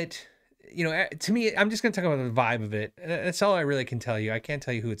Amulet, to me, I'm just going to talk about the vibe of it. That's all I really can tell you. I can't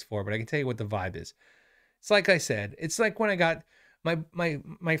tell you who it's for, but I can tell you what the vibe is. It's like I said, it's like when I got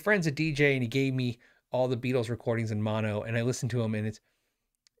my friend's a DJ and he gave me all the Beatles recordings in mono and I listened to them, and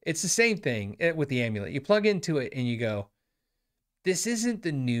it's the same thing with the Amulet. You plug into it and you go, this isn't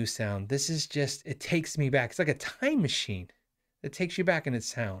the new sound. This is just, it takes me back. It's like a time machine that takes you back in its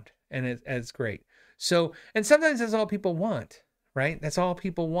sound, and it's great. So, and sometimes that's all people want, right? That's all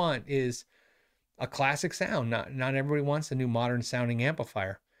people want is a classic sound. Not everybody wants a new modern sounding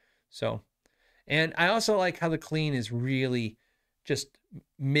amplifier. So, and I also like how the clean is really just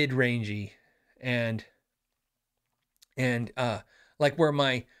mid-rangey, and like where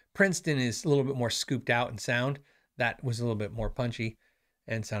my Princeton is a little bit more scooped out in sound, that was a little bit more punchy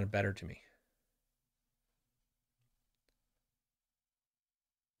and sounded better to me.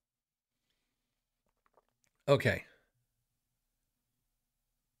 Okay.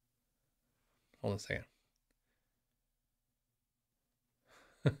 Hold on a second.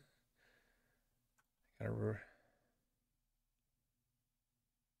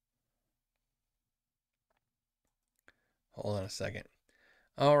 Hold on a second.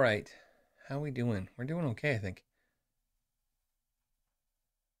 All right. How are we doing? We're doing okay, I think.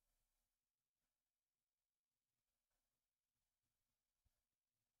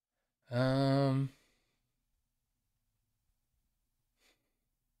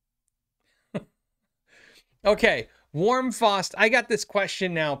 Okay. Warm Fost. I got this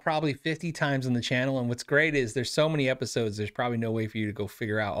question now probably 50 times on the channel. And what's great is there's so many episodes, there's probably no way for you to go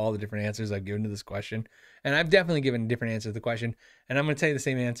figure out all the different answers I've given to this question. And I've definitely given a different answer to the question. And I'm going to tell you the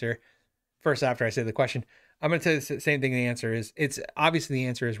same answer first after I say the question. I'm going to tell you the same thing the answer is. It's obviously the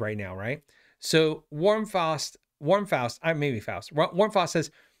answer is right now, right? So Warm Fost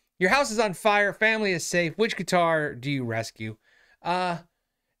says, your house is on fire, family is safe. Which guitar do you rescue?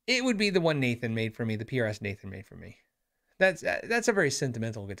 It would be the one Nathan made for me, the PRS Nathan made for me. That's a very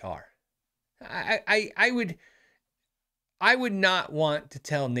sentimental guitar. I would not want to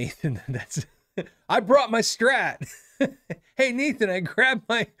tell Nathan that that's I brought my Strat. Hey Nathan, I grabbed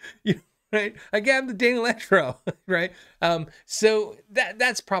my right? I grabbed the Dane Electro, right? So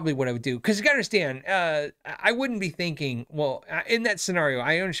that's probably what I would do, because you gotta understand, I wouldn't be thinking, well, in that scenario,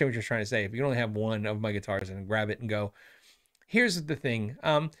 I understand what you're trying to say. If you only have one of my guitars and grab it and go, here's the thing.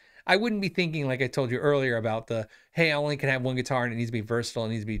 I wouldn't be thinking like I told you earlier about hey, I only can have one guitar and it needs to be versatile, it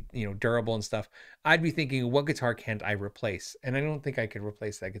needs to be, durable and stuff. I'd be thinking, what guitar can't I replace? And I don't think I could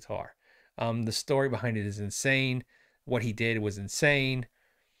replace that guitar. The story behind it is insane. What he did was insane.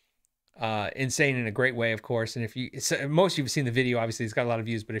 Insane in a great way, of course. And most of you have seen the video, obviously it's got a lot of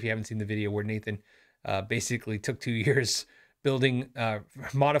views, but if you haven't seen the video where Nathan basically took 2 years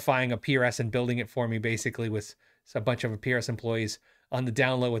modifying a PRS and building it for me, basically with a bunch of PRS employees on the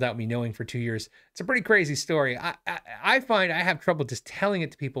down low without me knowing for 2 years. It's a pretty crazy story. I find I have trouble just telling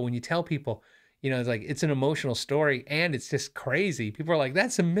it to people. When you tell people, it's like, it's an emotional story and it's just crazy. People are like,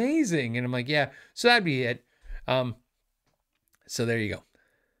 that's amazing. And I'm like, yeah, so that'd be it. So there you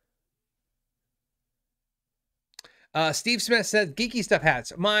go. Steve Smith said, geeky stuff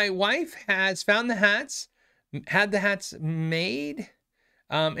hats. My wife has found the hats, had the hats made.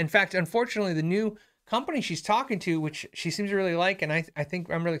 In fact, unfortunately, the new company she's talking to, which she seems to really like, and I think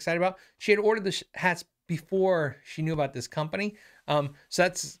I'm really excited about, she had ordered the hats before she knew about this company. So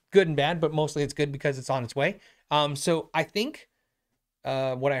that's good and bad, but mostly it's good because it's on its way. So I think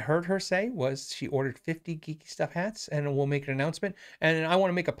what I heard her say was she ordered 50 geeky stuff hats, and we'll make an announcement. And I want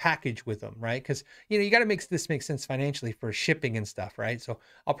to make a package with them, right? Because you got to make this make sense financially for shipping and stuff, right? So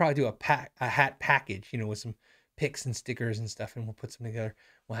I'll probably do a hat package, with some pics and stickers and stuff, and we'll put some together.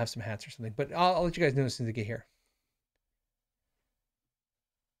 We'll have some hats or something, but I'll let you guys know as soon as I get here.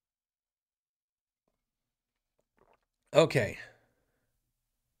 Okay.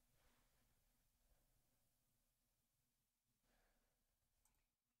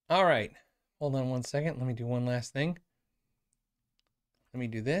 All right. Hold on one second. Let me do one last thing. Let me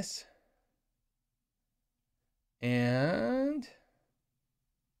do this. And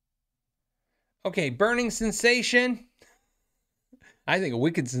okay, burning sensation. I think a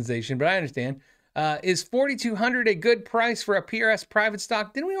wicked sensation, but I understand. Is $4,200 a good price for a PRS private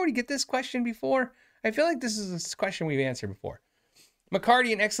stock? Didn't we already get this question before? I feel like this is a question we've answered before. McCarty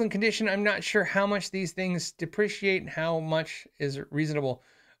in excellent condition. I'm not sure how much these things depreciate and how much is reasonable.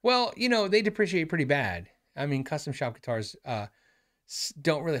 Well, you know, they depreciate pretty bad. I mean, custom shop guitars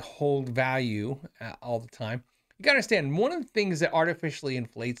don't really hold value all the time. You gotta understand, one of the things that artificially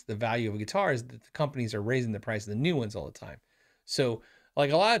inflates the value of a guitar is that the companies are raising the price of the new ones all the time. So,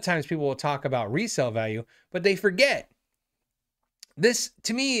 like a lot of times people will talk about resale value, but they forget. This,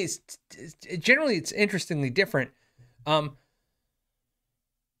 to me, is generally, it's interestingly different.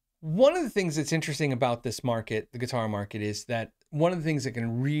 One of the things that's interesting about this market, the guitar market, is that one of the things that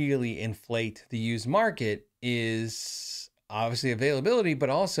can really inflate the used market is obviously availability, but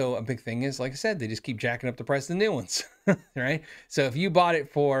also a big thing is, like I said, they just keep jacking up the price of the new ones, right? So if you bought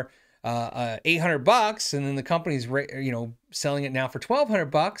it for $800 and then the company's selling it now for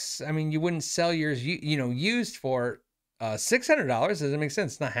 $1,200, I mean, you wouldn't sell yours used for $600. Doesn't make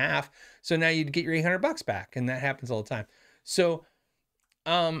sense. It's not half. So now you'd get your $800 back, and that happens all the time. So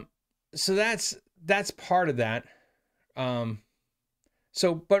so that's part of that.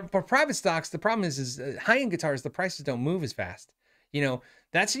 But for private stocks, the problem is high-end guitars, the prices don't move as fast. You know,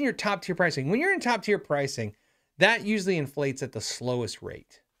 that's in your top tier pricing. When you're in top tier pricing, that usually inflates at the slowest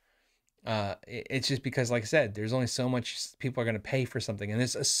rate. It's just because, like I said, there's only so much people are going to pay for something, and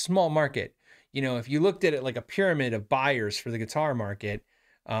it's a small market. You know, if you looked at it like a pyramid of buyers for the guitar market,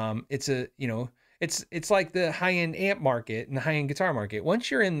 it's like the high-end amp market and the high-end guitar market. Once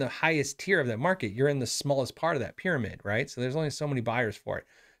you're in the highest tier of that market, you're in the smallest part of that pyramid, right? So there's only so many buyers for it.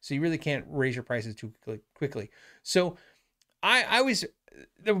 So you really can't raise your prices too quickly. So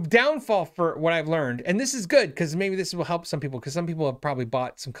the downfall for what I've learned, and this is good because maybe this will help some people, because some people have probably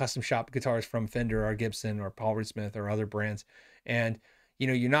bought some custom shop guitars from Fender or Gibson or Paul Reed Smith or other brands, and you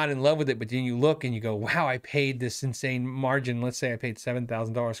know, you're not in love with it, but then you look and you go, wow, I paid this insane margin. Let's say I paid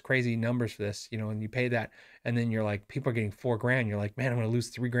 $7,000, crazy numbers for this, you know, and you pay that. And then you're like, people are getting $4,000. You're like, man, I'm going to lose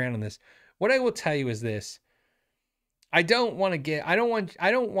 $3,000 on this. What I will tell you is this. I don't want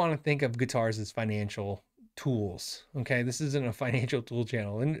to think of guitars as financial tools. Okay. This isn't a financial tool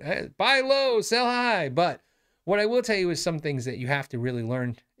channel, and buy low, sell high. But what I will tell you is some things that you have to really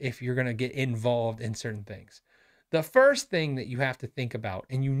learn if you're going to get involved in certain things. The first thing that you have to think about,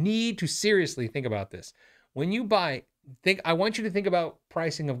 and you need to seriously think about this, when you buy, I want you to think about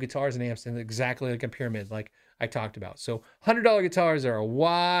pricing of guitars and amps in exactly like a pyramid, like I talked about. So $100 guitars are a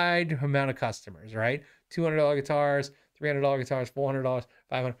wide amount of customers, right? $200 guitars, $300 guitars, $400,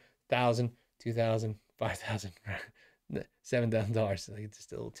 $500, $1,000, $2,000, $5,000, $7,000. So it's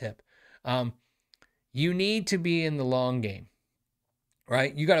just a little tip. You need to be in the long game,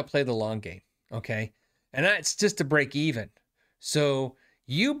 right? You got to play the long game, okay? And that's just to break even. So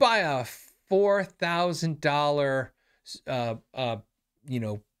you buy a $4,000,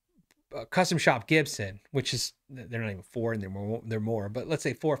 custom shop Gibson, which is, they're not even four and they're more, but let's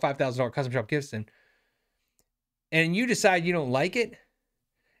say $4,000 or $5,000 custom shop Gibson, and you decide you don't like it,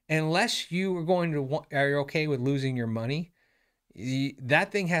 unless you are okay with losing your money,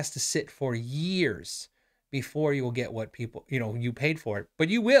 that thing has to sit for years before you will get what you paid for it. But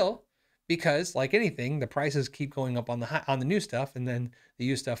you will. Because like anything, the prices keep going up on the new stuff, and then the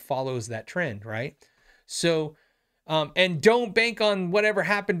used stuff follows that trend, right? So, and don't bank on whatever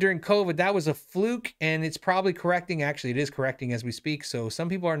happened during COVID. That was a fluke, and it's probably correcting. Actually, it is correcting as we speak. So some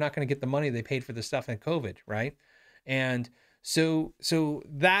people are not going to get the money they paid for the stuff in COVID, right? And so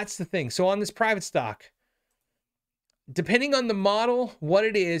that's the thing. So on this private stock, depending on the model, what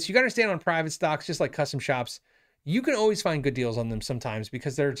it is, you got to understand on private stocks, just like custom shops, you can always find good deals on them sometimes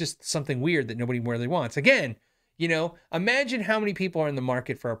because they're just something weird that nobody really wants. Again, imagine how many people are in the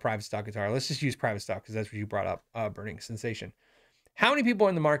market for a private stock guitar. Let's just use private stock because that's what you brought up, burning sensation. How many people are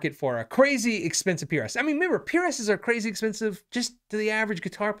in the market for a crazy expensive PRS? I mean, remember, PRSs are crazy expensive just to the average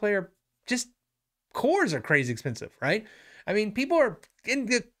guitar player. Just cores are crazy expensive, right? I mean, people are in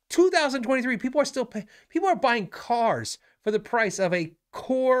the 2023, people are buying cars for the price of a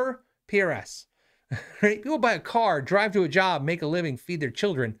core PRS. Right? People buy a car, drive to a job, make a living, feed their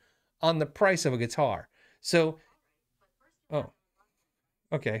children on the price of a guitar. So, oh,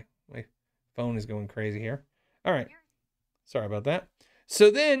 okay. My phone is going crazy here. All right. Sorry about that.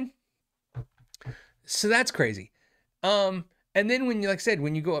 So that's crazy. And then when you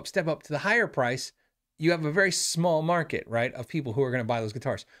step up to the higher price, you have a very small market, right, of people who are going to buy those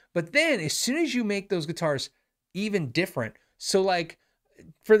guitars. But then as soon as you make those guitars even different, so like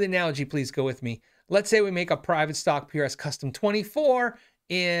for the analogy, please go with me. Let's say we make a private stock PRS Custom 24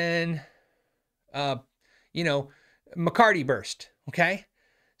 in, you know, McCarty burst, okay?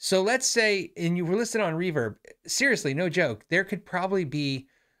 So let's say, and you were listed on Reverb, seriously, no joke, there could probably be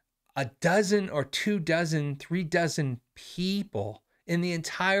a dozen or 2 dozen, 3 dozen people in the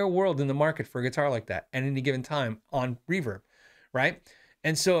entire world in the market for a guitar like that at any given time on Reverb, right?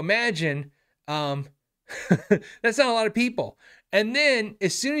 And so imagine, that's not a lot of people. And then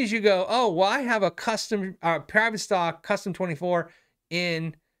as soon as you go, oh, well, I have a custom, private stock custom 24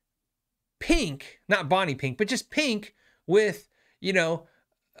 in pink, not Bonnie pink, but just pink with, you know,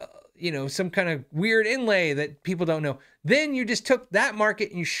 some kind of weird inlay that people don't know. Then you just took that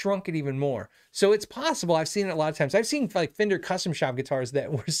market and you shrunk it even more. So it's possible. I've seen it a lot of times. I've seen like Fender custom shop guitars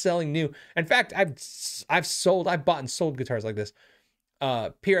that were selling new. In fact, I've bought and sold guitars like this.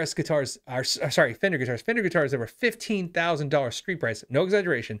 PRS guitars are, sorry, Fender guitars that were $15,000 street price, no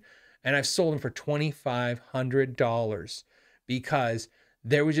exaggeration. And I've sold them for $2,500 because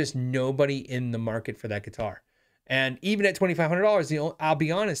there was just nobody in the market for that guitar. And even at $2,500, I'll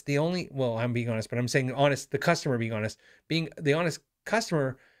be honest, I'm being honest, but I'm saying honest, the customer being honest, being the honest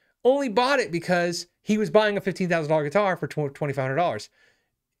customer only bought it because he was buying a $15,000 guitar for $2,500.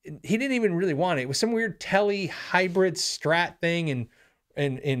 He didn't even really want it. It was some weird Tele hybrid Strat thing and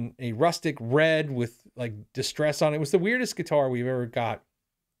in a rustic red with like distress on it. It was the weirdest guitar we've ever got.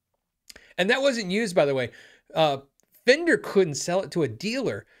 And that wasn't used, by the way. Fender couldn't sell it to a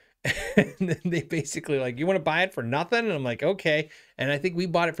dealer. And then they basically like, you want to buy it for nothing? And I'm like, okay. And I think we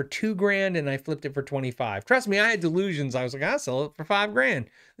bought it for $2,000 and I flipped it for 25. Trust me, I had delusions. I was like, I'll sell it for $5,000.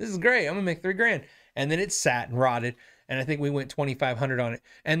 This is great. I'm gonna make $3,000. And then it sat and rotted. And I think we went $2,500 on it.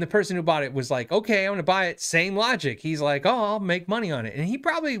 And the person who bought it was like, okay, I'm gonna buy it. Same logic. He's like, oh, I'll make money on it. And he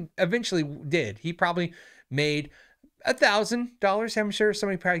probably eventually did. He probably made $1,000. I'm sure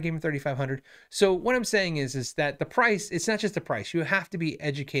somebody probably gave him $3,500. So what I'm saying is that the price, it's not just the price. You have to be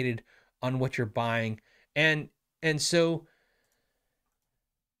educated on what you're buying. And so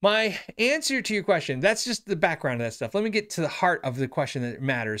my answer to your question, that's just the background of that stuff. Let me get to the heart of the question that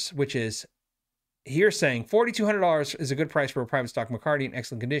matters, which is, you're saying $4,200 is a good price for a private stock McCarty in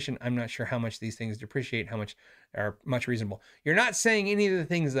excellent condition. I'm not sure how much these things depreciate, how much are much reasonable. You're not saying any of the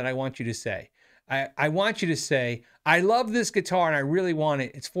things that I want you to say. I want you to say, I love this guitar and I really want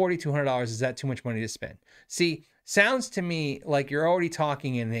it. It's $4,200. Is that too much money to spend? See, sounds to me like you're already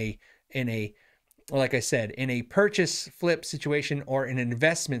talking in a, like I said, in a purchase flip situation or in an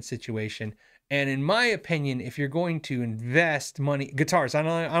investment situation. And in my opinion, if you're going to invest money, guitars, I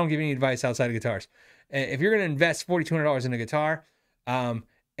don't give any advice outside of guitars. If you're going to invest $4,200 in a guitar,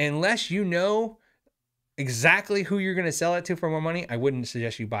 unless you know exactly who you're going to sell it to for more money, I wouldn't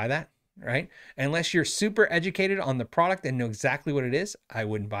suggest you buy that, right? Unless you're super educated on the product and know exactly what it is, I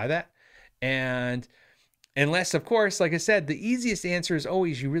wouldn't buy that. And unless, of course, like I said, the easiest answer is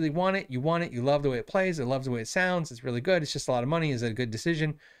always you really want it, you love the way it plays, it loves the way it sounds, it's really good, it's just a lot of money, is it a good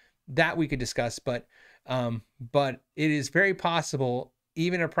decision? That we could discuss, but it is very possible,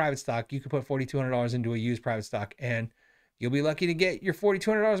 even a private stock, you could put $4,200 into a used private stock and you'll be lucky to get your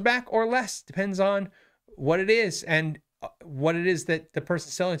 $4,200 back or less. Depends on what it is and what it is that the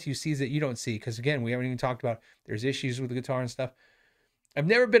person selling to you sees that you don't see. Because again, we haven't even talked about there's issues with the guitar and stuff. I've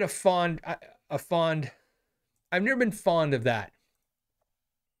never been I've never been fond of that.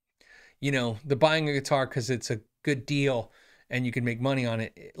 You know, the buying a guitar because it's a good deal and you can make money on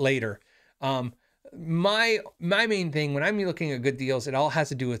it later. My main thing when I'm looking at good deals, it all has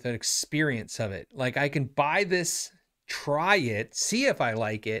to do with an experience of it. Like I can buy this, try it, see if I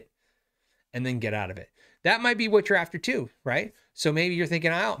like it, and then get out of it. That might be what you're after too, right? So maybe you're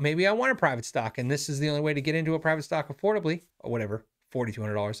thinking, oh, maybe I want a private stock and this is the only way to get into a private stock affordably or whatever,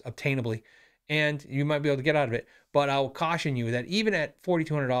 $4,200 obtainably, and you might be able to get out of it. But I'll caution you that even at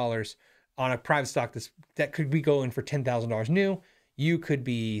 $4,200 on a private stock that could be going for $10,000 new, you could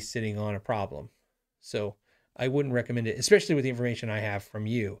be sitting on a problem. So I wouldn't recommend it, especially with the information I have from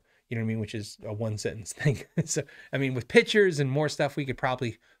you, you know what I mean? Which is a one sentence thing. So, I mean, with pictures and more stuff, we could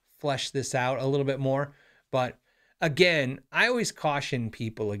probably flesh this out a little bit more. But again, I always caution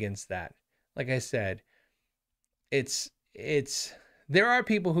people against that. Like I said, there are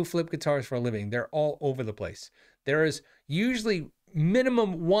people who flip guitars for a living. They're all over the place. There is usually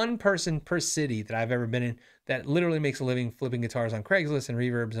minimum one person per city that I've ever been in that literally makes a living flipping guitars on Craigslist and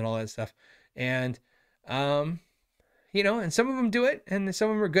reverbs and all that stuff. And, you know, and some of them do it and some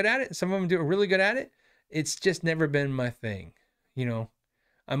of them are good at it. And some of them do it really good at it. It's just never been my thing. You know,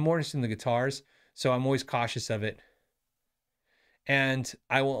 I'm more interested in the guitars, so I'm always cautious of it. And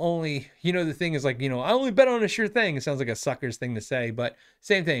I will only, the thing is like, I only bet on a sure thing. It sounds like a sucker's thing to say, but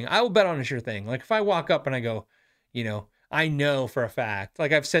same thing. I will bet on a sure thing. Like if I walk up and I go, I know for a fact,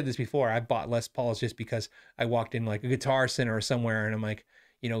 like I've said this before, I bought Les Pauls just because I walked in like a Guitar Center or somewhere and I'm like,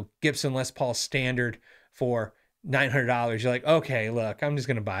 Gibson Les Paul standard for $900. You're like, okay, look, I'm just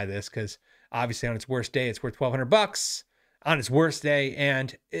going to buy this because obviously on its worst day, it's worth $1,200 on its worst day.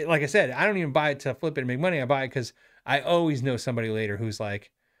 And like I said, I don't even buy it to flip it and make money. I buy it because I always know somebody later who's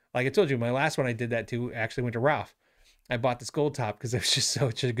like I told you, my last one I did that to actually went to Ralph. I bought this gold top because it was just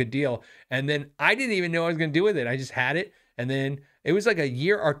such a good deal. And then I didn't even know what I was going to do with it. I just had it. And then it was like a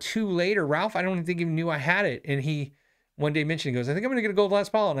year or two later, Ralph, I don't even think he knew I had it. And he one day mentioned, he goes, I think I'm going to get a gold Les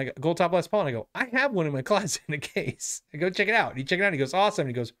Paul. And I got gold top Les Paul. And I go, I have one in my closet in a case. I go, check it out. And he checked it out. And he goes, awesome. And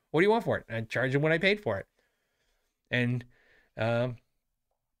he goes, what do you want for it? And I charge him what I paid for it. And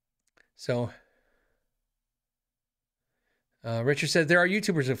Richard says there are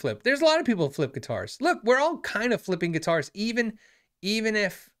YouTubers that flip. There's a lot of people that flip guitars. Look, we're all kind of flipping guitars, even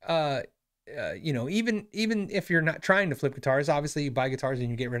if even if you're not trying to flip guitars. Obviously, you buy guitars and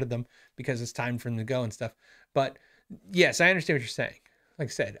you get rid of them because it's time for them to go and stuff. But yes, I understand what you're saying. Like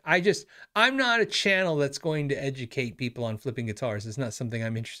I said, I'm not a channel that's going to educate people on flipping guitars. It's not something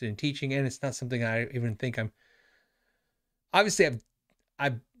I'm interested in teaching, and it's not something I even think I'm. Obviously,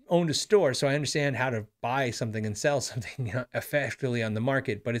 I've owned a store, so I understand how to buy something and sell something effectively on the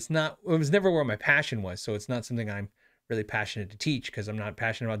market, but it was never where my passion was. So it's not something I'm really passionate to teach because I'm not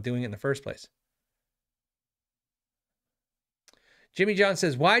passionate about doing it in the first place. Jimmy John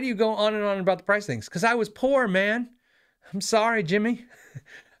says, why do you go on and on about the price things? Because I was poor, man. I'm sorry, Jimmy.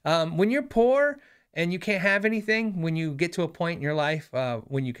 When you're poor and you can't have anything, when you get to a point in your life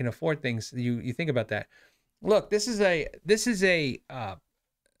when you can afford things, you think about that. Look, this is a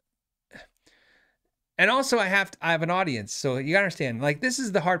and also I have an audience, so you gotta understand, like, this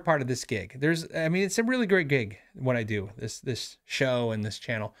is the hard part of this gig. It's a really great gig what I do, this show and this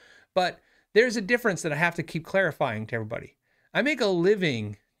channel, but there's a difference that I have to keep clarifying to everybody. I make a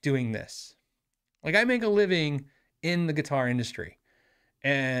living doing this. Like, I make a living in the guitar industry,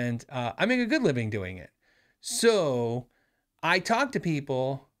 and I make a good living doing it. So I talk to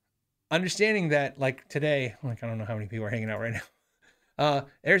people understanding that, like today, like I don't know how many people are hanging out right now.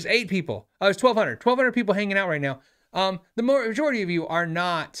 There's 8 people. There's 1,200 people hanging out right now. The majority of you are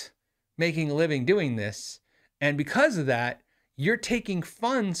not making a living doing this. And because of that, you're taking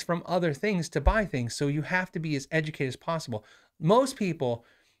funds from other things to buy things. So you have to be as educated as possible. Most people,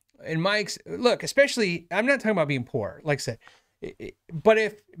 look, especially, I'm not talking about being poor, like I said, but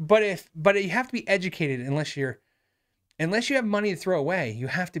you have to be educated unless you have money to throw away. You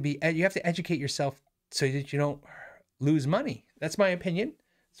have to educate yourself so that you don't lose money. That's my opinion.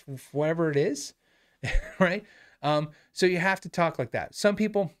 It's whatever it is, right? So you have to talk like that. Some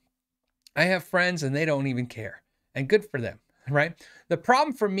people, I have friends and they don't even care, and good for them, right? The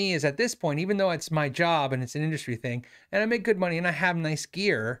problem for me is at this point, even though it's my job and it's an industry thing, and I make good money and I have nice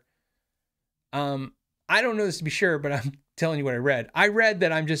gear, I don't know this to be sure, but I'm telling you what I read. I read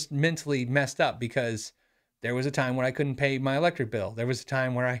that I'm just mentally messed up because there was a time when I couldn't pay my electric bill. There was a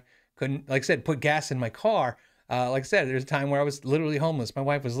time where I couldn't, like I said, put gas in my car. Like I said, there's a time where I was literally homeless. My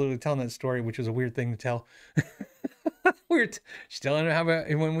wife was literally telling that story, which was a weird thing to tell. She's telling how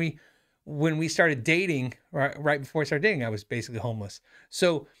when we started dating, right before we started dating, I was basically homeless.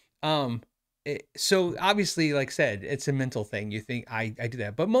 So, so obviously, like I said, it's a mental thing. You think I do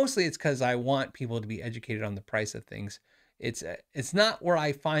that, but mostly it's because I want people to be educated on the price of things. It's not where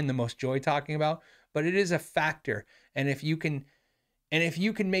I find the most joy talking about, but it is a factor. And if you can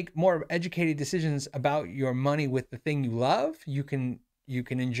make more educated decisions about your money with the thing you love, you can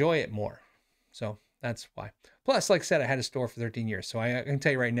enjoy it more. So that's why. Plus, like I said, I had a store for 13 years. So I can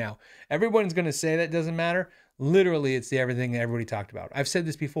tell you right now, everyone's going to say that doesn't matter. Literally, it's everything that everybody talked about. I've said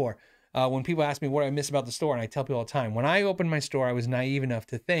this before. When people ask me what I miss about the store, and I tell people all the time, when I opened my store, I was naive enough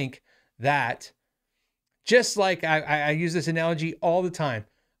to think that, just like I use this analogy all the time.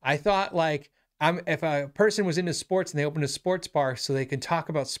 I thought, like, if a person was into sports and they opened a sports bar so they could talk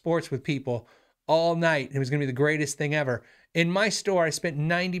about sports with people all night, it was going to be the greatest thing ever. In my store, I spent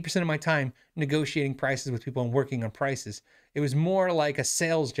 90% of my time negotiating prices with people and working on prices. It was more like a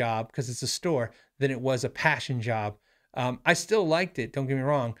sales job because it's a store than it was a passion job. I still liked it, don't get me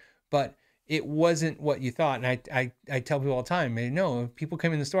wrong, but it wasn't what you thought. And I tell people all the time, no, people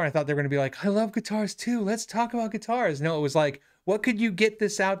come in the store, I thought they were going to be like, I love guitars too. Let's talk about guitars. No, it was like, what could you get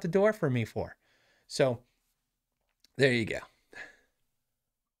this out the door for me for? So there you go.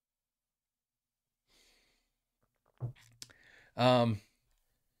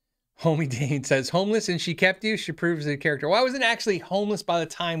 Homie Dane says, homeless and she kept you? She proves the character. Well, I wasn't actually homeless by the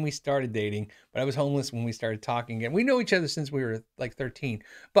time we started dating, but I was homeless when we started talking again. We know each other since we were like 13.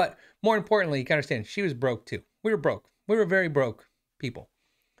 But more importantly, you can understand, she was broke too. We were broke. We were very broke people.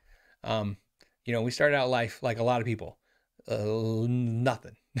 You know, we started out life like a lot of people.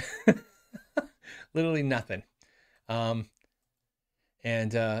 Nothing. Literally nothing. So,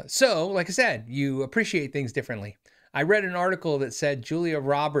 like I said, you appreciate things differently. I read an article that said Julia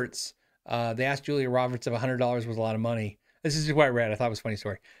Roberts, they asked Julia Roberts if $100 was a lot of money. This is just what I read. I thought it was a funny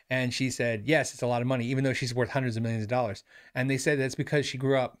story. And she said, yes, it's a lot of money, even though she's worth hundreds of millions of dollars. And they said that's because she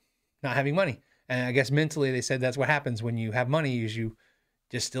grew up not having money. And I guess mentally they said that's what happens when you have money, is you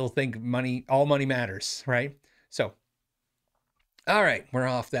just still think money, all money matters, right? So, all right, we're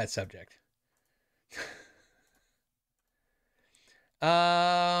off that subject.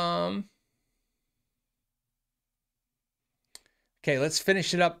 Okay, let's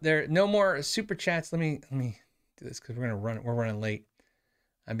finish it up there. No more super chats. Let me do this because we're running late.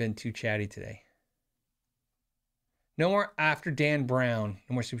 I've been too chatty today. No more after Dan Brown.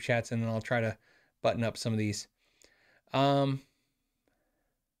 No more super chats, and then I'll try to button up some of these.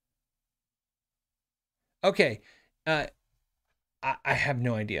 Okay. I have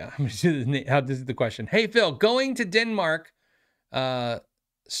no idea. I'm just how this is the question. Hey Phil, going to Denmark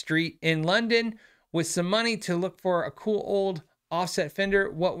Street in London with some money to look for a cool old offset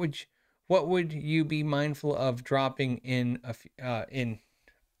Fender. What would you be mindful of dropping in a few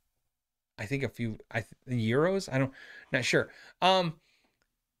euros? Not sure.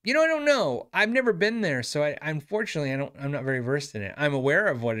 You know, I don't know. I've never been there, so unfortunately I'm not very versed in it. I'm aware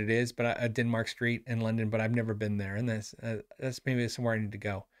of what it is, but a Denmark Street in London, but I've never been there, and that's maybe somewhere I need to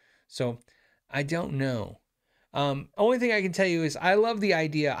go. So I don't know. Only thing I can tell you is I love the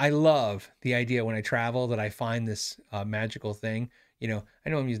idea when I travel that I find this magical thing. You know, I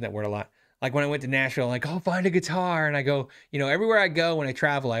know I'm using that word a lot. Like when I went to Nashville, I'm like, oh, find a guitar. And I go, you know, everywhere I go when I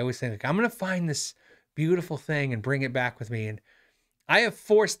travel, I always think, like, I'm going to find this beautiful thing and bring it back with me. And I have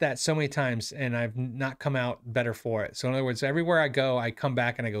forced that so many times and I've not come out better for it. So in other words, everywhere I go, I come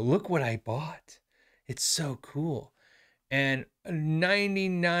back and I go, look what I bought. It's so cool. And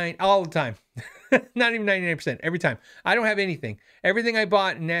 99, all the time, not even 99%, every time. I don't have anything. Everything I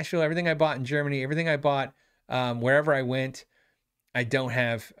bought in Nashville, everything I bought in Germany, everything I bought wherever I went, I don't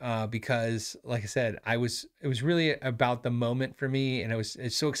have because, like I said, it was really about the moment for me, and I was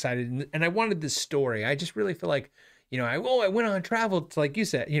so excited, and I wanted this story. I just really feel like, you know, I went on travel to, like you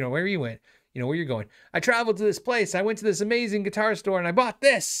said, you know, where you went, you know, where you're going. I traveled to this place. I went to this amazing guitar store, and I bought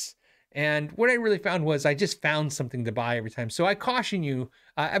this. And what I really found was I just found something to buy every time. So I caution you,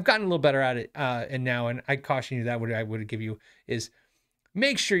 I've gotten a little better at it and I caution you that what I would give you is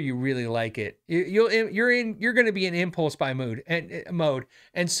make sure you really like it. You're going to be in impulse buy mode.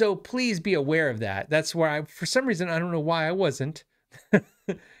 And so please be aware of that. That's where for some reason, I don't know why I wasn't.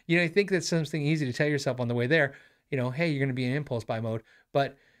 You know, I think that's something easy to tell yourself on the way there, you know, hey, you're going to be in impulse buy mode,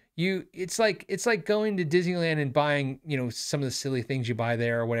 but it's like going to Disneyland and buying, you know, some of the silly things you buy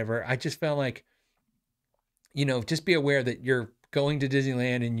there or whatever. I just felt like, you know, just be aware that you're going to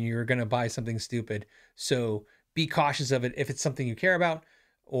Disneyland and you're going to buy something stupid. So be cautious of it if it's something you care about,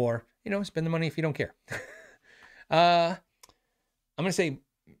 or, you know, spend the money if you don't care. I'm going to say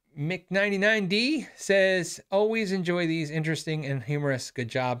Mick99D says, always enjoy these, interesting and humorous. Good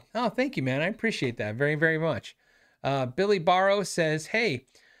job. Oh, thank you, man. I appreciate that very, very much. Billy Barrow says, hey,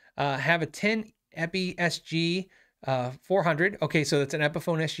 have a 10 Epi SG 400. Okay, so that's an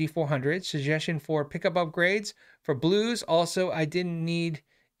Epiphone SG 400. Suggestion for pickup upgrades for blues. Also, I didn't need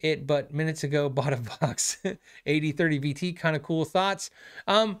it, but minutes ago bought a Vox 8030 VT. Kind of cool thoughts.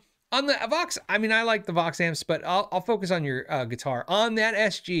 On the Vox, I mean, I like the Vox amps, but I'll focus on your guitar. On that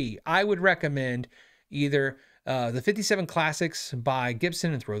SG, I would recommend either the 57 Classics by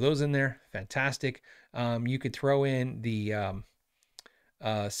Gibson and throw those in there. Fantastic. You could throw in the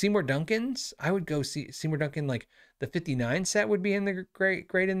Seymour Duncan's. I would go see Seymour Duncan, like the 59 set would be in the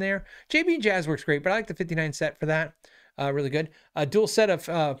great in there. JB Jazz works great, but I like the 59 set for that. Really good. A dual set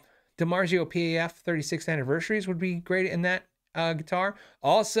of DiMarzio PAF 36th anniversaries would be great in that guitar.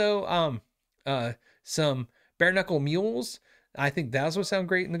 Also, some bare knuckle mules. I think those would sound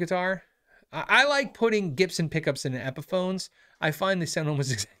great in the guitar. I like putting Gibson pickups in Epiphones. I find they sound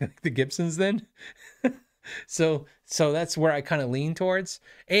almost exactly like the Gibsons then. So that's where I kind of lean towards.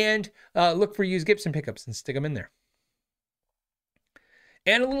 And look for used Gibson pickups and stick them in there.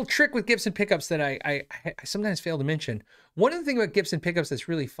 And a little trick with Gibson pickups that I sometimes fail to mention. One of the things about Gibson pickups that's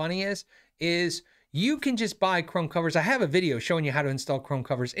really funny is you can just buy chrome covers. I have a video showing you how to install chrome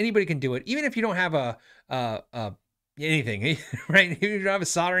covers. Anybody can do it, even if you don't have a anything, right? If you don't have a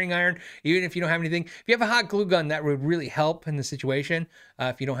soldering iron, even if you don't have anything, if you have a hot glue gun, that would really help in the situation.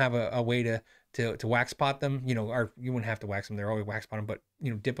 If you don't have a way to wax pot them, you know, or you wouldn't have to wax them. They're always wax pot them, but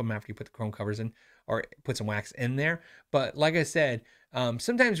you know, dip them after you put the chrome covers in, or put some wax in there. But like I said,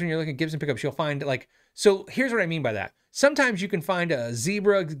 sometimes when you're looking at Gibson pickups, you'll find like, so here's what I mean by that. Sometimes you can find a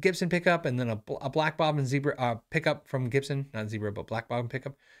zebra Gibson pickup and then a black bobbin zebra pickup from Gibson, not zebra, but black bobbin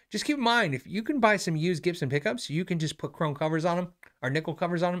pickup. Just keep in mind, if you can buy some used Gibson pickups, you can just put chrome covers on them or nickel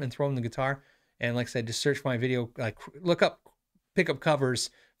covers on them and throw them in the guitar. And like I said, just search for my video, like look up pickup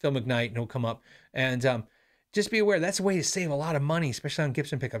covers, Phil McKnight, and it'll come up. And just be aware, that's a way to save a lot of money, especially on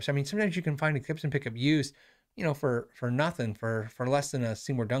Gibson pickups. I mean, sometimes you can find a Gibson pickup used, you know, for nothing, for less than a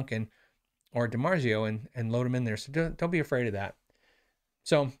Seymour Duncan or DiMarzio, and load them in there. So don't be afraid of that.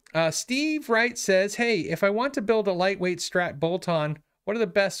 So Steve Wright says, hey, if I want to build a lightweight Strat bolt-on, what are the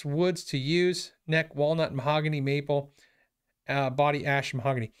best woods to use? Neck, walnut, mahogany, maple, body, ash,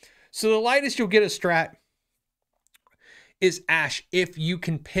 mahogany. So the lightest you'll get a Strat is ash if you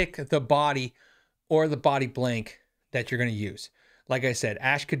can pick the body or the body blank that you're going to use. Like I said,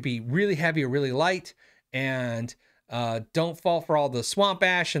 ash could be really heavy or really light, and don't fall for all the swamp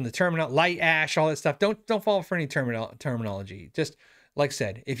ash and the light ash, all that stuff. Don't fall for any terminology. Just like I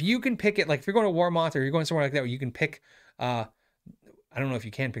said, if you can pick it, like if you're going to Warmoth or you're going somewhere like that where you can pick, I don't know if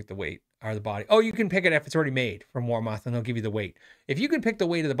you can pick the weight or the body. Oh, you can pick it if it's already made from Warmoth, and they'll give you the weight. If you can pick the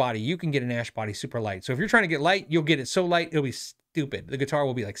weight of the body, you can get an ash body super light. So if you're trying to get light, you'll get it so light, it'll be stupid. The guitar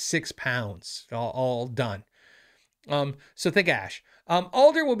will be like 6 pounds, all done. So think ash.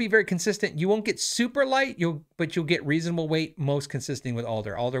 Alder will be very consistent. You won't get super light, but you'll get reasonable weight, most consistent with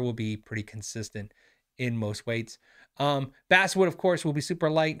alder. Alder will be pretty consistent in most weights. Basswood, of course, will be super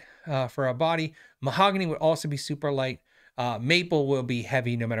light for a body. Mahogany would also be super light. Maple will be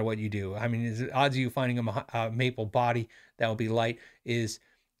heavy no matter what you do. I mean, the odds of you finding a maple body that will be light is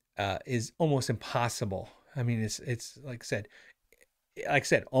almost impossible. I mean, it's like I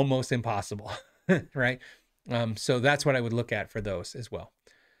said, almost impossible, right? So that's what I would look at for those as well.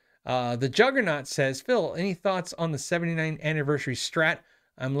 The Juggernaut says, Phil, any thoughts on the 79th anniversary Strat?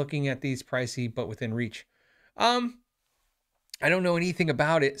 I'm looking at these pricey, but within reach. I don't know anything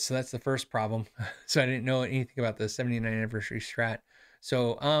about it, so that's the first problem. So I didn't know anything about the 79th anniversary Strat.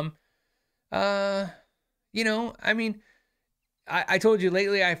 So, you know, I mean, I told you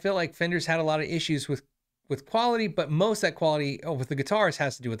lately, I feel like Fender's had a lot of issues with quality, but most of that quality with the guitars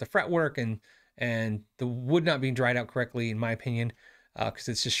has to do with the fretwork and the wood not being dried out correctly, in my opinion, because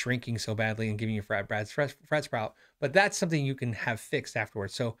it's just shrinking so badly and giving you fret sprout. But that's something you can have fixed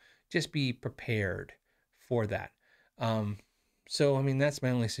afterwards. So just be prepared for that. So, I mean, that's my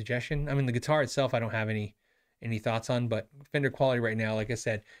only suggestion. I mean, the guitar itself, I don't have any thoughts on, but Fender quality right now, like I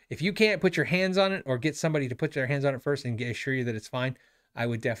said, if you can't put your hands on it or get somebody to put their hands on it first and assure you that it's fine, I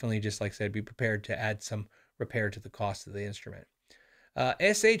would definitely, just like I said, be prepared to add some repair to the cost of the instrument.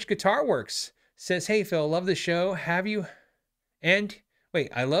 SH Guitar Works says, hey, Phil, love the show. I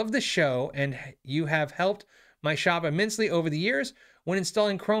love the show, and you have helped my shop immensely over the years. When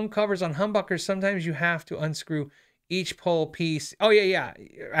installing chrome covers on humbuckers, sometimes you have to unscrew each pole piece. Oh, yeah.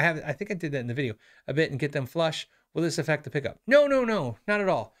 I think I did that in the video a bit, and get them flush. Will this affect the pickup? No, not at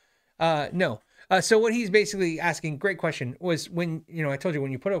all. No. So what he's basically asking, great question, was when, you know, I told you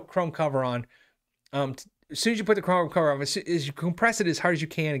when you put a chrome cover on, as soon as you put the chrome cover on, as you compress it as hard as you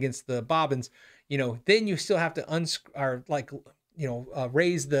can against the bobbins, you know, then you still have to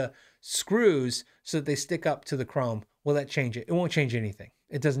raise the screws so that they stick up to the chrome. Will that change it? It won't change anything.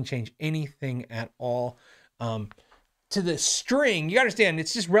 It doesn't change anything at all. To the string, you understand,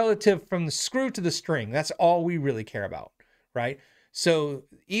 it's just relative from the screw to the string. That's all we really care about, right? So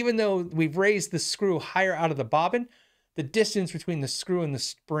even though we've raised the screw higher out of the bobbin, the distance between the screw and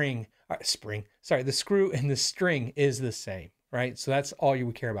the the screw and the string is the same, right? So that's all you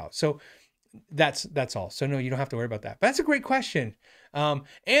would care about. So that's all. So no, you don't have to worry about that. But that's a great question.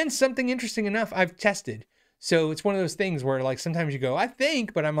 And something interesting enough, I've tested. So it's one of those things where, like, sometimes you go, I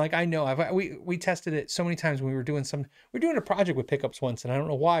think, but I'm like, I know. We tested it so many times when we were doing a project with pickups once, and I don't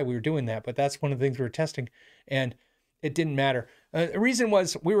know why we were doing that, but that's one of the things we were testing, and it didn't matter. The reason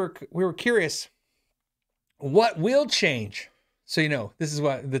was we were curious what will change. So, you know, this is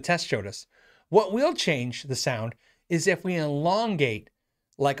what the test showed us. What will change the sound is if we elongate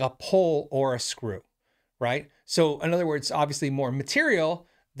like a pole or a screw, right? So in other words, obviously more material,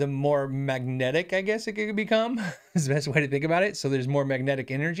 the more magnetic, I guess it could become, is the best way to think about it. So there's more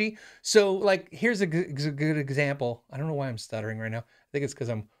magnetic energy. So like, here's a good example. I don't know why I'm stuttering right now. I think it's because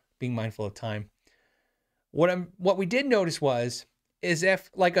I'm being mindful of time. What we did notice is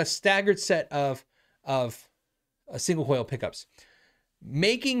if like a staggered set of single coil pickups.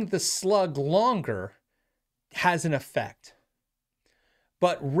 Making the slug longer has an effect,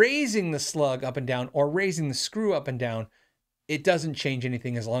 but raising the slug up and down or raising the screw up and down, it doesn't change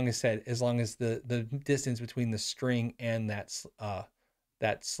anything as long as the distance between the string and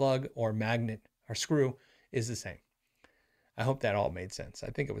that slug or magnet or screw is the same. I hope that all made sense.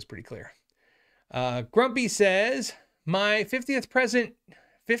 I think it was pretty clear. Grumpy says, my 50th present,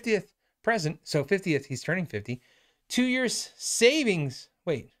 so 50th, he's turning 50, 2 years savings.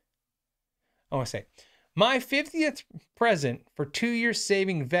 Wait, I want to say, my 50th present for 2 years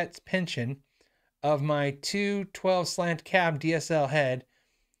saving vet's pension of my 212 slant cab DSL head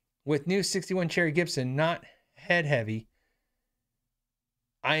with new 61 Cherry Gibson, not head heavy.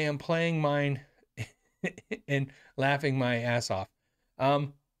 I am playing mine and laughing my ass off.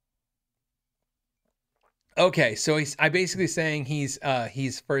 Okay, so I basically saying he's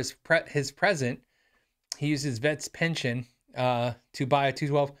for his present, he uses vet's pension to buy a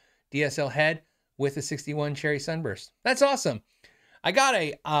 212 DSL head with a 61 Cherry Sunburst. That's awesome. I got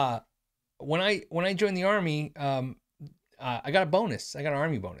a when I joined the Army, I got a bonus. I got an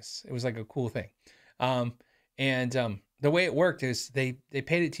Army bonus. It was like a cool thing. The way it worked is they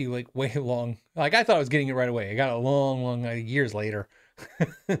paid it to you like way long. Like I thought I was getting it right away. I got it long years later.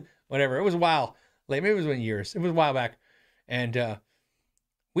 Whatever. It was a while. Like maybe it was 1 year. It was a while back. And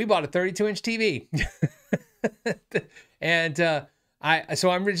we bought a 32-inch TV. And so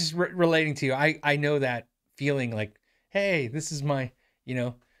I'm just relating to you. I know that feeling like, hey, this is my,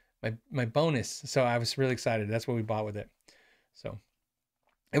 my bonus. So I was really excited. That's what we bought with it. So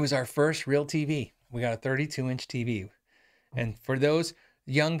it was our first real TV. We got a 32-inch TV. And for those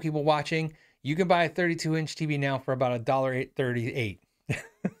young people watching, you can buy a 32-inch TV now for about $1.38.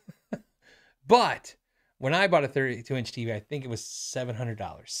 But when I bought a 32-inch TV, I think it was $700,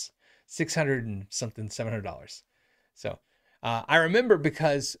 $600 and something, $700. So I remember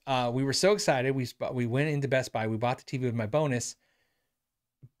because we were so excited. We went into Best Buy. We bought the TV with my bonus,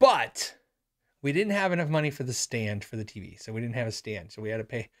 but we didn't have enough money for the stand for the TV. So we didn't have a stand. So we had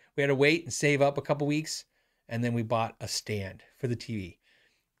to wait and save up a couple weeks. And then we bought a stand for the TV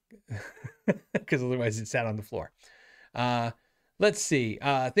because otherwise it sat on the floor. Let's see.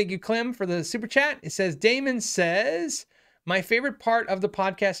 Thank you, Clem, for the super chat. It says, Damon says, my favorite part of the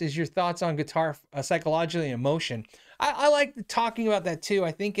podcast is your thoughts on guitar psychologically and emotion. I like talking about that too.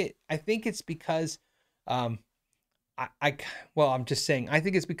 I think it's because, I'm just saying, I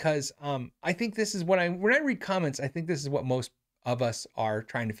think it's because, I think this is when I read comments, I think this is what most of us are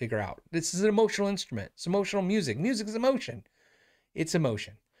trying to figure out. This is an emotional instrument. It's emotional music. Music is emotion. It's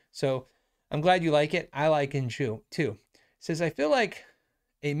emotion. So I'm glad you like it. I like it too. It says, I feel like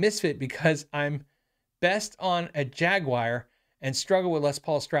a misfit because I'm best on a Jaguar and struggle with Les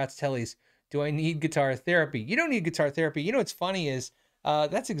Paul Strats Tellys. Do I need guitar therapy? You don't need guitar therapy. You know what's funny is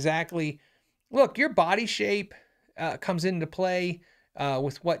that's exactly, look, your body shape comes into play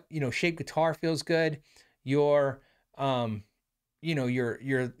with what, shape guitar feels good. Your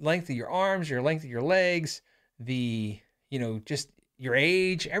length of your arms, your length of your legs, just your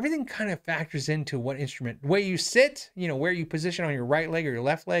age, everything kind of factors into what instrument, where you sit, where you position on your right leg or your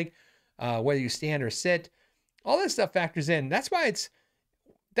left leg, whether you stand or sit, all that stuff factors in. That's why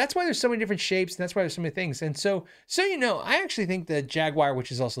there's so many different shapes. And that's why there's so many things. And so, I actually think the Jaguar,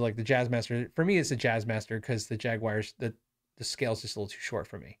 which is also like the Jazzmaster, for me, it's the Jazzmaster because the Jaguar's, the scale's just a little too short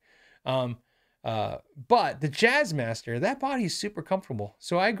for me. But the Jazzmaster, that body is super comfortable.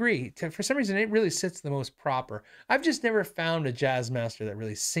 So I agree. For some reason, it really sits the most proper. I've just never found a Jazzmaster that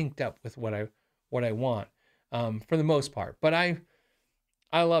really synced up with what I want, for the most part. But I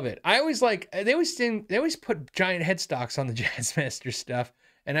love it. I always they always put giant headstocks on the Jazzmaster stuff.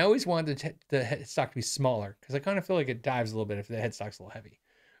 And I always wanted the headstock to be smaller because I kind of feel like it dives a little bit if the headstock's a little heavy.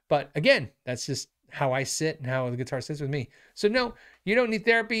 But again, that's just how I sit and how the guitar sits with me. So no, you don't need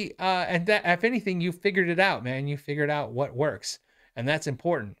therapy. And that, if anything, you figured it out, man. You figured out what works. And that's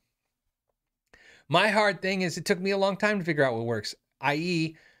important. My hard thing is it took me a long time to figure out what works,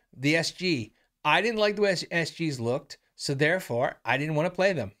 i.e. the SG. I didn't like the way SGs looked. So therefore, I didn't want to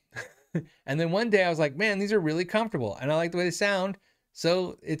play them. And then one day I was like, man, these are really comfortable. And I like the way they sound.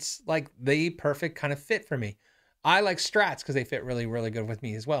 So it's like the perfect kind of fit for me. I like Strats because they fit really, really good with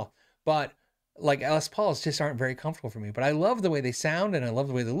me as well. But like Les Pauls just aren't very comfortable for me. But I love the way they sound and I love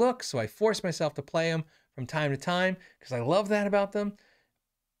the way they look. So I force myself to play them from time to time because I love that about them.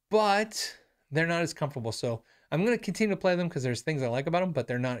 But they're not as comfortable. So I'm going to continue to play them because there's things I like about them,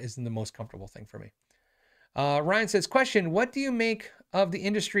 but isn't the most comfortable thing for me. Ryan says, question, what do you make of the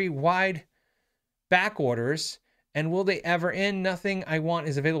industry-wide back orders? And will they ever end? Nothing I want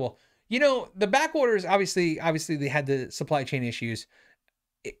is available. You know, the back orders, obviously they had the supply chain issues.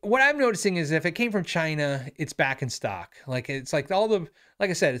 What I'm noticing is if it came from China, it's back in stock. Like it's like like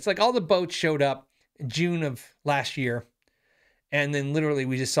I said, it's like all the boats showed up June of last year, and then literally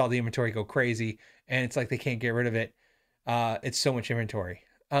we just saw the inventory go crazy, and it's like they can't get rid of it. It's so much inventory.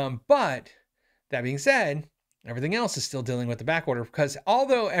 But that being said, everything else is still dealing with the back order, because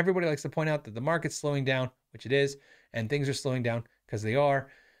although everybody likes to point out that the market's slowing down, which it is, and things are slowing down because they are,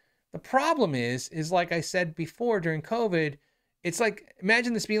 the problem is like I said before during COVID, it's like,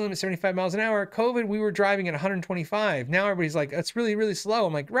 imagine the speed limit 75 miles an hour. COVID, we were driving at 125. Now everybody's like, that's really, really slow.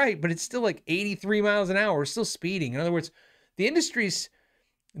 I'm like, right, but it's still like 83 miles an hour. We're still speeding. In other words, the industry's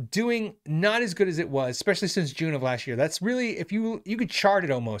doing not as good as it was, especially since June of last year. That's really, if you could chart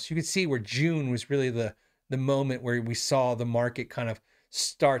it almost, you could see where June was really the moment where we saw the market kind of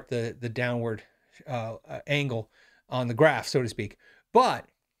start the downward angle on the graph, so to speak. But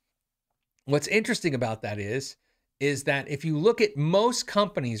what's interesting about that is that if you look at most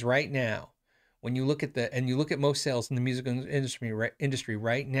companies right now, when you look at most sales in the music industry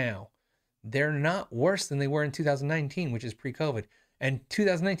right now, they're not worse than they were in 2019, which is pre-COVID. And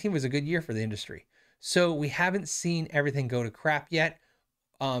 2019 was a good year for the industry. So we haven't seen everything go to crap yet.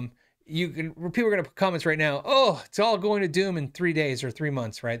 People are going to put comments right now, oh, it's all going to doom in 3 days or 3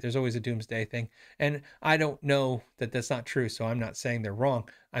 months, right? There's always a doomsday thing. And I don't know that that's not true. So I'm not saying they're wrong.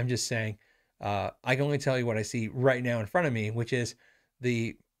 I'm just saying, I can only tell you what I see right now in front of me, which is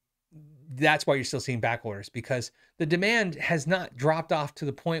that's why you're still seeing back orders, because the demand has not dropped off to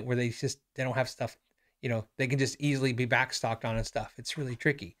the point where they don't have stuff, they can just easily be backstocked on and stuff. It's really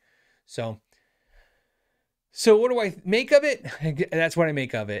tricky. So what do I make of it? That's what I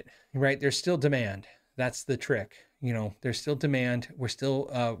make of it, right? There's still demand. That's the trick. There's still demand. We're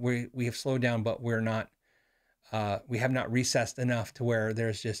still, we have slowed down, but we're not, we have not recessed enough to where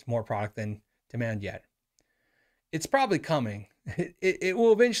there's just more product than demand yet. It's probably coming. It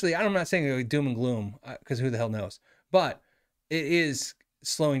will eventually. I'm not saying it'll be doom and gloom, because who the hell knows, but it is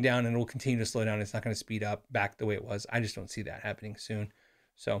slowing down, and it will continue to slow down. It's not going to speed up back the way it was. I just don't see that happening soon.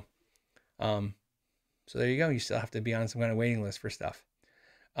 So there you go. You still have to be on some kind of waiting list for stuff.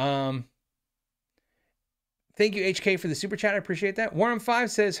 Thank you, HK, for the super chat. I appreciate that. Warren5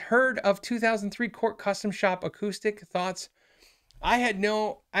 says, heard of 2003 Court Custom Shop acoustic. Thoughts? I have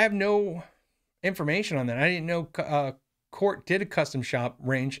no information on that. I didn't know Court did a custom shop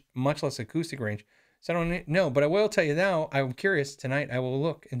range, much less acoustic range. So I don't know, but I will tell you now, I'm curious tonight. I will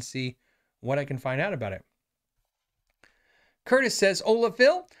look and see what I can find out about it. Curtis says, Ola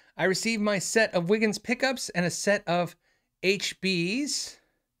Phil, I received my set of Wiggins pickups and a set of HBs,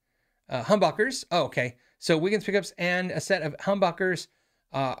 humbuckers. Oh, okay. So Wiggins pickups and a set of humbuckers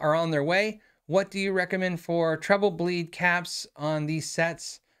are on their way. What do you recommend for treble bleed caps on these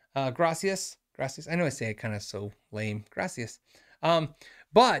sets? Gracias. Gracias. I know I say it kind of so lame. Gracias.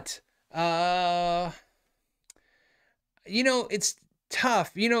 But it's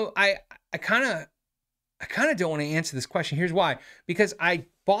tough. I kind of don't want to answer this question. Here's why. Because I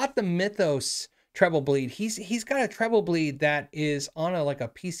bought the Mythos treble bleed. He's got a treble bleed that is on a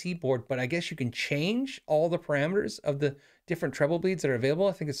PC board, but I guess you can change all the parameters of the different treble bleeds that are available.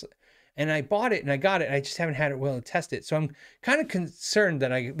 I think it's, and I bought it and I got it. I just haven't had it well to test it. So I'm kind of concerned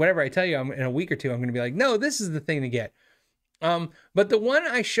that whatever I tell you, in a week or two, I'm going to be like, no, this is the thing to get. But the one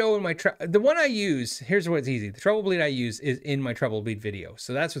I show in the one I use, here's what's easy. The treble bleed I use is in my treble bleed video.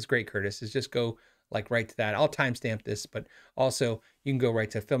 So that's what's great, Curtis, is just go right to that. I'll timestamp this, but also you can go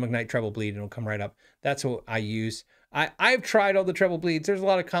right to Phil McKnight treble bleed and it'll come right up. That's what I use. I've tried all the treble bleeds. There's a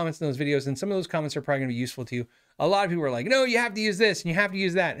lot of comments in those videos, and some of those comments are probably going to be useful to you. A lot of people are like, no, you have to use this and you have to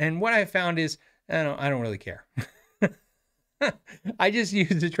use that. And what I found is, I don't really care. I just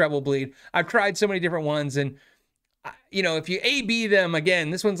use the treble bleed. I've tried so many different ones, and if you A/B them again,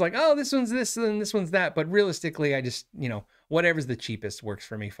 this one's like, oh, this one's this and this one's that. But realistically, I just, whatever's the cheapest works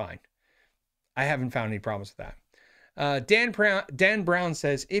for me. Fine. I haven't found any problems with that. Dan Brown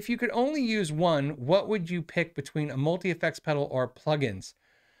says, if you could only use one, what would you pick between a multi-effects pedal or plugins?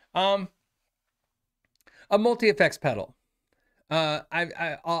 A multi-effects pedal. I'm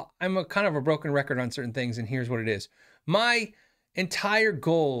a kind of a broken record on certain things, and here's what it is. My entire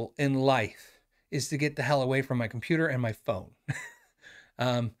goal in life is to get the hell away from my computer and my phone.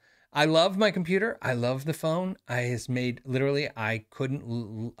 I love my computer. I love the phone. I not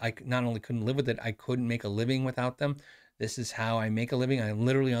only couldn't live with it, I couldn't make a living without them. This is how I make a living. I'm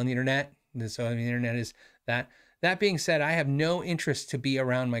literally on the internet. So the internet is that. That being said, I have no interest to be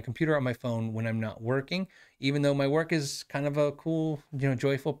around my computer or my phone when I'm not working, even though my work is kind of a cool,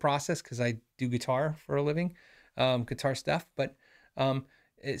 joyful process because I do guitar for a living, guitar stuff. But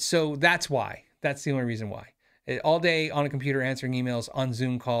So that's why. That's the only reason why. All day on a computer, answering emails, on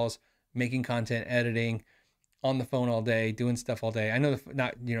Zoom calls, making content, editing, on the phone all day, doing stuff all day. I know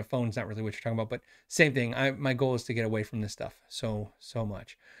phone's not really what you're talking about, but same thing. My goal is to get away from this stuff so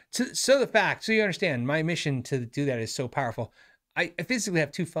much. So you understand, my mission to do that is so powerful. I physically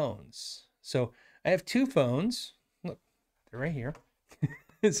have 2 phones. So I have 2 phones. Look, they're right here.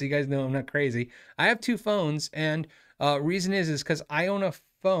 So you guys know I'm not crazy. I have 2 phones, and reason is because I own a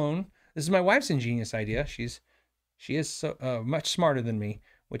phone. This is my wife's ingenious idea. She is so much smarter than me,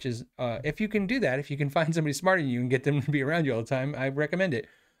 which is if you can do that, if you can find somebody smarter than you and get them to be around you all the time, I recommend it.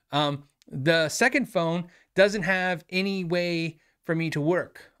 The second phone doesn't have any way for me to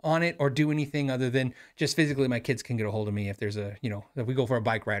work on it or do anything other than just physically my kids can get a hold of me if there's a, if we go for a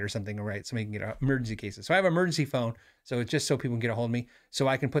bike ride or something, right? Somebody can get emergency cases. So I have an emergency phone. So it's just so people can get a hold of me, so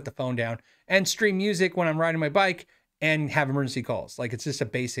I can put the phone down and stream music when I'm riding my bike and have emergency calls. Like, it's just a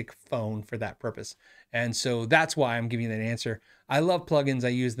basic phone for that purpose. And so that's why I'm giving you that answer. I love plugins. I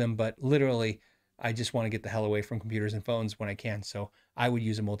use them, but literally I just want to get the hell away from computers and phones when I can. So I would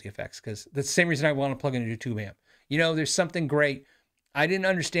use a multi-effects, because that's the same reason I want to plug into a tube amp. There's something great. I didn't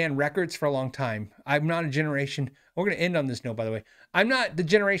understand records for a long time. I'm not a generation. We're going to end on this note, by the way. I'm not the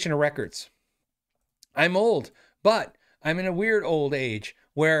generation of records. I'm old, but I'm in a weird old age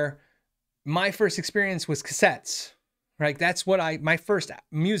where my first experience was cassettes, right? That's what my first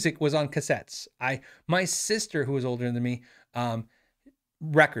music was on cassettes. My sister, who was older than me,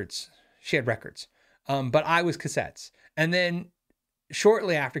 records. She had records, but I was cassettes. And then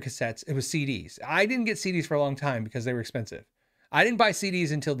shortly after cassettes, it was CDs. I didn't get CDs for a long time because they were expensive. I didn't buy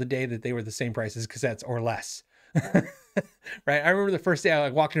CDs until the day that they were the same price as cassettes or less. Right? I remember the first day I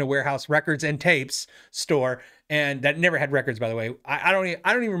walked in a warehouse records and tapes store, and that never had records, by the way. I don't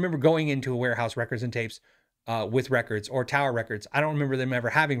even remember going into a warehouse records and tapes with records, or Tower Records. I don't remember them ever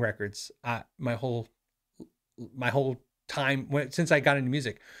having records my whole time since I got into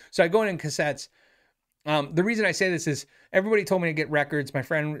music. So I go in cassettes. The reason I say this is everybody told me to get records. My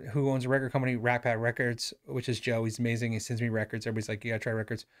friend who owns a record company, Rat Pack Records, which is Joe, he's amazing. He sends me records. Everybody's like, you gotta try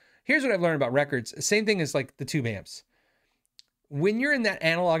records. Here's what I've learned about records. Same thing as like the tube amps. When you're in that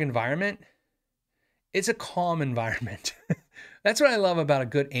analog environment, it's a calm environment. That's what I love about a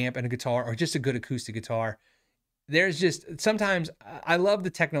good amp and a guitar, or just a good acoustic guitar. There's just, sometimes I love the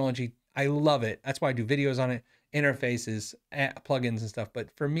technology. I love it. That's why I do videos on it, interfaces, plugins and stuff.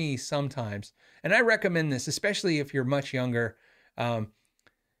 But for me, sometimes, and I recommend this, especially if you're much younger,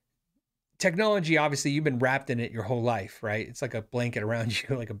 technology, obviously you've been wrapped in it your whole life, right? It's like a blanket around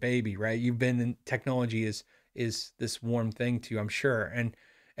you, like a baby, right? You've been in technology is this warm thing to you, I'm sure.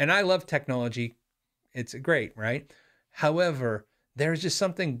 And I love technology. It's great, right? However, there's just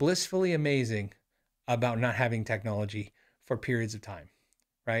something blissfully amazing about not having technology for periods of time,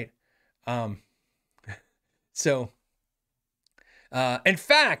 right? So, in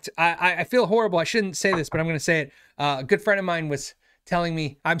fact, I feel horrible. I shouldn't say this, but I'm going to say it. A good friend of mine was telling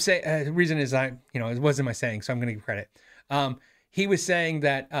me, the reason is it wasn't my saying, so I'm going to give credit. He was saying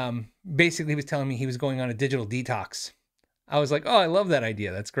that, basically he was telling me he was going on a digital detox. I was like, oh, I love that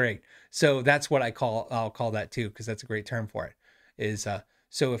idea. That's great. So that's what I'll call that too, because that's a great term for it.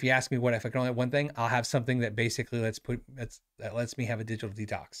 So if you ask me what if I can only have one thing, I'll have something that basically that lets me have a digital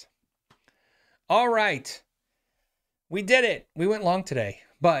detox. All right. We did it. We went long today,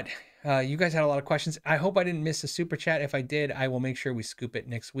 but you guys had a lot of questions. I hope I didn't miss a super chat. If I did, I will make sure we scoop it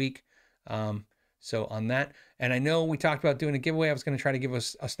next week. So on that, and I know we talked about doing a giveaway. I was going to try to give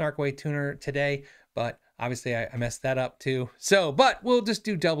us a Snarkaway tuner today, but obviously I messed that up too. So, but we'll just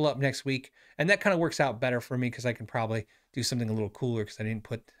do double up next week. And that kind of works out better for me, because I can probably do something a little cooler, because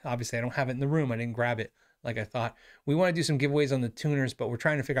obviously I don't have it in the room. I didn't grab it like I thought. We want to do some giveaways on the tuners, but we're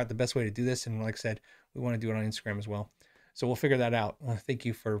trying to figure out the best way to do this. And like I said, we want to do it on Instagram as well. So we'll figure that out. Thank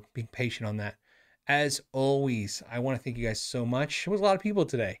you for being patient on that. As always, I want to thank you guys so much. There was a lot of people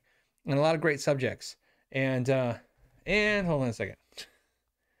today and a lot of great subjects. And hold on a second.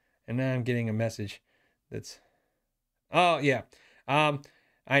 And now I'm getting a message that's, oh yeah.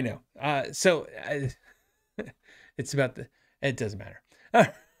 I know. It's about it doesn't matter.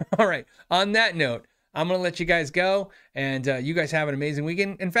 All right. On that note, I'm going to let you guys go, and you guys have an amazing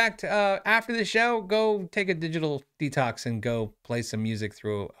weekend. In fact, after the show, go take a digital detox and go play some music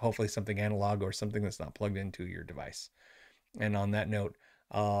through hopefully something analog or something that's not plugged into your device. And on that note,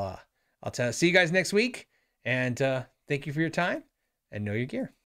 see you guys next week, and thank you for your time, and know your gear.